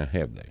that now,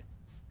 have they?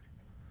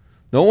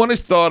 No one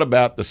has thought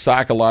about the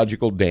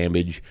psychological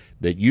damage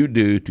that you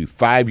do to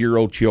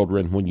 5-year-old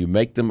children when you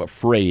make them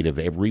afraid of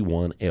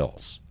everyone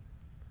else.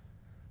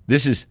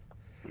 This is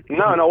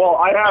No. Well,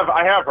 I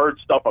have heard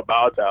stuff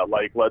about that.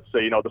 Like, let's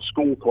say, the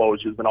school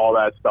closures and all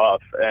that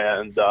stuff,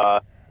 and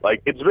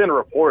like it's been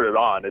reported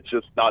on. It's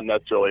just not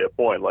necessarily a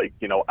point. Like,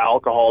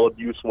 alcohol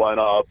abuse went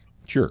up.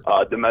 sure,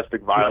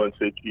 Domestic violence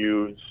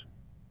issues.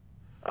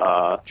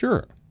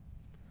 sure.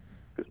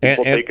 People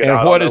And take it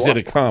out what on does their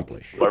it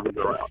accomplish? whoever's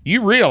around.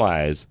 You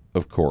realize,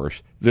 of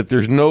course, that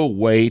there's no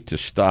way to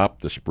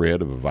stop the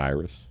spread of a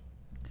virus.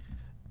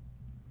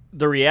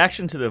 The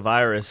reaction to the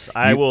virus,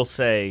 I will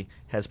say,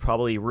 has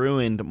probably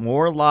ruined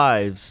more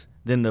lives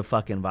than the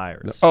fucking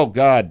virus. Oh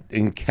God,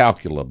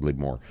 incalculably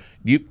more.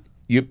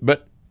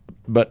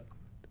 But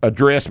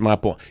address my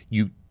point.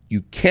 You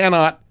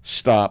cannot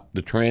stop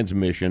the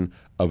transmission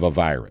of a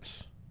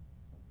virus.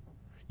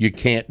 You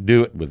can't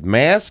do it with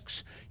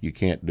masks. You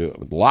can't do it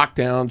with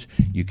lockdowns.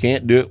 You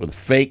can't do it with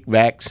fake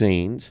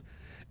vaccines,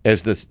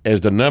 as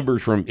the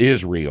numbers from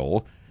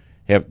Israel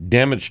have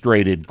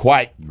demonstrated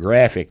quite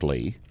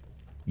graphically.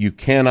 You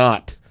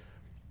cannot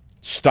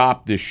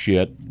stop this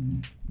shit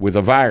with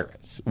a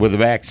virus, with a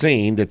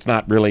vaccine that's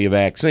not really a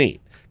vaccine,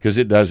 because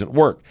it doesn't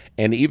work.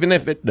 And even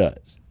if it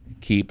does,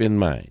 keep in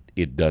mind,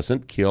 it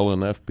doesn't kill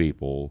enough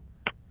people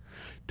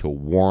to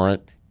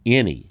warrant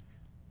any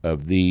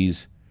of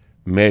these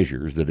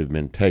measures that have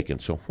been taken.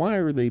 So why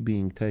are they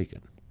being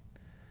taken?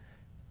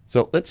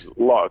 So let's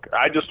Look,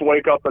 I just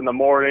wake up in the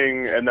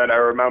morning and then I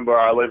remember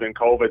I live in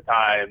COVID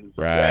times.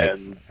 right.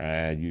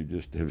 You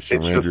just have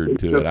surrendered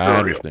it's to just it. I surreal.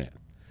 understand.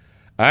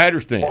 I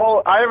understand.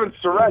 Well, I haven't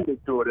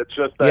surrendered to it. It's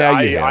just that Yeah,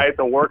 you have. I had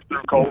to work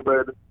through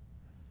COVID.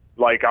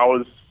 Like I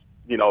was,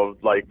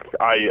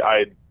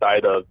 I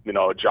had a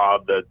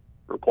job that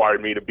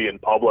required me to be in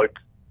public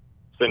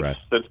since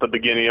the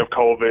beginning of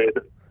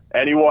COVID.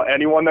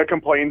 Anyone that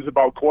complains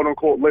about quote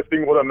unquote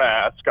lifting with a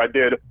mask, I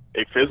did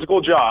a physical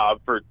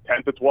job for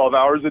 10 to 12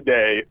 hours a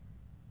day,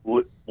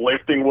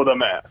 lifting with a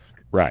mask.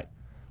 Right.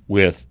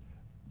 With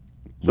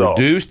So,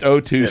 reduced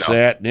O2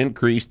 sat and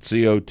increased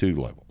CO2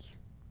 levels.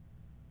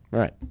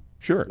 Right.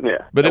 Sure.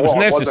 Yeah. But it was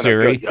Well, it wasn't a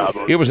necessary. good job.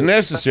 It was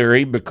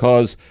necessary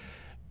because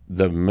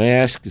the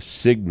mask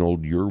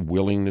signaled your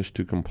willingness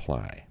to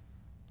comply.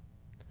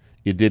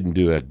 It didn't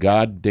do a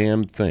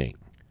goddamn thing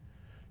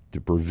to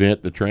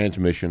prevent the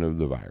transmission of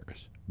the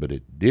virus, but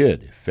it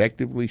did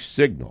effectively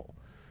signal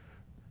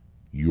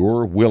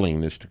your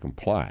willingness to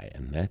comply,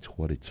 and that's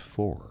what it's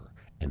for,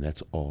 and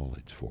that's all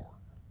it's for.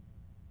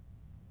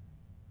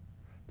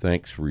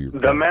 Thanks for your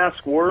The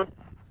mask worked.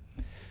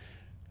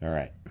 All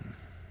right.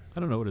 I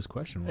don't know what his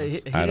question was.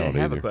 He I don't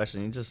didn't have either. a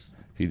question.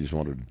 He just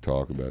wanted to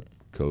talk about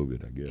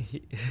COVID, I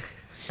guess.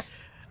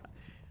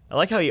 I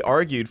like how he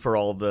argued for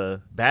all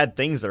the bad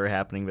things that are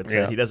happening, but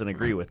said he doesn't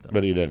agree with them.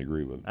 But he doesn't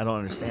agree with it. I don't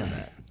understand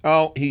that.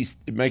 Oh, he's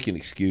making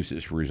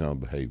excuses for his own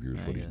behavior is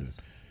what he's doing.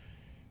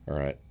 All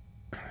right.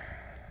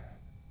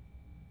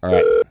 All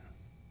right.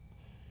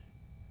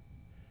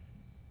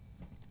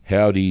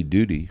 Howdy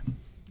doody.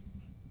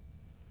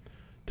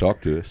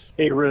 Talk to us.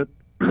 Hey, Rip.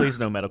 Please,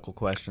 no medical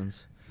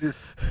questions.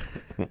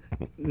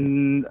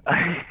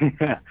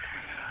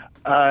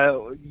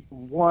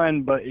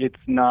 One, but it's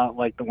not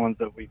like the ones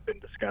that we've been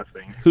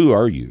discussing. Who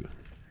are you?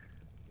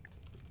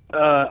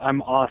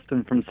 I'm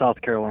Austin from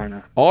South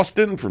Carolina.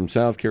 Austin from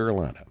South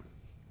Carolina.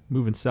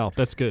 Moving south.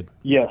 That's good.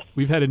 Yes.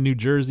 We've had in New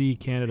Jersey,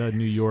 Canada,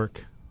 New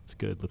York. That's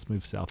good. Let's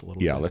move south a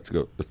little Yeah, bit. let's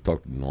go. Let's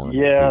talk to Norm.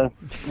 Yeah,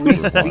 we're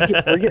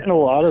getting a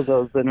lot of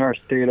those in our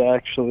state,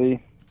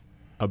 actually.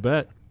 I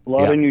bet. A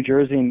lot of New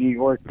Jersey and New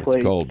York It's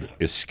plates. called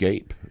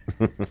Escape.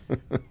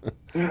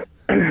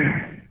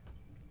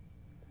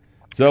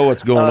 So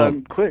what's going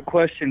on? Quick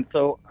question.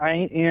 So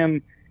I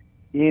am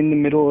in the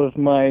middle of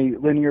my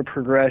linear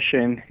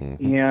progression,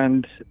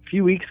 and a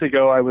few weeks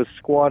ago I was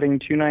squatting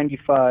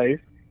 295,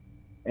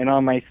 and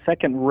on my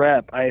second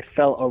rep I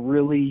felt a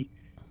really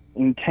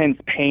intense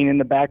pain in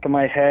the back of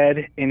my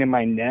head and in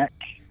my neck,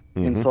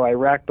 and so I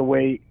racked the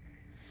weight,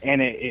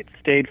 and it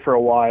stayed for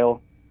a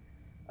while,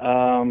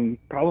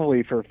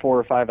 probably for 4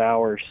 or 5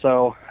 hours.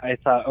 So I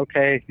thought,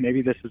 okay,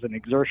 maybe this is an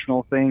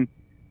exertional thing.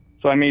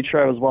 So I made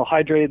sure I was well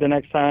hydrated the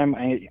next time.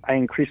 I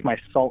increased my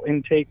salt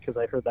intake because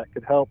I heard that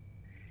could help.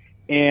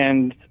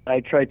 And I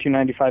tried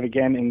 295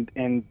 again,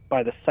 and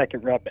by the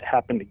second rep, it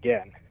happened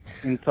again.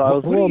 And so I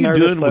was a What little are you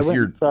nervous. doing so I with went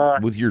your and saw-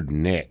 with your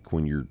neck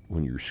when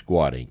you're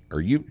squatting? Are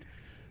you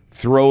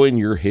throwing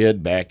your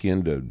head back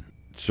into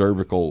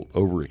cervical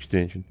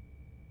overextension?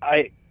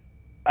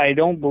 I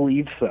don't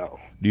believe so.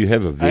 Do you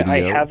have a video? I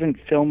haven't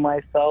filmed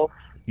myself.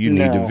 You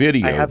need No, to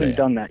video I haven't that.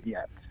 done that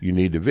yet. You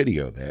need to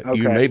video that. Okay.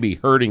 You may be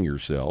hurting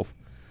yourself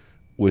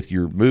with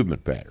your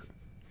movement pattern.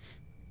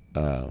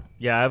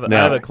 Yeah, I have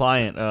Now- a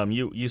client.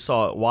 You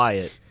saw it,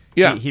 Wyatt.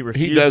 Yeah, he he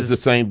refuses. does the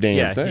same damn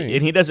yeah, thing.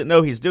 and he doesn't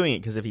know he's doing it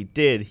because if he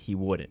did, he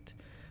wouldn't.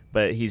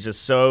 But he's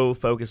just so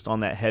focused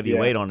on that heavy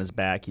weight on his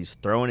back. He's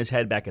throwing his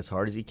head back as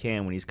hard as he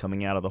can when he's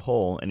coming out of the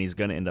hole, and he's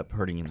going to end up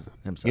hurting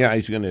himself. Yeah,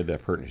 he's going to end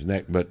up hurting his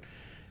neck. But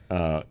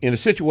in a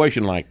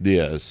situation like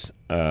this,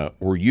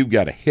 where you've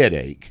got a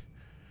headache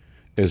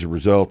as a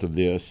result of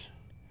this,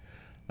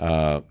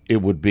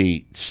 it would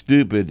be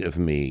stupid of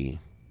me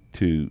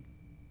to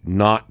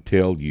not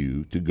tell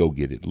you to go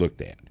get it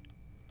looked at.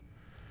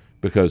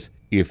 Because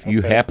if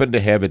you happen to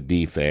have a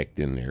defect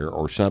in there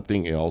or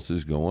something else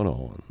is going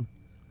on,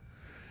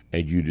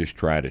 and you just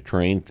try to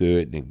train through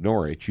it and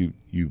ignore it, you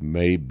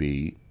may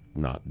be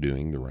not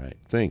doing the right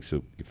thing.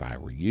 So if I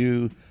were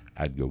you,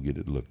 I'd go get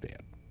it looked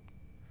at.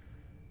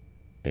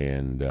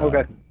 And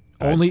Okay.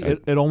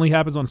 It only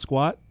happens on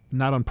squat,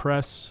 not on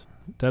press,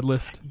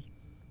 deadlift.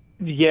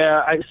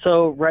 Yeah.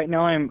 So right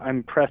now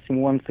I'm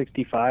pressing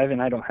 165,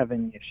 and I don't have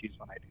any issues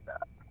when I do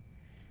that.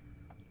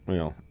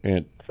 well,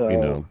 and So, you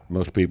know,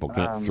 most people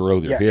can't throw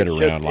their yeah, head it's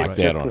around just- like it's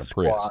that just on a a press.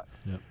 squat.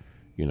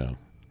 You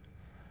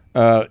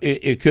know,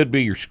 it could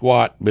be your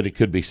squat, but it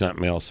could be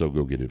something else. So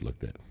go get it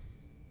looked at.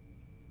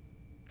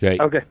 Okay.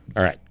 Okay.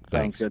 All right.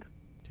 Sounds Thanks. good.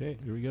 Okay,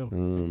 here we go.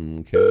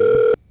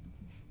 Okay.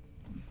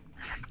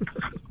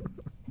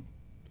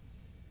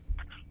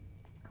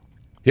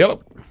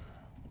 Hello.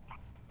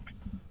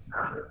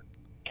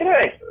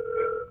 G'day.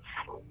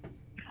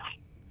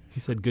 He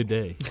said good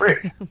day.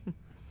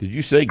 Did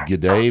you say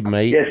g'day,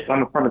 mate? Yes,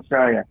 I'm from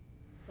Australia.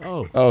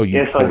 Oh. Oh, you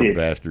Yes, I poor did.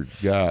 bastard.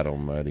 God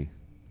almighty.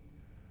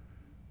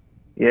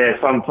 Yes,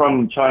 I'm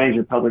from Chinese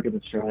Republic of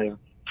Australia.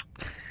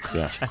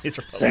 Yeah. Chinese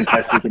Republic.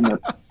 Fantastic, isn't it?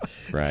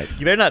 Right.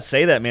 You better not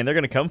say that, man. They're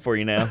going to come for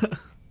you now.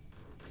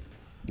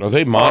 Are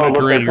they Oh,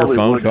 monitoring look, your they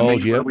phone probably would. I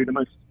calls mean, yet? what are we the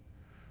most-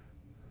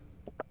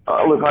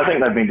 look, I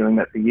think they've been doing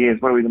that for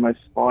years. What are we, the most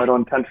spied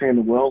on country in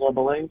the world, I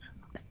believe,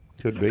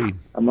 Could be.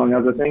 among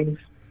other things?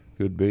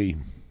 Could be.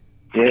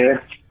 Yeah.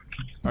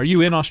 Are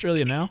you in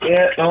Australia now?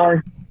 Yeah,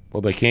 no.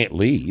 Well, they can't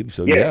leave,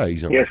 so Yeah, yeah,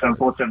 he's in yes, Australia.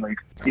 unfortunately.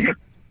 Yeah.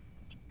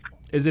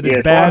 Is it Yeah, as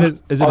so bad I'm-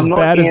 as is it I'm as not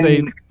bad as they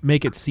in-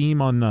 make it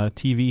seem on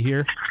TV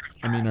here?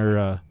 I mean,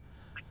 are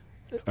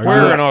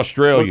Where you, in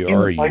Australia Look, in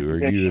the are you? places Are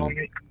they're you showing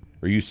it-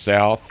 are you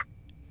south?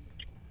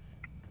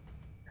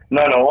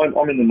 No,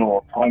 I'm in the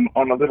north. I'm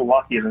a little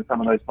luckier than some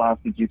of those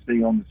bastards you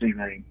see on the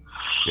TV.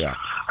 Yeah.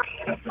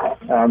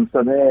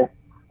 So there,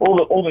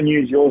 all the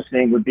news you're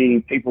seeing would be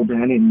people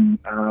down in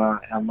our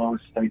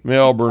lowest state,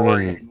 Melbourne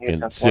Victoria, and, New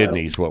and South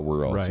Sydney Wales. is what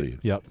we're all right? seeing.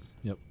 Yep.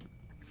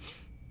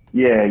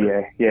 Yeah.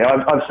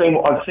 I've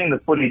seen the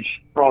footage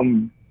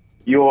from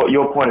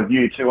your point of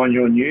view too on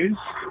your news,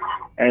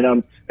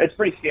 and it's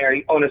pretty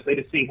scary, honestly,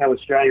 to see how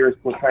Australia is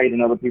portrayed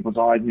in other people's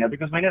eyes now,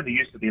 because we never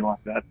used to be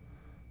like that.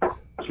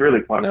 It's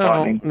really quite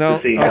frightening No,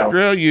 to see how.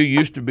 Australia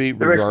used to be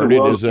the rest of the regarded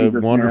world as a sees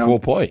us wonderful now.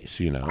 place,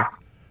 you know.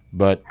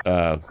 But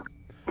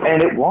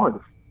And it was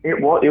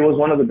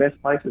one of the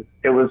best places.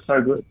 It was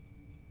so good.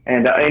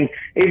 And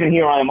even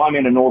here I am. I'm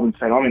in a northern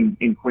state. I'm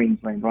in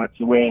Queensland, right?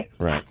 So where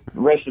right, the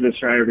rest of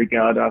Australia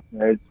regard us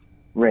as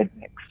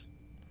rednecks.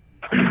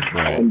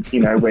 right, And,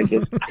 we're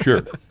just sure.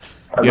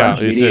 a Yeah,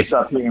 bunch of it's idiots just-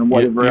 up here and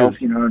whatever you're-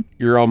 else,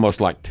 You're almost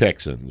like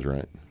Texans,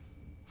 right?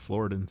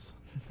 Floridans.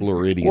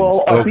 Floridians,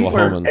 Well, I think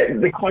we're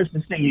Oklahomans, the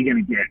closest thing you're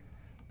going to get.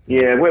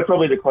 Yeah, we're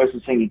probably the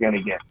closest thing you're going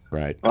to get.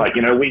 right? Like,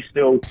 we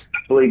still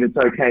believe it's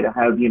okay to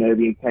have,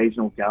 the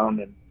occasional gun,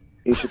 and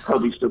you should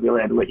probably still be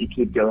allowed to let your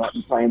kid go out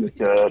and play in the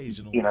dirt,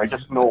 Occasional.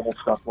 just normal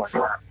stuff like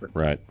that. But,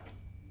 Right.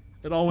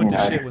 It all went to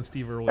Yeah. shit when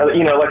Steve Irwin.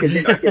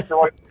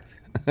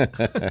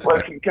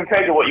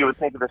 Compared to what you would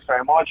think of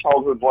Australia, my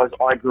childhood was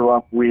I grew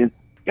up with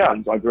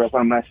guns. I grew up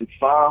on a massive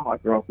farm. I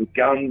grew up with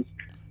guns.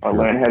 I Sure.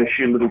 learned how to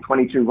shoot a little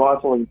 .22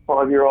 rifle as a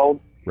 5-year-old.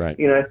 Right.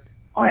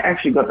 I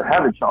actually got to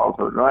have a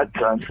childhood, right?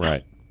 So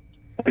Right.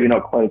 maybe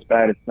not quite as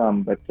bad as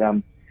some, but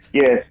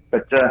yes,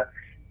 but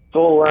it's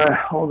all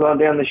gone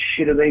down the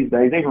shitter these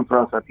days. Even for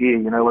us up here,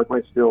 like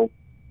we're still,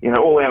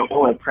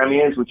 all our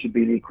premiers, which would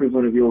be the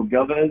equivalent of your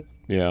governors.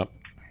 Yeah.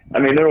 I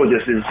mean, they're all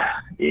just as,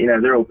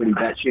 they're all pretty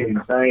batshit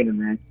insane, and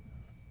they're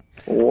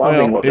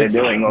loving what they're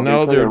doing.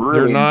 No, Obviously, they're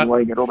really not.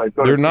 enjoying it. All they've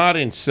got They're to- not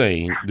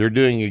insane. They're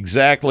doing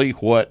exactly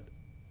what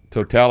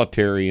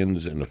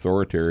totalitarians and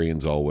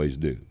authoritarians always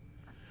do.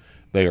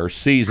 They are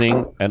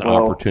seizing an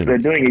Well,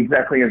 opportunity. They're doing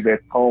exactly as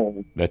they're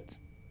told. That's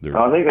they're,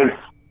 I think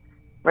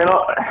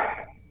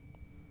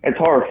it's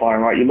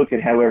horrifying, right? You look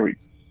at how everything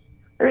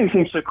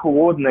seems so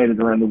coordinated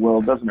around the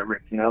world, doesn't it,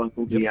 Rick? Like all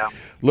the,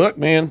 look,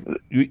 man,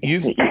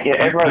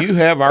 everyone- you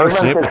have our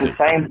everyone says sympathy. the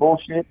same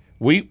bullshit.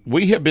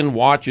 We have been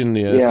watching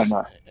this, Yeah, I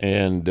know.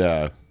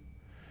 and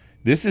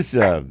this is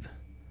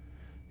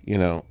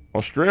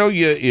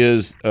Australia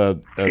is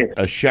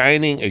a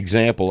shining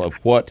example of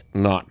what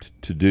not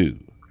to do.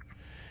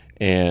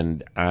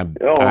 And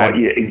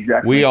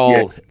exactly. We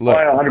all look.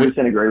 I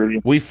 100% agree with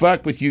you. We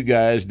fuck with you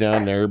guys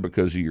down there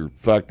because of your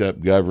fucked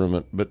up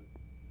government, but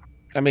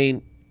I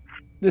mean,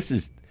 this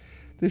is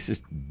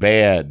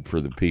bad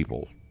for the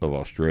people of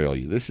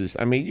Australia.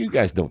 You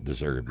guys don't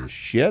deserve this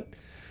shit.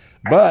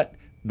 But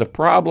the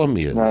problem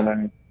is,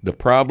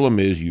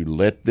 you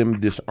let them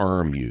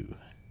disarm you,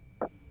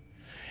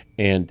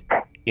 and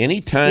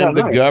anytime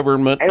the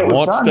government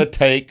wants to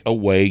take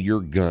away your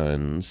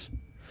guns,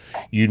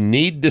 you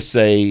need to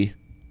say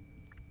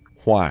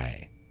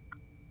why.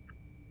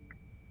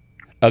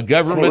 A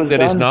government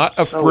that is not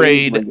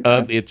afraid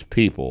of its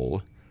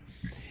people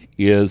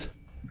is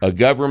a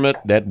government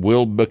that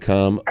will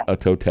become a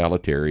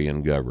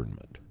totalitarian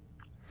government.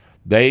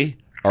 They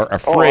are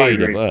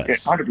afraid of us.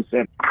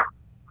 100%.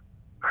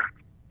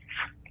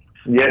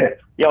 Yeah,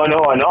 I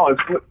know.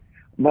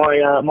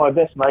 My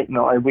best mate and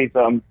I, we've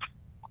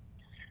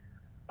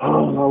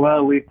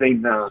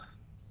been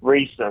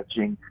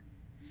researching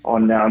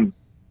on I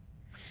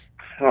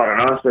don't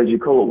know, I suppose you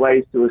call it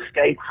ways to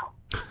escape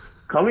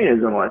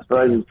communism. I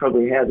suppose is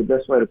probably how the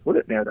best way to put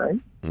it nowadays.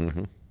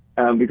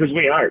 Mm-hmm. Because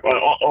we aren't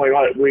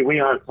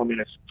a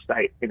communist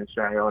state in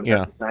Australia, I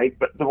have to say,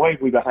 but the way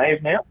we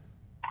behave now,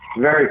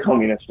 very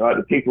communist, right?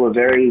 The people are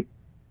very,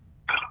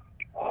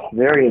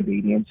 very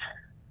obedient.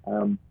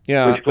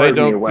 They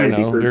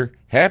don't. They're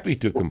happy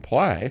to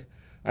comply.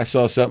 I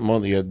saw something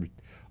on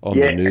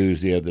the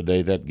news the other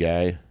day. That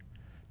guy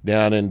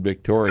down in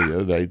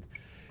Victoria, they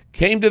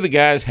came to the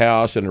guy's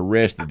house and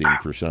arrested him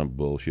for some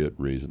bullshit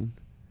reason,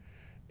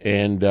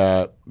 and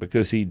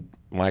because he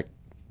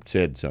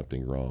said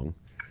something wrong,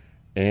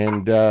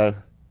 and the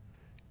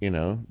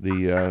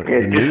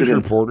news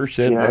reporter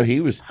said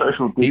he was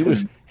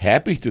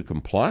happy to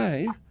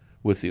comply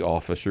with the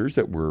officers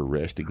that were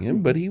arresting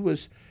him, but he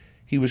was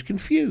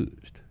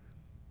confused.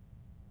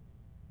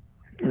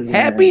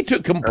 Happy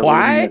to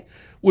comply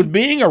with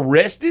being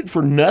arrested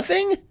for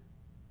nothing?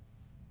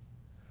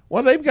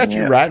 Well, they've got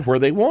you right where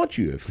they want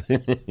you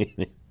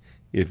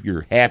if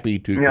you're happy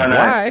to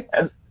comply.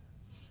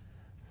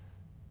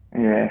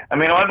 Yeah. I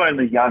mean, I'm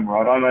only young,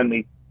 right? I'm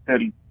only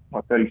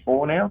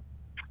 34 now.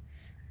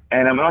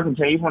 And I can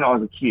tell you, when I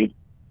was a kid,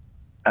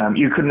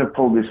 you couldn't have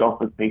pulled this off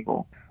with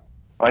people.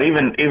 Right?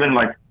 Even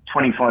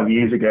 25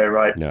 years ago,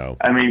 right? No.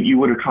 I mean, you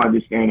would have tried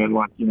to stand and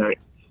my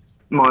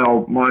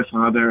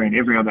father and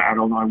every other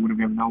adult I would have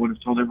ever known would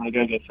have told everyone to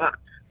go get fucked.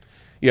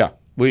 Yeah,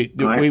 we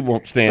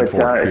won't stand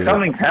for it. If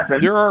something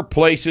happened, there are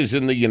places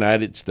in the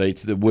United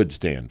States that would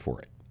stand for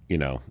it,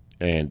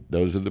 and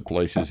those are the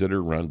places that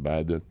are run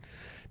by the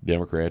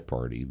Democrat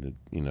Party.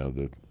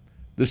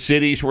 The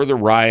cities where the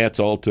riots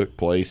all took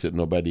place that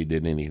nobody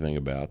did anything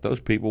about. Those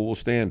people will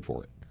stand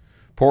for it.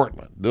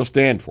 Portland, they'll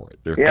stand for it.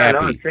 They're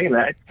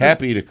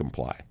happy to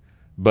comply.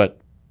 But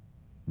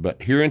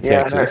here in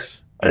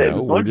Texas,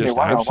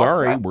 I'm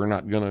sorry, we're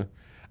not gonna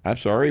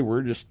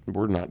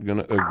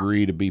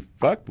agree to be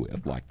fucked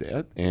with like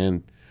that.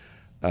 And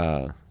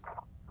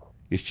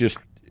it's just,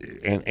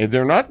 and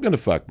they're not gonna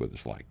fuck with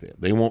us like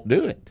that. They won't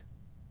do it.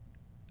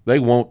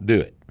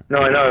 No,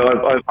 I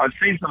know. I've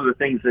seen some of the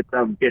things that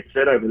get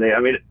said over there.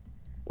 I mean,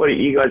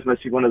 you guys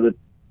must be one of the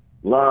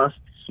last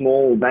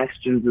small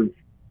bastions of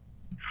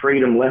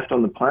freedom left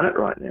on the planet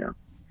right now.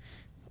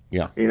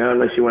 Yeah.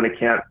 Unless you want to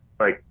count,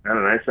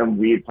 some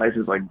weird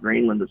places like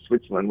Greenland or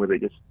Switzerland where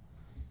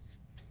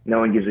no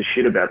one gives a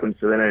shit about them,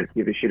 so they don't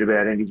give a shit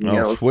about anything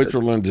else.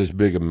 Switzerland's as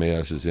big a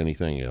mess as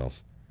anything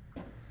else.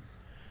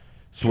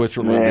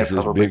 Switzerland is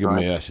as big a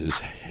mess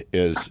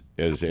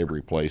as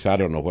every place. I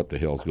don't know what the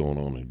hell's going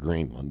on in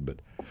Greenland,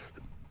 but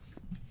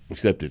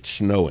except it's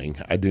snowing.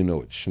 I do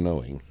know it's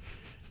snowing,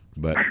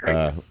 but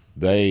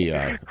they're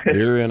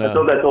in I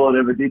thought that's all it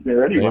ever did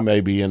there anyway. They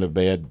may be in a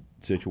bad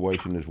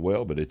situation as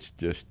well, but it's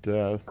just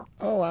there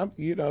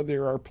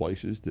are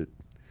places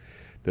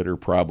that are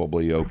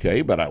probably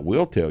okay. But I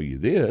will tell you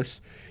this: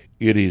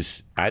 it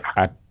is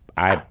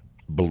I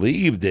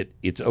believe that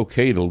it's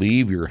okay to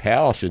leave your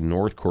house in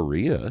North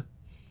Korea.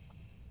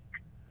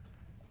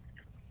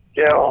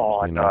 Yeah,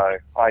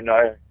 I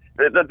know.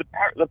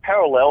 The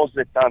parallels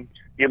that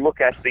you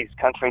look at these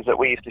countries that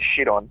we used to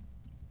shit on,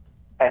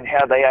 and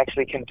how they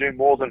actually can do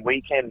more than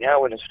we can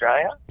now in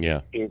Australia.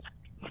 Yeah, is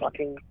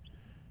fucking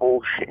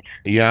bullshit.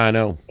 Yeah, I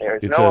know. There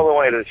is no other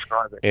way to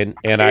describe it.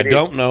 And I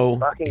don't know.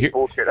 Fucking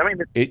bullshit. I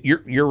mean,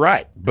 you're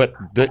right, but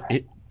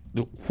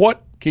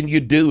what can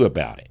you do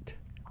about it?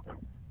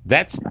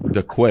 That's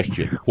the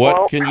question.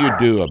 What can you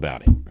do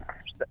about it?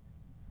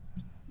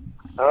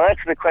 Well, that's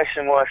the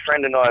question my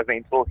friend and I have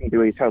been talking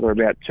to each other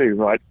about too,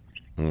 right?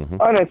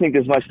 Mm-hmm. I don't think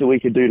there's much that we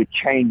could do to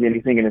change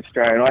anything in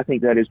Australia, and I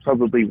think that is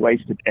probably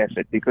wasted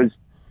effort because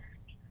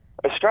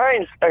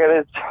Australians,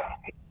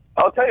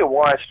 I'll tell you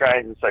why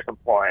Australians are so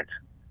compliant.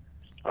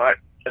 Right?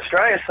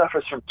 Australia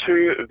suffers from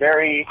two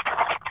very,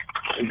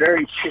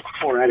 very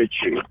piss-poor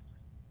attitudes.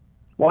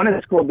 One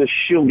is called the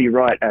she'll be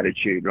right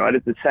attitude, right?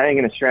 It's a saying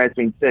in Australia, it's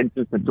been said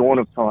since the dawn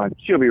of time.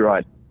 She'll be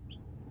right.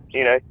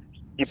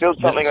 You You build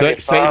something on Say, your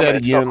say farm that and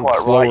it's not again quite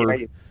right, slower,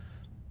 you know,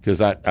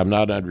 because I'm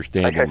not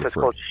understanding okay, the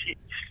so it's phrase.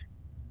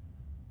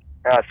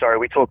 called sorry,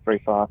 we talk very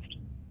fast.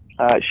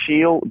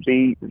 She'll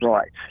be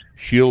right.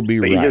 She'll be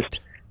But right. you just,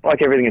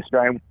 like everything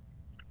Australian,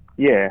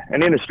 yeah,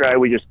 and in Australia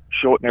we just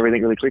shorten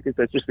everything really quickly,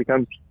 so it just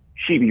becomes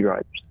she be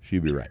right. She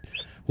be right,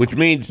 which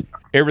means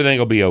everything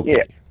will be okay.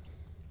 Yeah.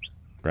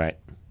 Right.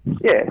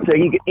 Yeah, so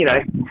you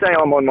know, say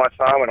I'm on my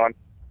farm and I'm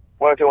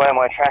working away on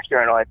my tractor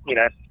and I, you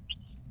know,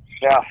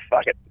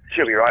 fuck it,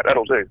 she'll be right,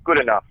 that'll do. Good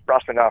enough,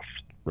 rough enough.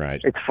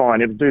 Right. It's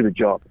fine, it'll do the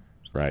job.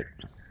 Right.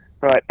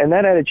 Right, and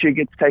that attitude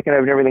gets taken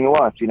over in everything in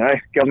life, you know.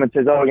 Government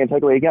says, oh, we're going to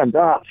take away your guns.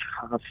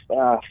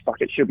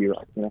 Fuck it, she'll be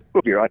right. You know,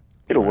 we'll be right.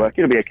 It'll work.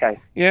 It'll be okay.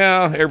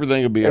 Yeah,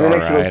 everything will be And all the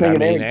next little right. thing I it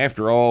mean, is.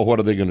 after all, what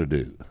are they going to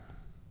do?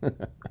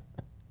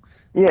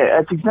 Yeah,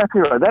 that's exactly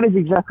right. That is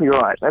exactly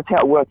right. That's how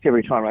it works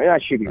every time, right? Yeah,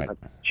 she'll be right.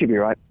 She'll be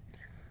right.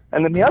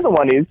 And then the other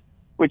one is,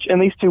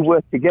 and these two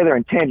work together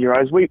in tandem,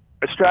 right?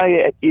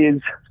 Australia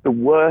is the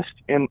worst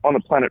on the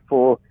planet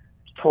for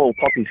tall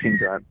poppy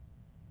syndrome.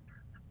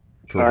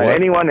 For what?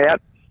 Anyone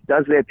out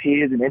does their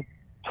peers and then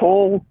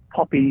tall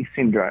poppy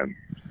syndrome.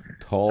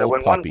 Tall So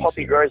when poppy one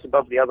poppy syndrome. grows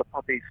above the other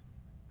poppies,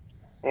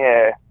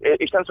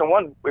 it comes from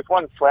if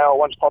one flower,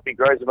 one poppy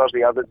grows above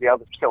the others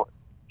kill it.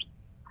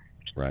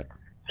 Right.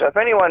 So if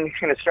anyone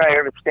in Australia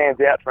ever stands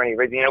out for any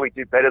reason, you know, we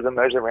do better than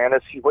those around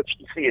us. You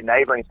see your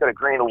neighbour and he's got a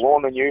greener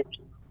lawn than you,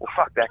 well,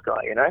 fuck that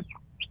guy, you know?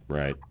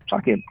 Right.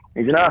 Fuck him.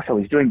 He's an arsehole.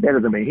 He's doing better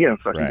than me. He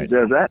don't fucking Right.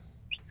 deserve that.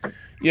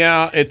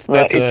 Yeah, that's it's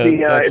a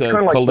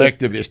kinda like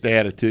collectivist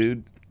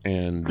attitude,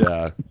 and you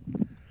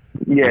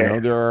know,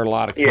 there are a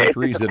lot of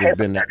countries that have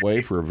been that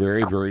way for a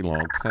very, very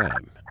long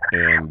time,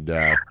 and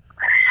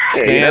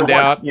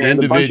standout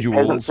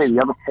individuals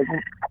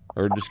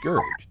are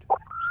discouraged.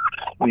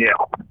 Yeah.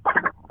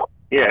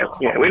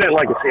 We don't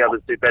like to see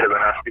others do better than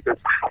us because,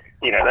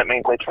 you know, that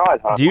means they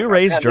tried hard. Do you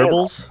raise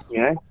gerbils?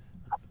 You know?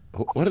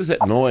 What is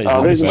that noise?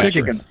 Oh, Is those are that-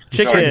 chickens.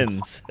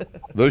 Chickens.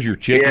 Those are your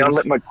chickens? Yeah,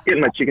 I'm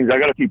getting my chickens. I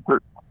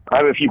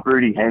have a few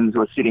broody hens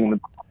who are sitting in the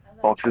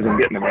boxes and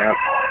getting them out.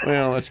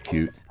 Well, that's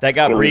cute. That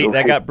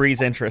got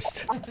Bree's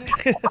interest.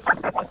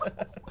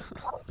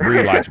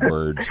 Bree likes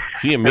birds.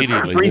 She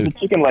immediately Bree's knew. a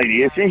chicken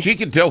lady, is she? She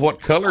can tell what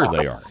color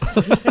they are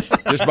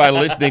just by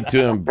listening to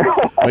them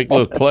make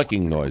little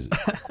clucking noises.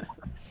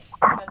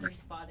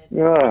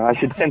 Oh, I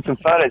should send some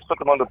photos, put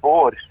them on the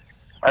board.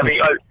 I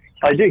mean,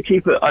 I do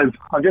keep it. I'm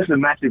just a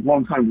massive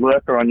long-time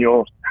lurker on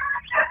your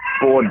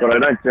board, but I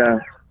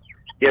don't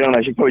get on.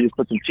 I should probably just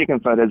put some chicken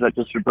photos up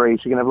just for Bree.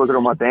 So you can have a look at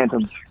all my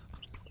bantams.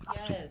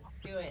 Yes,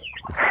 do it.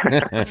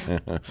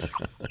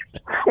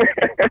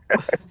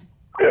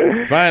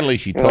 Finally,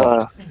 she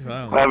talked.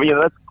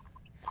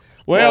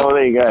 Well,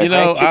 there you go. you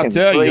know, Thanks, I'll chickens.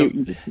 tell Well,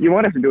 you. You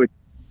won't have to do it.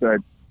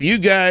 Good. You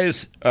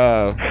guys,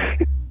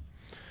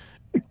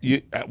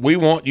 we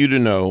want you to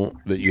know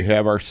that you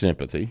have our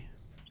sympathy.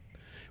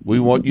 We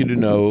want you to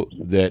know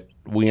that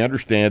we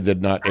understand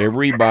that not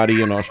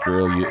everybody in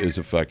Australia is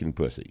a fucking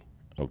pussy,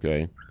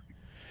 okay?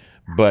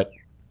 But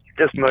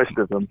just most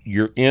of them.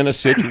 You're in a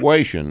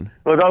situation.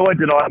 Look, I won't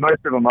deny it.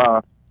 Most of them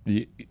are.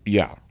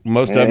 Yeah,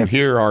 most of them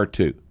here are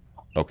too,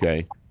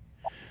 okay?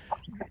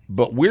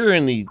 But we're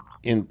in the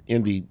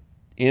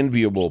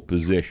enviable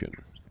position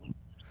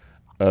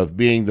of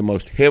being the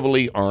most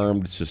heavily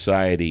armed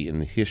society in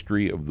the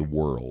history of the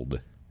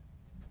world.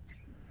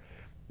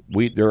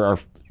 There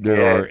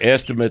are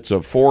estimates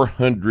of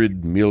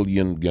 400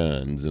 million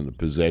guns in the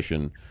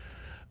possession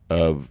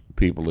of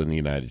people in the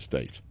United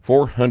States.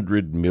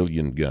 400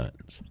 million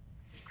guns.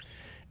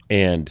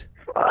 And,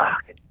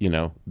 you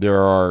know,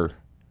 there are,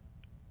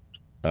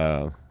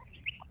 a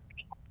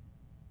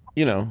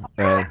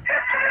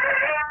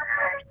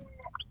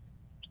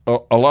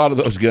lot of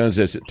those guns,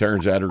 as it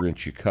turns out, are in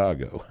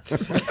Chicago.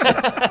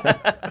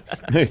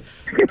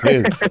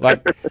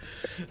 Like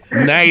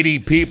 90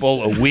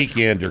 people a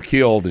weekend are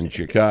killed in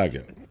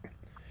Chicago.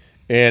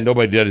 And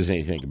nobody does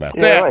anything about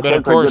that. Right, but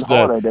of course,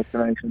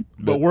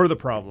 but we're the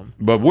problem.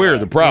 But we're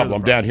the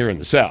problem down here in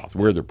the South.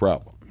 We're the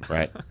problem,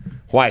 right?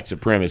 White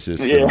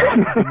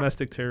supremacists,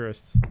 Domestic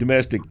terrorists,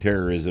 domestic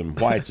terrorism,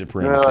 white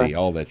supremacy,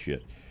 all that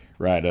shit,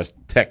 right? Us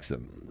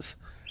Texans,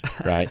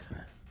 right?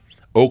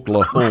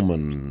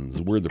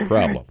 Oklahomans, we're the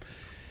problem.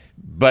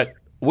 But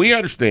we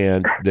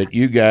understand that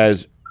you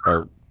guys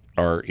are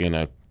in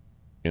a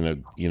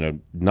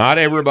not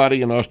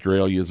everybody in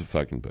Australia is a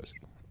fucking pussy.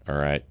 All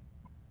right,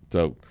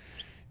 so.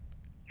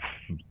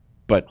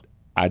 But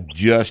I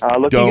just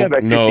don't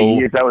back 50 know.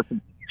 Years, that was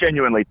some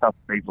genuinely tough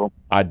people.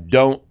 I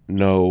don't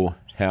know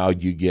how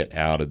you get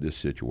out of this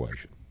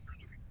situation.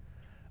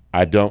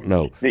 I don't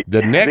know.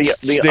 The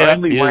next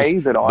step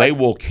is they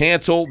will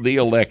cancel the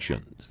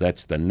elections.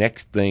 That's the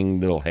next thing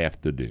they'll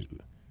have to do.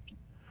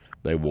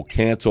 They will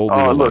cancel the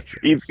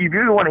elections. Look, if you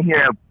want to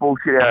hear how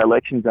bullshit our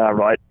elections are,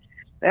 right?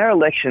 Our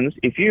elections,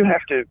 if you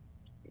have to,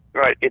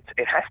 right, it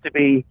has to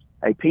be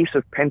a piece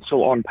of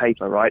pencil on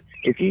paper, right?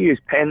 If you use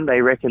pen,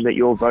 they reckon that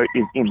your vote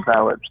is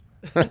invalid.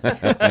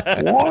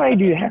 Why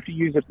do you have to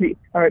use a piece?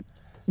 All right,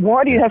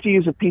 why do you have to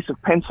use a piece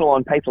of pencil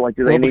on paper? Like,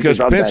 do they Well, need because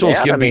to rub pencils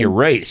that out? can be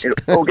erased. It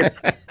all gets,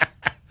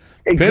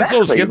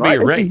 Pencils can be right?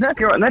 That's erased.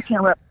 exactly right. And that's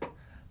how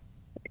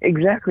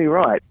exactly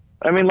right.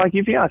 I mean, like,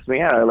 if you ask me,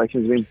 our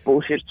elections have been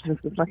bullshit since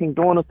the fucking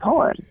dawn of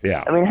time.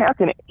 Yeah. I mean,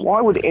 why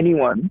would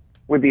anyone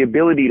with the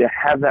ability to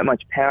have that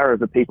much power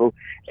over people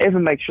ever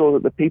make sure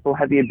that the people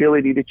have the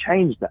ability to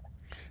change that?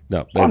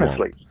 No, they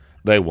Honestly.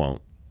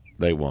 won't.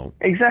 They won't.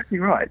 Exactly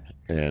right.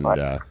 And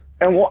right.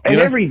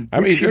 Every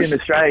in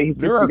Australia,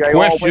 there are go,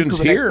 questions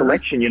the here.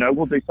 Next election,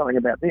 we'll do something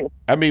about this.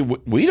 I mean,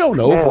 we don't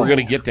know if we're going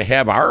to get to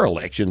have our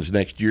elections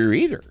next year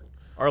either.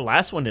 Our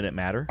last one didn't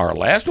matter. Our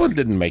last one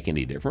didn't make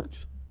any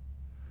difference.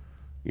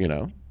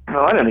 No,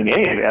 I don't think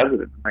any of ours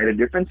have made a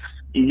difference.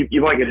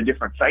 You might get a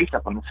different face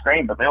up on the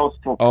screen, but they all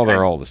still. Oh,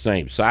 they're all the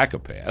same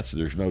psychopaths.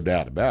 There's no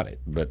doubt about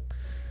it. But,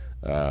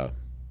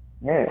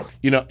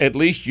 at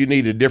least you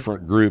need a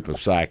different group of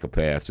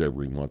psychopaths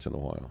every once in a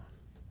while.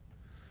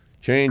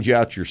 Change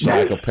out your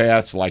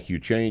psychopaths like you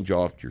change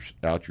out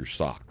your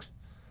socks.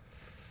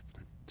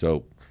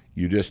 So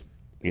you just,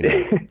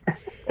 you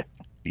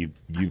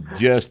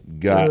just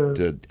got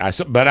to.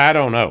 But I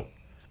don't know.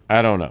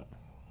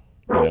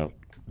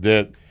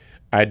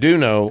 I do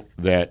know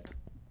that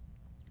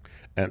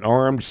an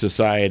armed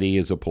society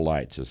is a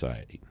polite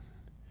society,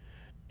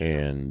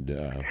 and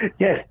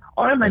yes,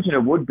 I imagine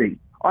it would be.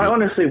 I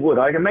honestly would.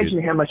 I can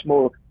imagine how much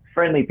more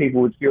friendly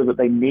people would feel that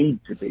they need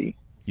to be.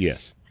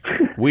 Yes,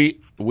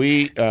 we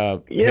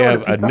have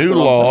a new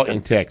law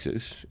in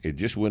Texas. It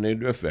just went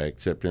into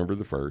effect September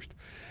the 1st,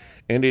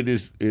 and it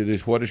is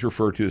what is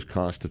referred to as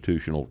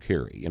constitutional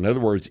carry. In other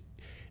words,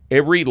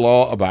 every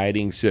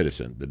law-abiding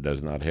citizen that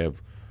does not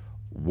have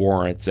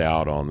warrants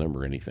out on them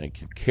or anything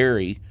can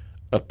carry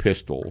a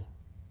pistol,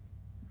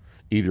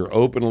 either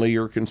openly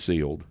or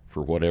concealed,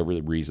 for whatever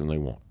the reason they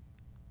want.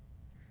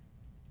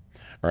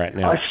 All right,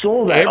 now I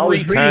saw that.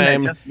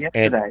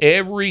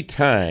 Every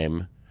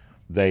time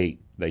they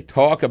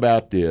talk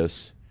about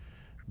this,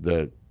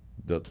 the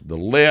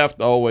left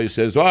always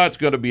says, "Oh, it's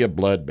going to be a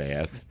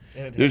bloodbath.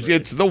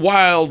 It's the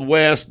Wild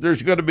West.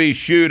 There's going to be a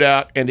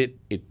shootout," and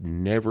it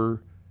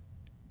never,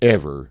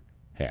 ever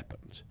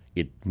happens.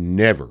 It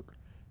never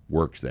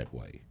works that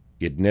way.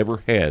 It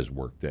never has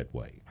worked that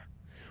way.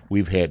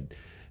 We've had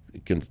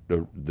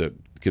the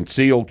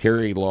concealed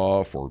carry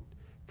law for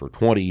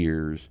 20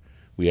 years.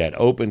 We had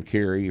open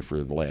carry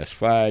for the last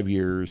 5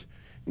 years.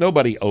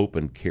 Nobody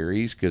open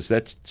carries because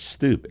that's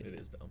stupid. It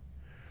is dumb.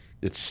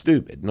 It's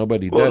stupid.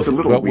 Nobody does it.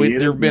 But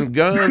there have been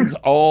guns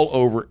all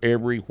over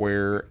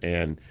everywhere,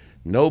 and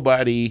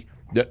nobody.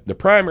 The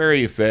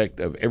primary effect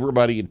of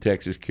everybody in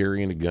Texas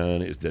carrying a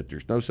gun is that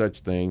there's no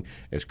such thing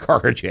as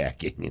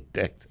carjacking in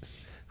Texas.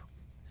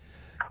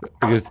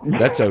 Because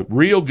that's a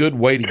real good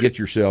way to get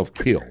yourself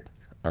killed.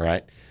 All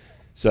right?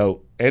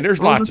 So, and there's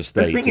lots of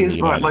states in the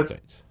United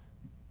States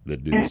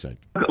that do the same.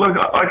 Look,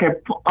 okay,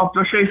 I'll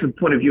show you some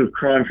point of view of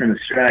crime from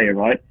Australia,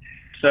 right?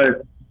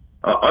 So,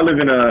 I live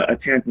in a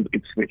town called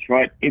Ipswich,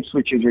 right?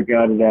 Ipswich is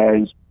regarded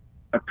as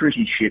a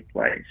pretty shit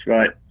place,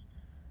 right?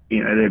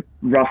 They're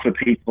rougher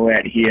people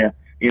out here.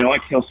 I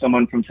tell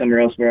someone from somewhere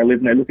else where I live,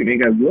 and they look at me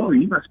and go, "Whoa,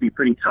 you must be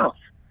pretty tough."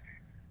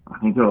 I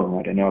think, "Oh,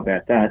 I don't know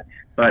about that."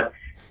 But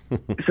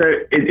so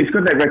it's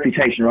got that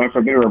reputation, right, for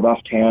a bit of a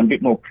rough town, a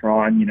bit more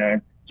crime,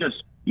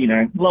 just,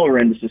 lower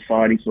end of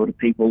society sort of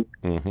people.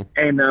 Mm-hmm.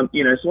 And,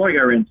 so I go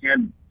around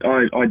town,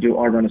 I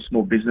run a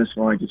small business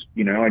where I just,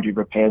 I do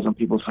repairs on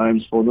people's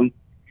homes for them.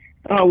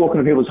 And I walk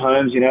into people's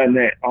homes, and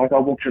I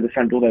walk through the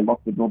front door, they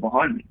lock the door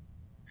behind me.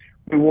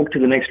 We walk to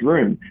the next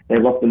room, they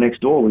lock the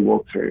next door we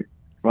walk through,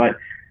 right?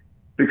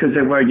 Because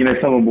they're worried,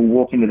 someone will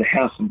walk into the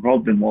house and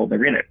rob them while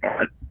they're in it,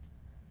 right?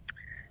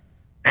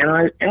 And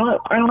I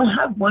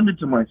have wondered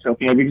to myself,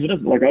 because it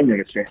doesn't, I'm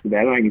never stressed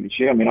about it. I don't give a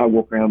shit. I mean, I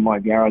walk around my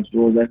garage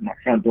doors open, my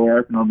front door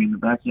open, I'm in the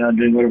backyard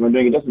doing whatever I'm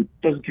doing.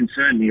 It doesn't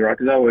concern me, right?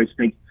 Because I always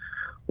think,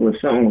 well, if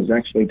someone was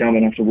actually dumb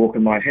enough to walk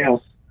in my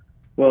house,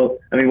 well,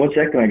 I mean, what's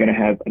that guy going to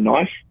have? A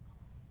knife?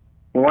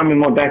 Well, I'm in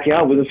my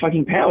backyard with a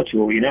fucking power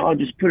tool, I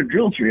just put a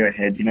drill through your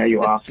head,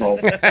 you asshole.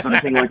 Kind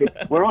of thing like it.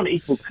 We're on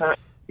equal terms.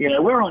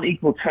 We're on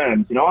equal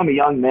terms. I'm a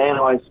young man.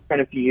 I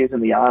spent a few years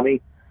in the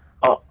army.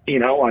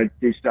 I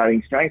do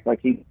starting strength. I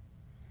keep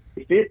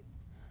fit.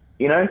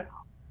 I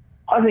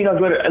think I've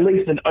got at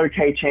least an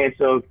okay chance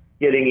of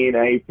getting in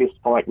a fist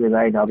fight with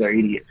another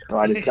idiot,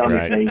 right? As dumb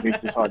as me who's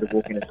decided to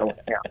walk into someone's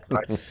house,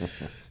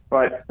 right?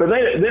 Right, but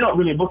they're not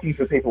really looking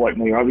for people like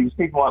me, right? Because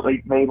people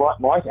like me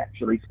might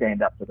actually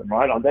stand up to them,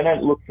 right? They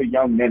don't look for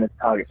young men as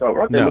targets. So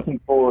what they're looking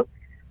for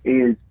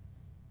is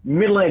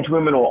middle-aged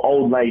women or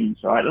old ladies,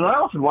 right? And I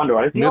often wonder,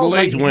 right?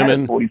 Middle-aged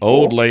women,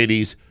 old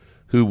ladies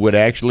who would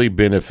actually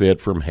benefit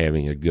from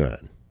having a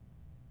gun.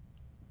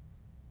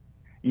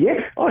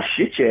 Yeah. Oh,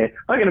 shit, yeah.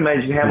 I can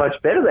imagine how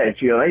much better they'd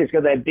feel. They just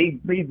got that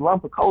big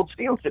lump of cold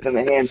steel sitting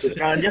in their hands just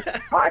going,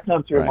 I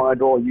come through my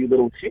door, you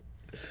little shit.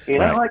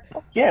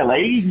 Yeah,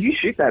 lady, you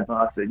shoot that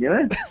bastard,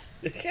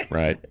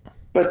 Right.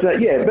 But,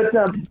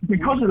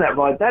 because of that,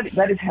 right,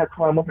 that is how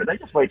crime operates. They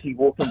just wait till you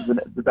walk into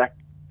the back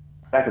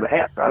of the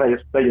house, right?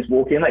 They just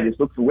walk in, they just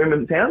look for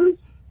women's houses,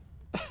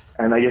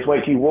 And they just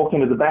wait till you walk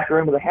into the back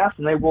room of the house,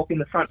 and they walk in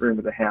the front room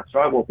of the house,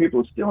 right? Well,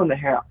 people are still in the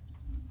house,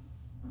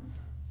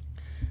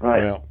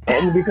 right? Well.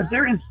 And because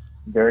there is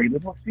very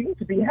little fear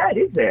to be had,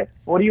 is there?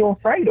 What are you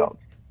afraid of?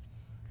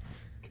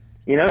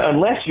 You know,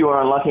 unless you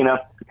are unlucky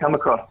enough to come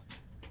across,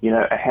 you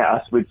know, a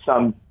house with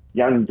some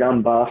young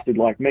dumb bastard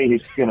like me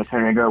who's going to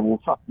turn and go, well,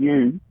 fuck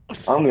you.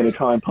 I'm going to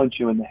try and punch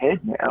you in the head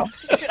now.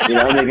 You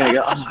know, and they're going to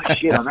go, oh,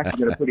 shit, I'm actually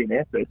going to put in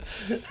effort.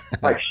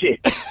 Like, shit,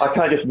 I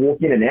can't just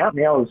walk in and out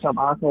now or some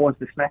arsehole wants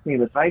to smack me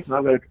in the face and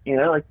I've got to, you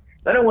know, like,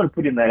 they don't want to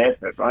put in that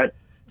effort, right?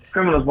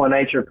 Criminals by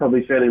nature are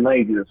probably fairly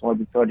lazy. That's why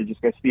they decide to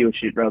just go steal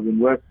shit rather than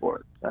work for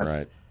it. So,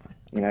 Right.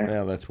 You know,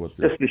 yeah, that's what.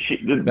 Just the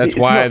shit. That's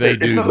why they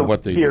do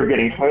what they do. Fear of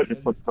getting hurt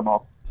that puts them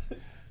off.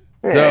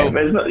 Yeah, So-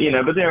 but it's not, you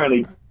know, but they're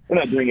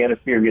not doing it out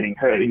of fear of getting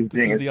hurt. He's This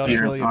doing is it the out of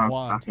fear of, Australian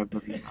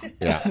wand.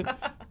 Yeah.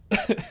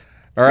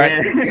 All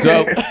right.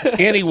 So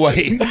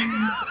anyway,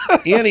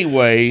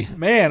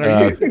 Man,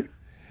 are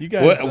you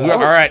guys? all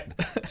right.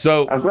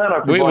 So I'm glad I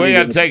we provided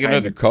got to you take with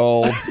another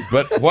call,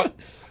 but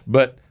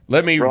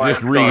let me Right,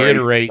 just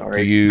reiterate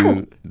sorry. to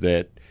you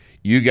that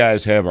you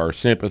guys have our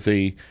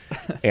sympathy,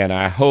 and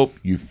I hope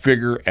you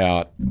figure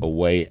out a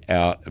way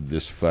out of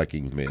this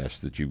fucking mess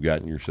that you've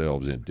gotten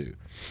yourselves into,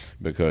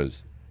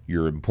 because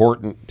you're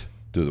important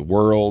to the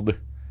world,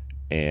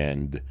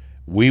 and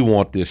we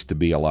want this to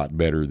be a lot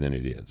better than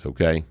it is.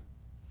 Okay.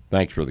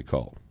 Thanks for the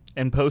call.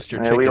 And post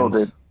your Yeah, we all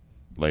chickens. did.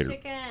 Later.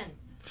 Chickens.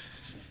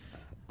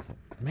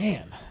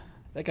 Man,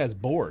 that guy's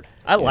bored.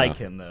 I like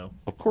him though.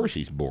 Of course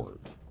he's bored.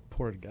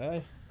 Poor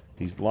guy.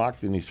 He's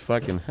locked in his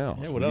fucking house.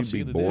 Yeah, what would else you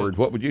you be gonna do? bored?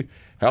 What would you?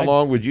 How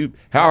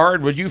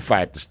hard would you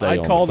fight to stay on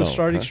I'd call the the phone?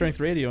 Starting huh? Strength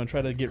Radio and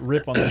try to get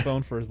Rip on the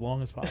phone for as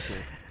long as possible.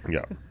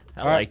 Yeah.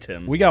 I All right, liked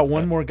him. We got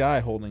one more guy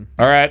holding.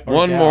 All right, Or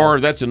one gal. more.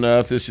 That's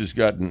enough. This has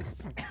gotten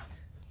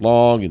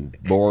long and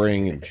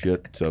boring and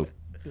shit. So,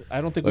 I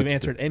don't think we've Let's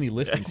answered any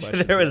lifting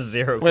questions. There was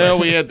zero. well,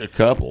 questions. we had a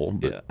couple,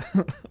 but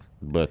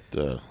but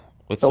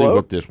let's see Hello?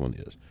 what this one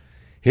is.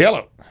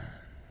 Hello.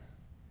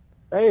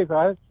 Hey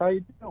guys, how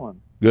you doing?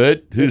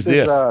 Good. Who's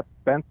This this? is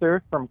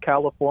Spencer from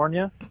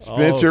California.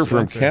 Spencer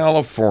from Spencer.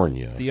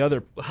 California. The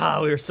other.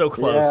 Wow, we were so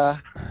close.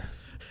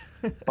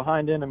 Yeah.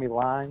 Behind enemy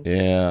lines.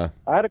 Yeah.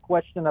 I had a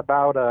question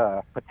about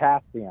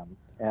potassium.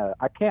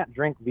 I can't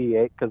drink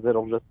V8 because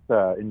it'll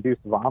just induce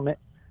vomit.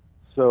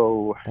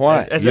 So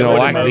Why? As You it don't would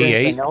like most.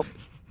 anything V8? else?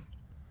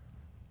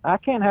 I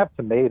can't have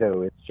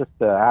tomato. It's just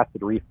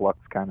acid reflux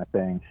kind of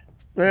thing.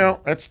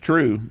 Well, that's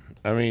true.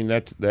 I mean,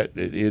 it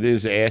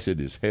is acid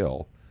as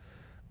hell.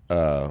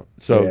 So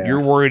Yeah.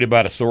 you're worried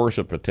about a source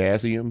of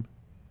potassium?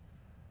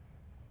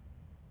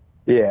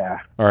 Yeah.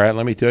 All right,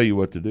 let me tell you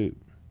what to do.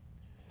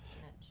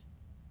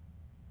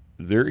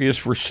 There is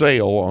for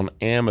sale on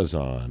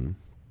Amazon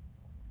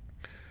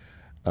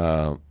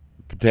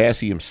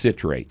potassium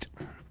citrate.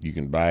 You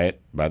can buy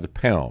it by the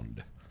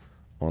pound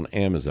on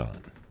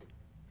Amazon.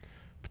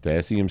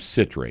 Potassium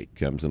citrate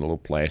comes in a little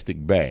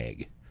plastic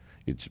bag.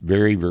 It's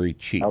very, very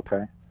cheap.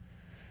 Okay.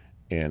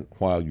 And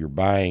while you're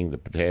buying the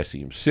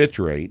potassium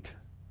citrate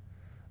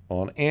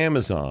on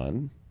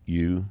Amazon,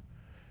 you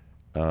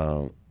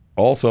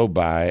also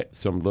buy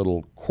some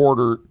little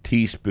quarter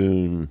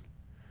teaspoon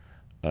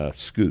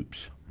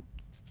scoops.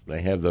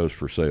 They have those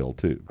for sale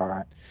too. All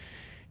right.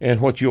 And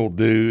what you'll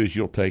do is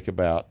you'll take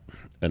about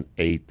an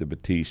eighth of a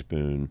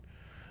teaspoon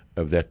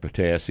of that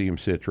potassium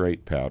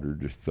citrate powder,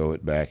 just throw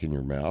it back in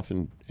your mouth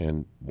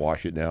and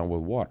wash it down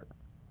with water.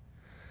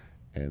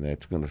 And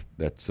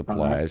that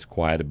supplies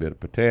quite a bit of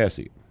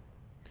potassium.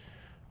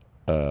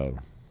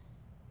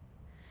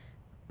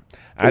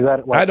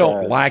 I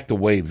don't like the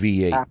way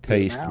V8 happy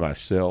tastes amount?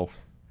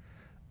 myself.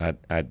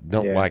 I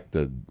don't like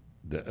the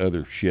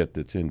other shit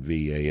that's in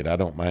V8. I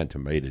don't mind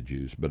tomato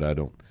juice, but I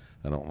don't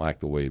like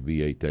the way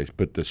V8 tastes.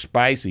 But the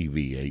spicy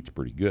V8's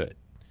pretty good.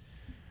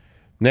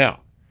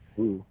 Now,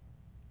 Ooh.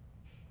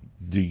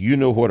 do you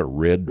know what a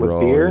red With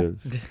draw beer?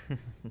 is?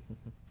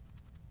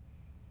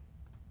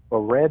 A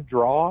red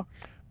draw?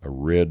 A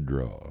red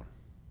draw.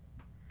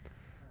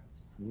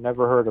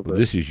 Never heard of Well, it.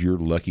 this is your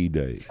lucky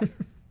day.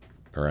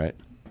 All right?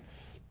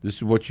 This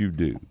is what you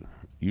do.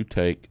 You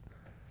take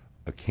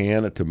a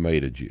can of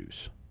tomato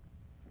juice,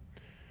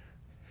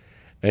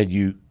 and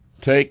you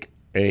take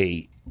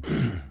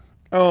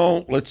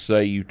let's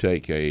say you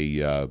take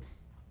a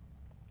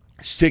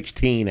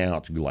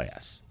 16-ounce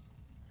glass,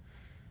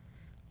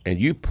 and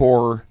you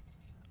pour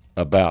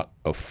about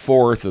a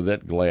fourth of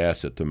that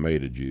glass of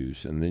tomato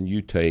juice, and then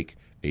you take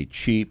a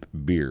cheap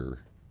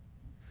beer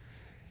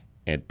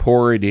and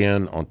pour it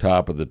in on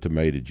top of the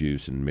tomato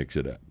juice and mix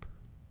it up.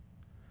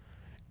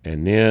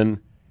 And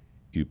then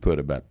you put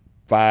about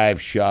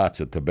 5 shots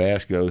of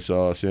Tabasco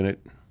sauce in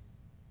it.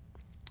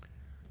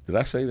 Did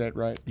I say that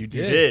right? You You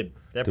did.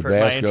 That perked my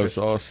Tabasco interest.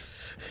 sauce.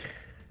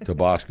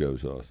 Tabasco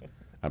sauce.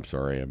 I'm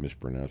sorry, I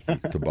mispronounced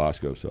it.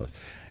 Tabasco sauce.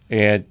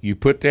 And you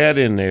put that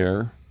in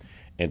there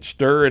and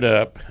stir it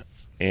up,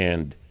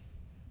 and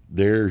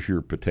there's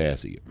your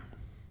potassium.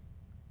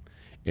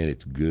 And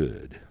it's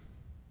good.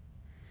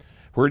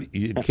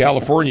 In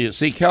California,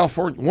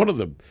 California, one of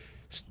the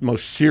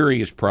most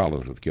serious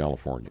problems with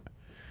California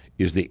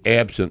is the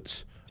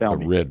absence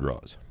of red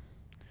draws.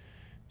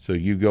 So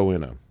you go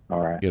in a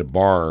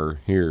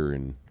bar here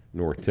in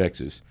North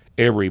Texas,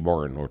 every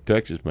bar in North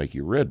Texas make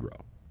you a red draw.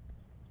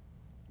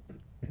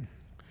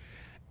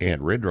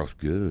 And red draw's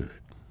good.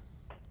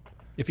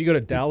 If you go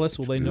to Dallas,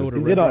 will they know what a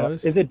red draw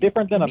is? Is it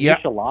different than a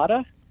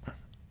michelada?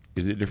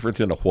 Is it different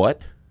than a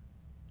what?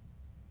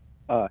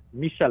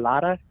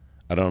 Michelada.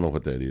 I don't know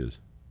what that is.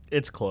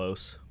 It's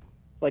close.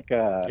 Like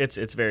a.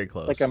 It's very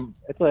close. Like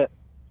it's a.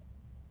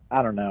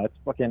 I don't know. It's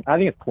fucking. I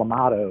think it's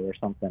clamato or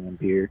something in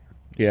beer.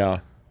 Yeah.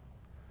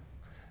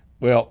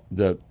 Well,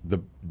 the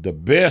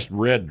best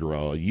red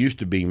draw used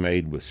to be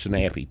made with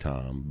Snappy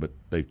Tom, but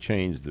they've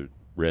changed the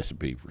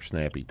recipe for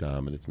Snappy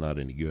Tom, and it's not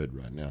any good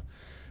right now.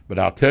 But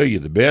I'll tell you,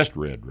 the best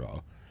red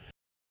draw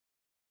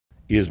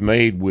is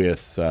made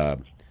with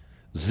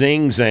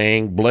Zing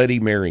Zang Bloody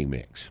Mary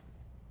mix,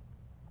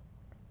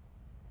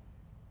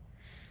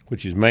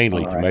 which is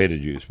mainly tomato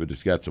juice, but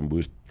it's got some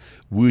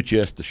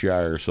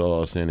Worcestershire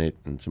sauce in it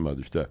and some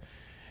other stuff.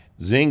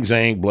 Zing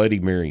Zang Bloody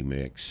Mary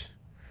mix.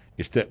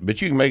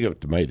 But you can make it with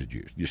tomato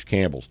juice, just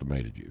Campbell's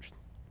tomato juice.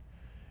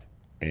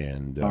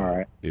 And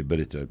but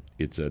it's a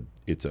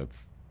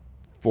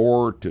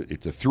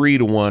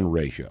 3-to-1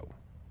 ratio.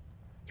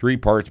 3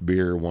 parts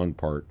beer, 1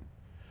 part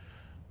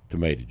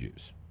tomato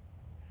juice.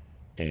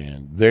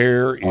 And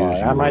there is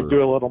I might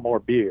do a little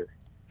more beer.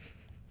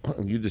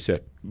 You just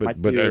have,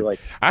 but like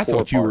I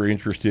thought you were parts.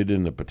 interested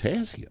in the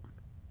potassium.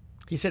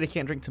 He said he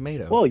can't drink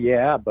tomato. Well,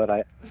 yeah,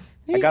 but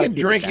He can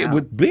drink it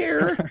with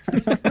beer.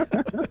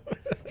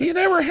 He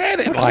never had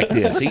it like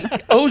this. He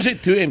owes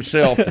it to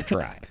himself to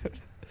try.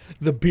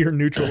 The beer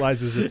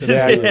neutralizes it.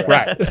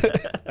 Right.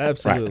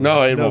 Absolutely. Right.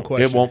 No, no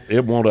question.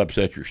 It won't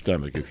upset your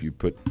stomach if you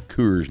put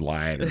Coors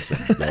Light or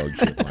some dog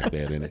shit like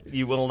that in it.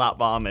 You will not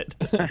vomit.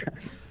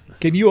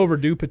 Can you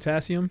overdo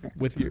potassium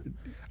with your?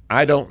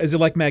 I don't. Is it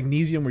like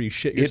magnesium where you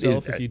shit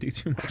yourself if you do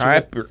too much?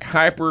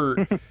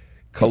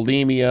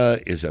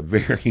 Hyperkalemia is a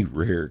very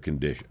rare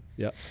condition.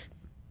 Yep.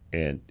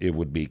 And it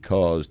would be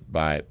caused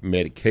by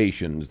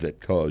medications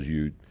that cause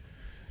you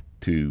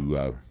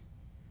to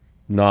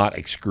not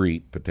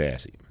excrete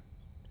potassium.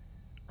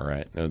 All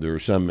right. Now there are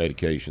some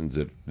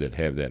medications that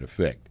have that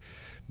effect,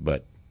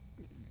 but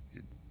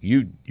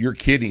your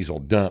kidneys will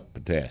dump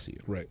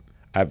potassium. Right.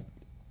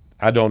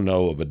 I don't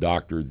know of a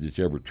doctor that's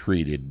ever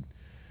treated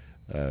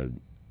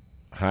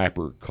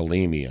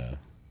hyperkalemia,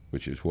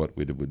 which is what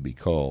it would be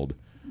called,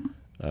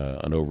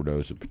 an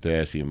overdose of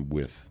potassium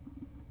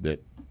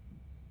that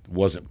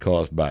wasn't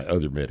caused by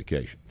other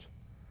medications.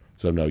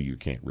 So no, you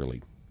can't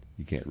really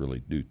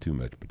do too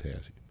much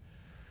potassium.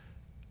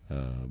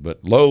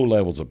 But low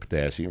levels of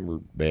potassium are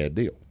a bad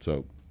deal.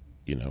 So,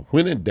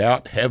 when in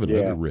doubt, have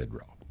another red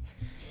draw.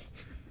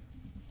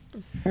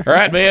 All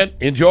right, man.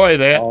 Enjoy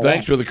that. All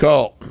Thanks right. for the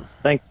call.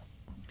 Thanks.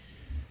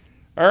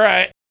 All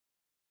right.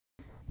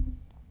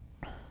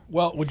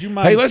 Well, would you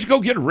mind? Hey, let's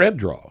go get a red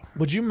draw.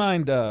 Would you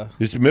mind?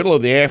 It's the middle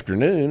of the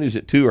afternoon. Is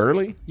it too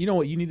early? You know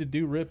what you need to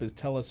do, Rip, is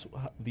tell us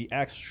the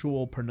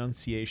actual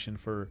pronunciation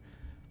for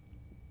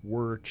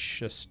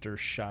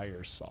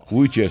Worcestershire sauce.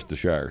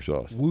 Worcestershire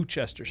sauce.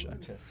 Worcestershire.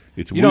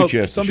 It's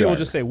Worcestershire. Some people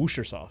just say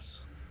Worcester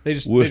sauce. They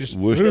just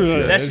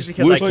Worcestershire. That's just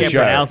because I can't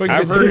pronounce it.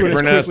 I've heard it as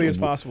pronounced quickly as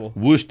possible.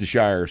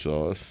 Worcestershire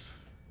sauce.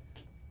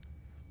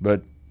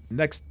 But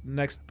Next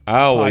I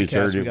always podcast,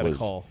 heard we it got a was.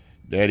 call.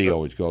 Daddy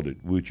always called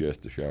it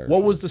Worcestershire.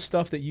 What was the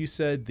stuff that you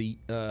said? The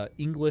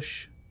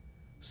English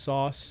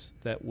sauce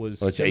that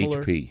was it's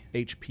similar? HP.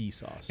 HP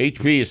sauce.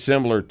 HP is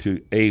similar to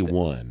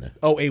A1.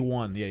 Oh,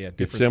 A1. Yeah.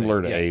 It's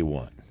similar to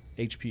A1.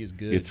 HP is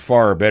good. It's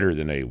far better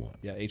than A1.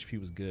 Yeah, HP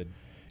was good.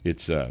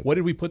 It's What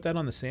did we put that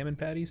on the salmon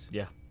patties?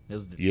 Yeah.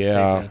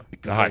 Yeah, tasty.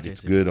 God,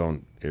 it's good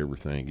on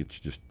everything.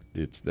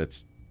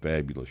 That's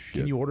fabulous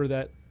shit. Can you order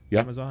that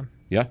Amazon?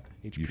 Yeah,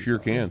 HP you sure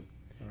sauce. can.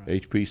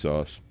 Right. HP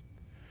sauce.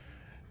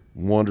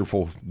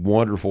 Wonderful,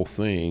 wonderful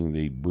thing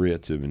the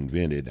Brits have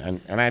invented, and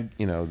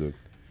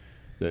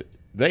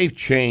they've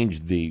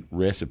changed the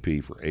recipe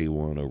for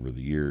A1 over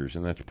the years,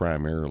 and that's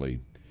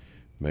primarily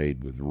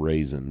made with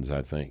raisins,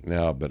 I think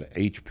now. But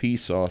HP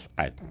sauce,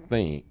 I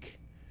think,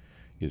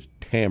 is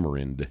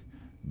tamarind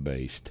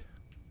based.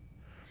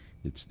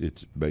 It's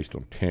based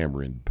on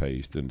tamarind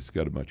paste, and it's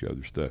got a bunch of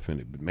other stuff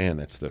in it. But man,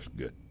 that stuff's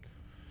good.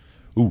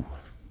 Ooh,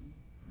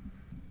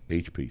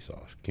 HP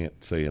sauce.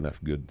 Can't say enough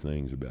good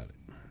things about it.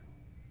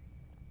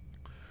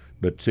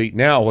 But see,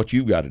 now what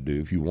you've got to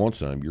do, if you want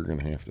some, you're going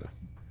to have to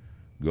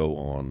go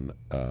on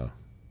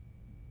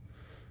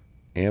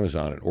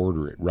Amazon and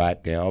order it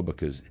right now,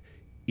 because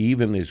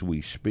even as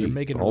we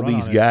speak, all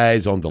these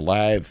guys on the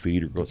live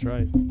feed are going. That's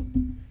right.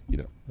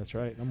 That's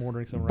right. I'm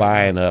ordering some.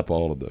 Buying up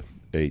all of the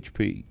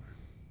HP.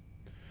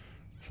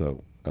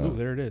 So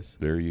there it is.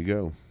 There you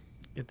go.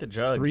 Get the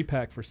jug.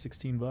 3-pack for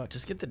 $16.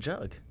 Just get the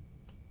jug.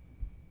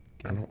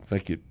 I don't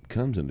think it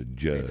comes in a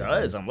jug. It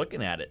does. I'm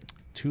looking at it.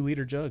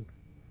 2-liter jug.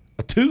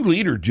 A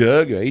 2-liter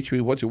jug of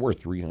HP. What's it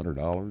worth?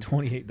 $300.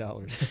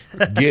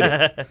 $28. Get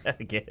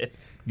it. Get it.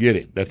 Get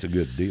it. That's a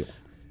good deal.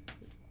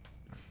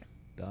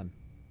 Done.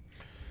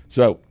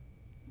 So,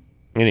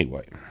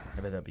 anyway.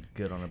 I bet that'd be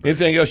good on a bird.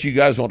 Anything else you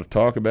guys want to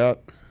talk about?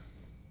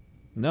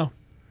 No.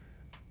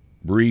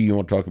 Bree, you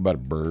want to talk about a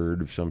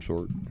bird of some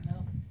sort?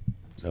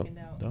 No.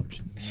 No.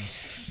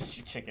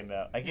 She chickened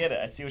out. I get it.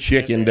 I see what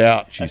Chickened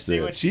out, she I see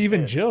said. what She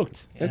even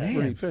joked. That's Yeah.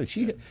 pretty funny.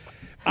 She's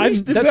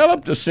I've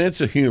developed a sense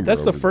of humor.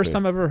 That's the over first day.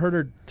 time I've ever heard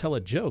her tell a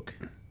joke.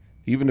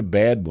 Even a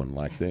bad one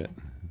like that.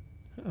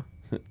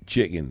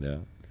 Chickened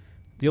out.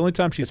 The only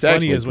time she's It's funny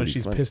actually is when pretty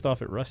she's funny. pissed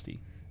off at Rusty.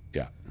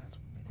 Yeah.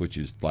 Which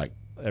is like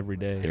every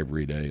day.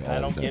 Every day. I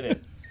don't get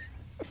it.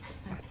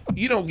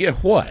 You don't get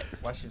what?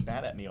 Why she's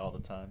mad at me all the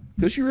time.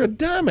 Because you're a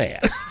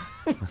dumbass.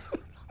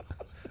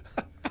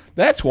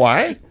 That's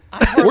why.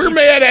 We're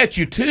mad at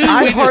you too.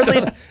 I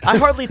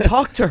hardly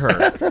talk to her.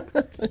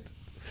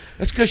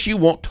 That's because she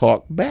won't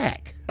talk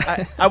back.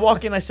 I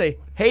walk in, I say,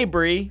 "Hey,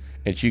 Bree,"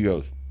 and she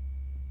goes,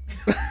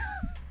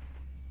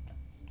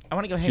 "I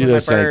want to go hang she with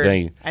does my the bird.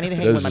 same thing. I need to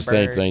hang does with my the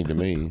same bird." thing to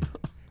me.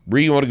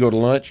 Bree, you want to go to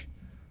lunch?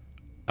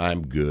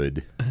 I'm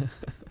good.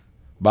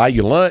 Buy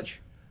you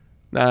lunch?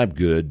 Nah, I'm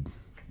good.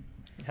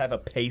 Have a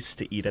paste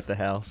to eat at the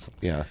house.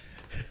 Yeah,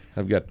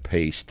 I've got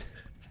paste.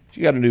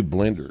 She got a new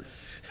blender.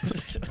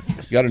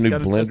 Got a new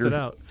Gotta blender. test it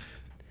out.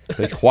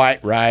 Takes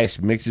white rice,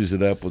 mixes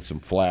it up with some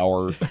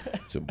flour,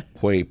 some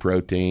whey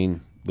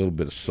protein, a little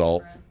bit of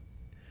salt,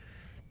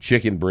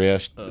 chicken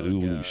breast.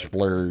 Ooh,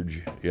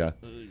 splurge. Yeah,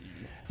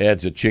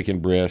 adds a chicken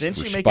breast Didn't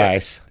for she make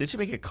spice. Did she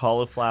make a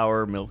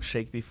cauliflower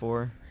milkshake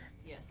before?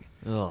 Yes.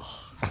 Ugh.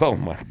 Oh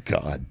my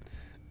God,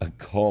 a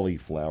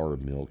cauliflower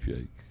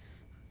milkshake.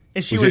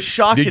 And she was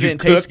shocked it did you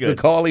didn't taste cook good.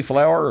 the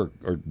cauliflower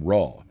or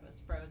raw? It was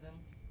frozen,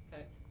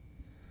 cooked.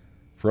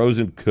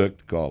 Frozen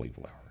cooked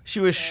cauliflower. She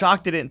was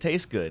shocked it didn't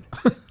taste good.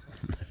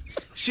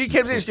 She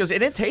came in and she goes, "It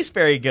didn't taste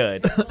very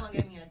good." I'm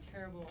getting a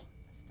terrible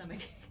stomach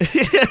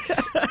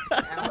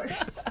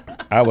hours.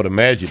 I would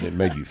imagine it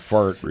made you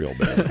fart real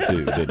bad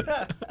too, didn't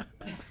it?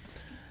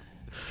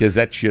 Because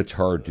that shit's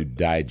hard to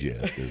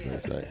digest, as they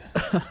say.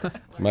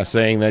 Am I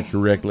saying that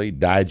correctly?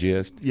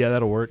 Digest? Yeah,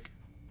 that'll work.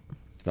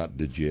 It's not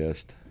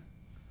digest.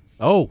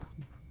 Oh.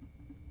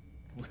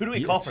 Who do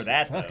we call for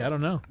that? Fuck, though? I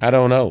don't know. I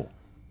don't know.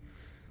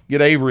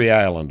 Get Avery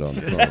Island on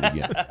the phone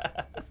again.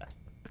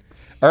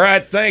 All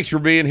right, thanks for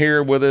being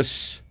here with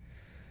us.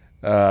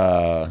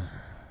 We'll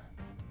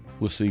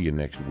see you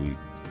next week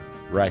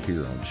right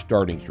here on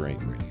Starting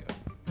Strength Radio.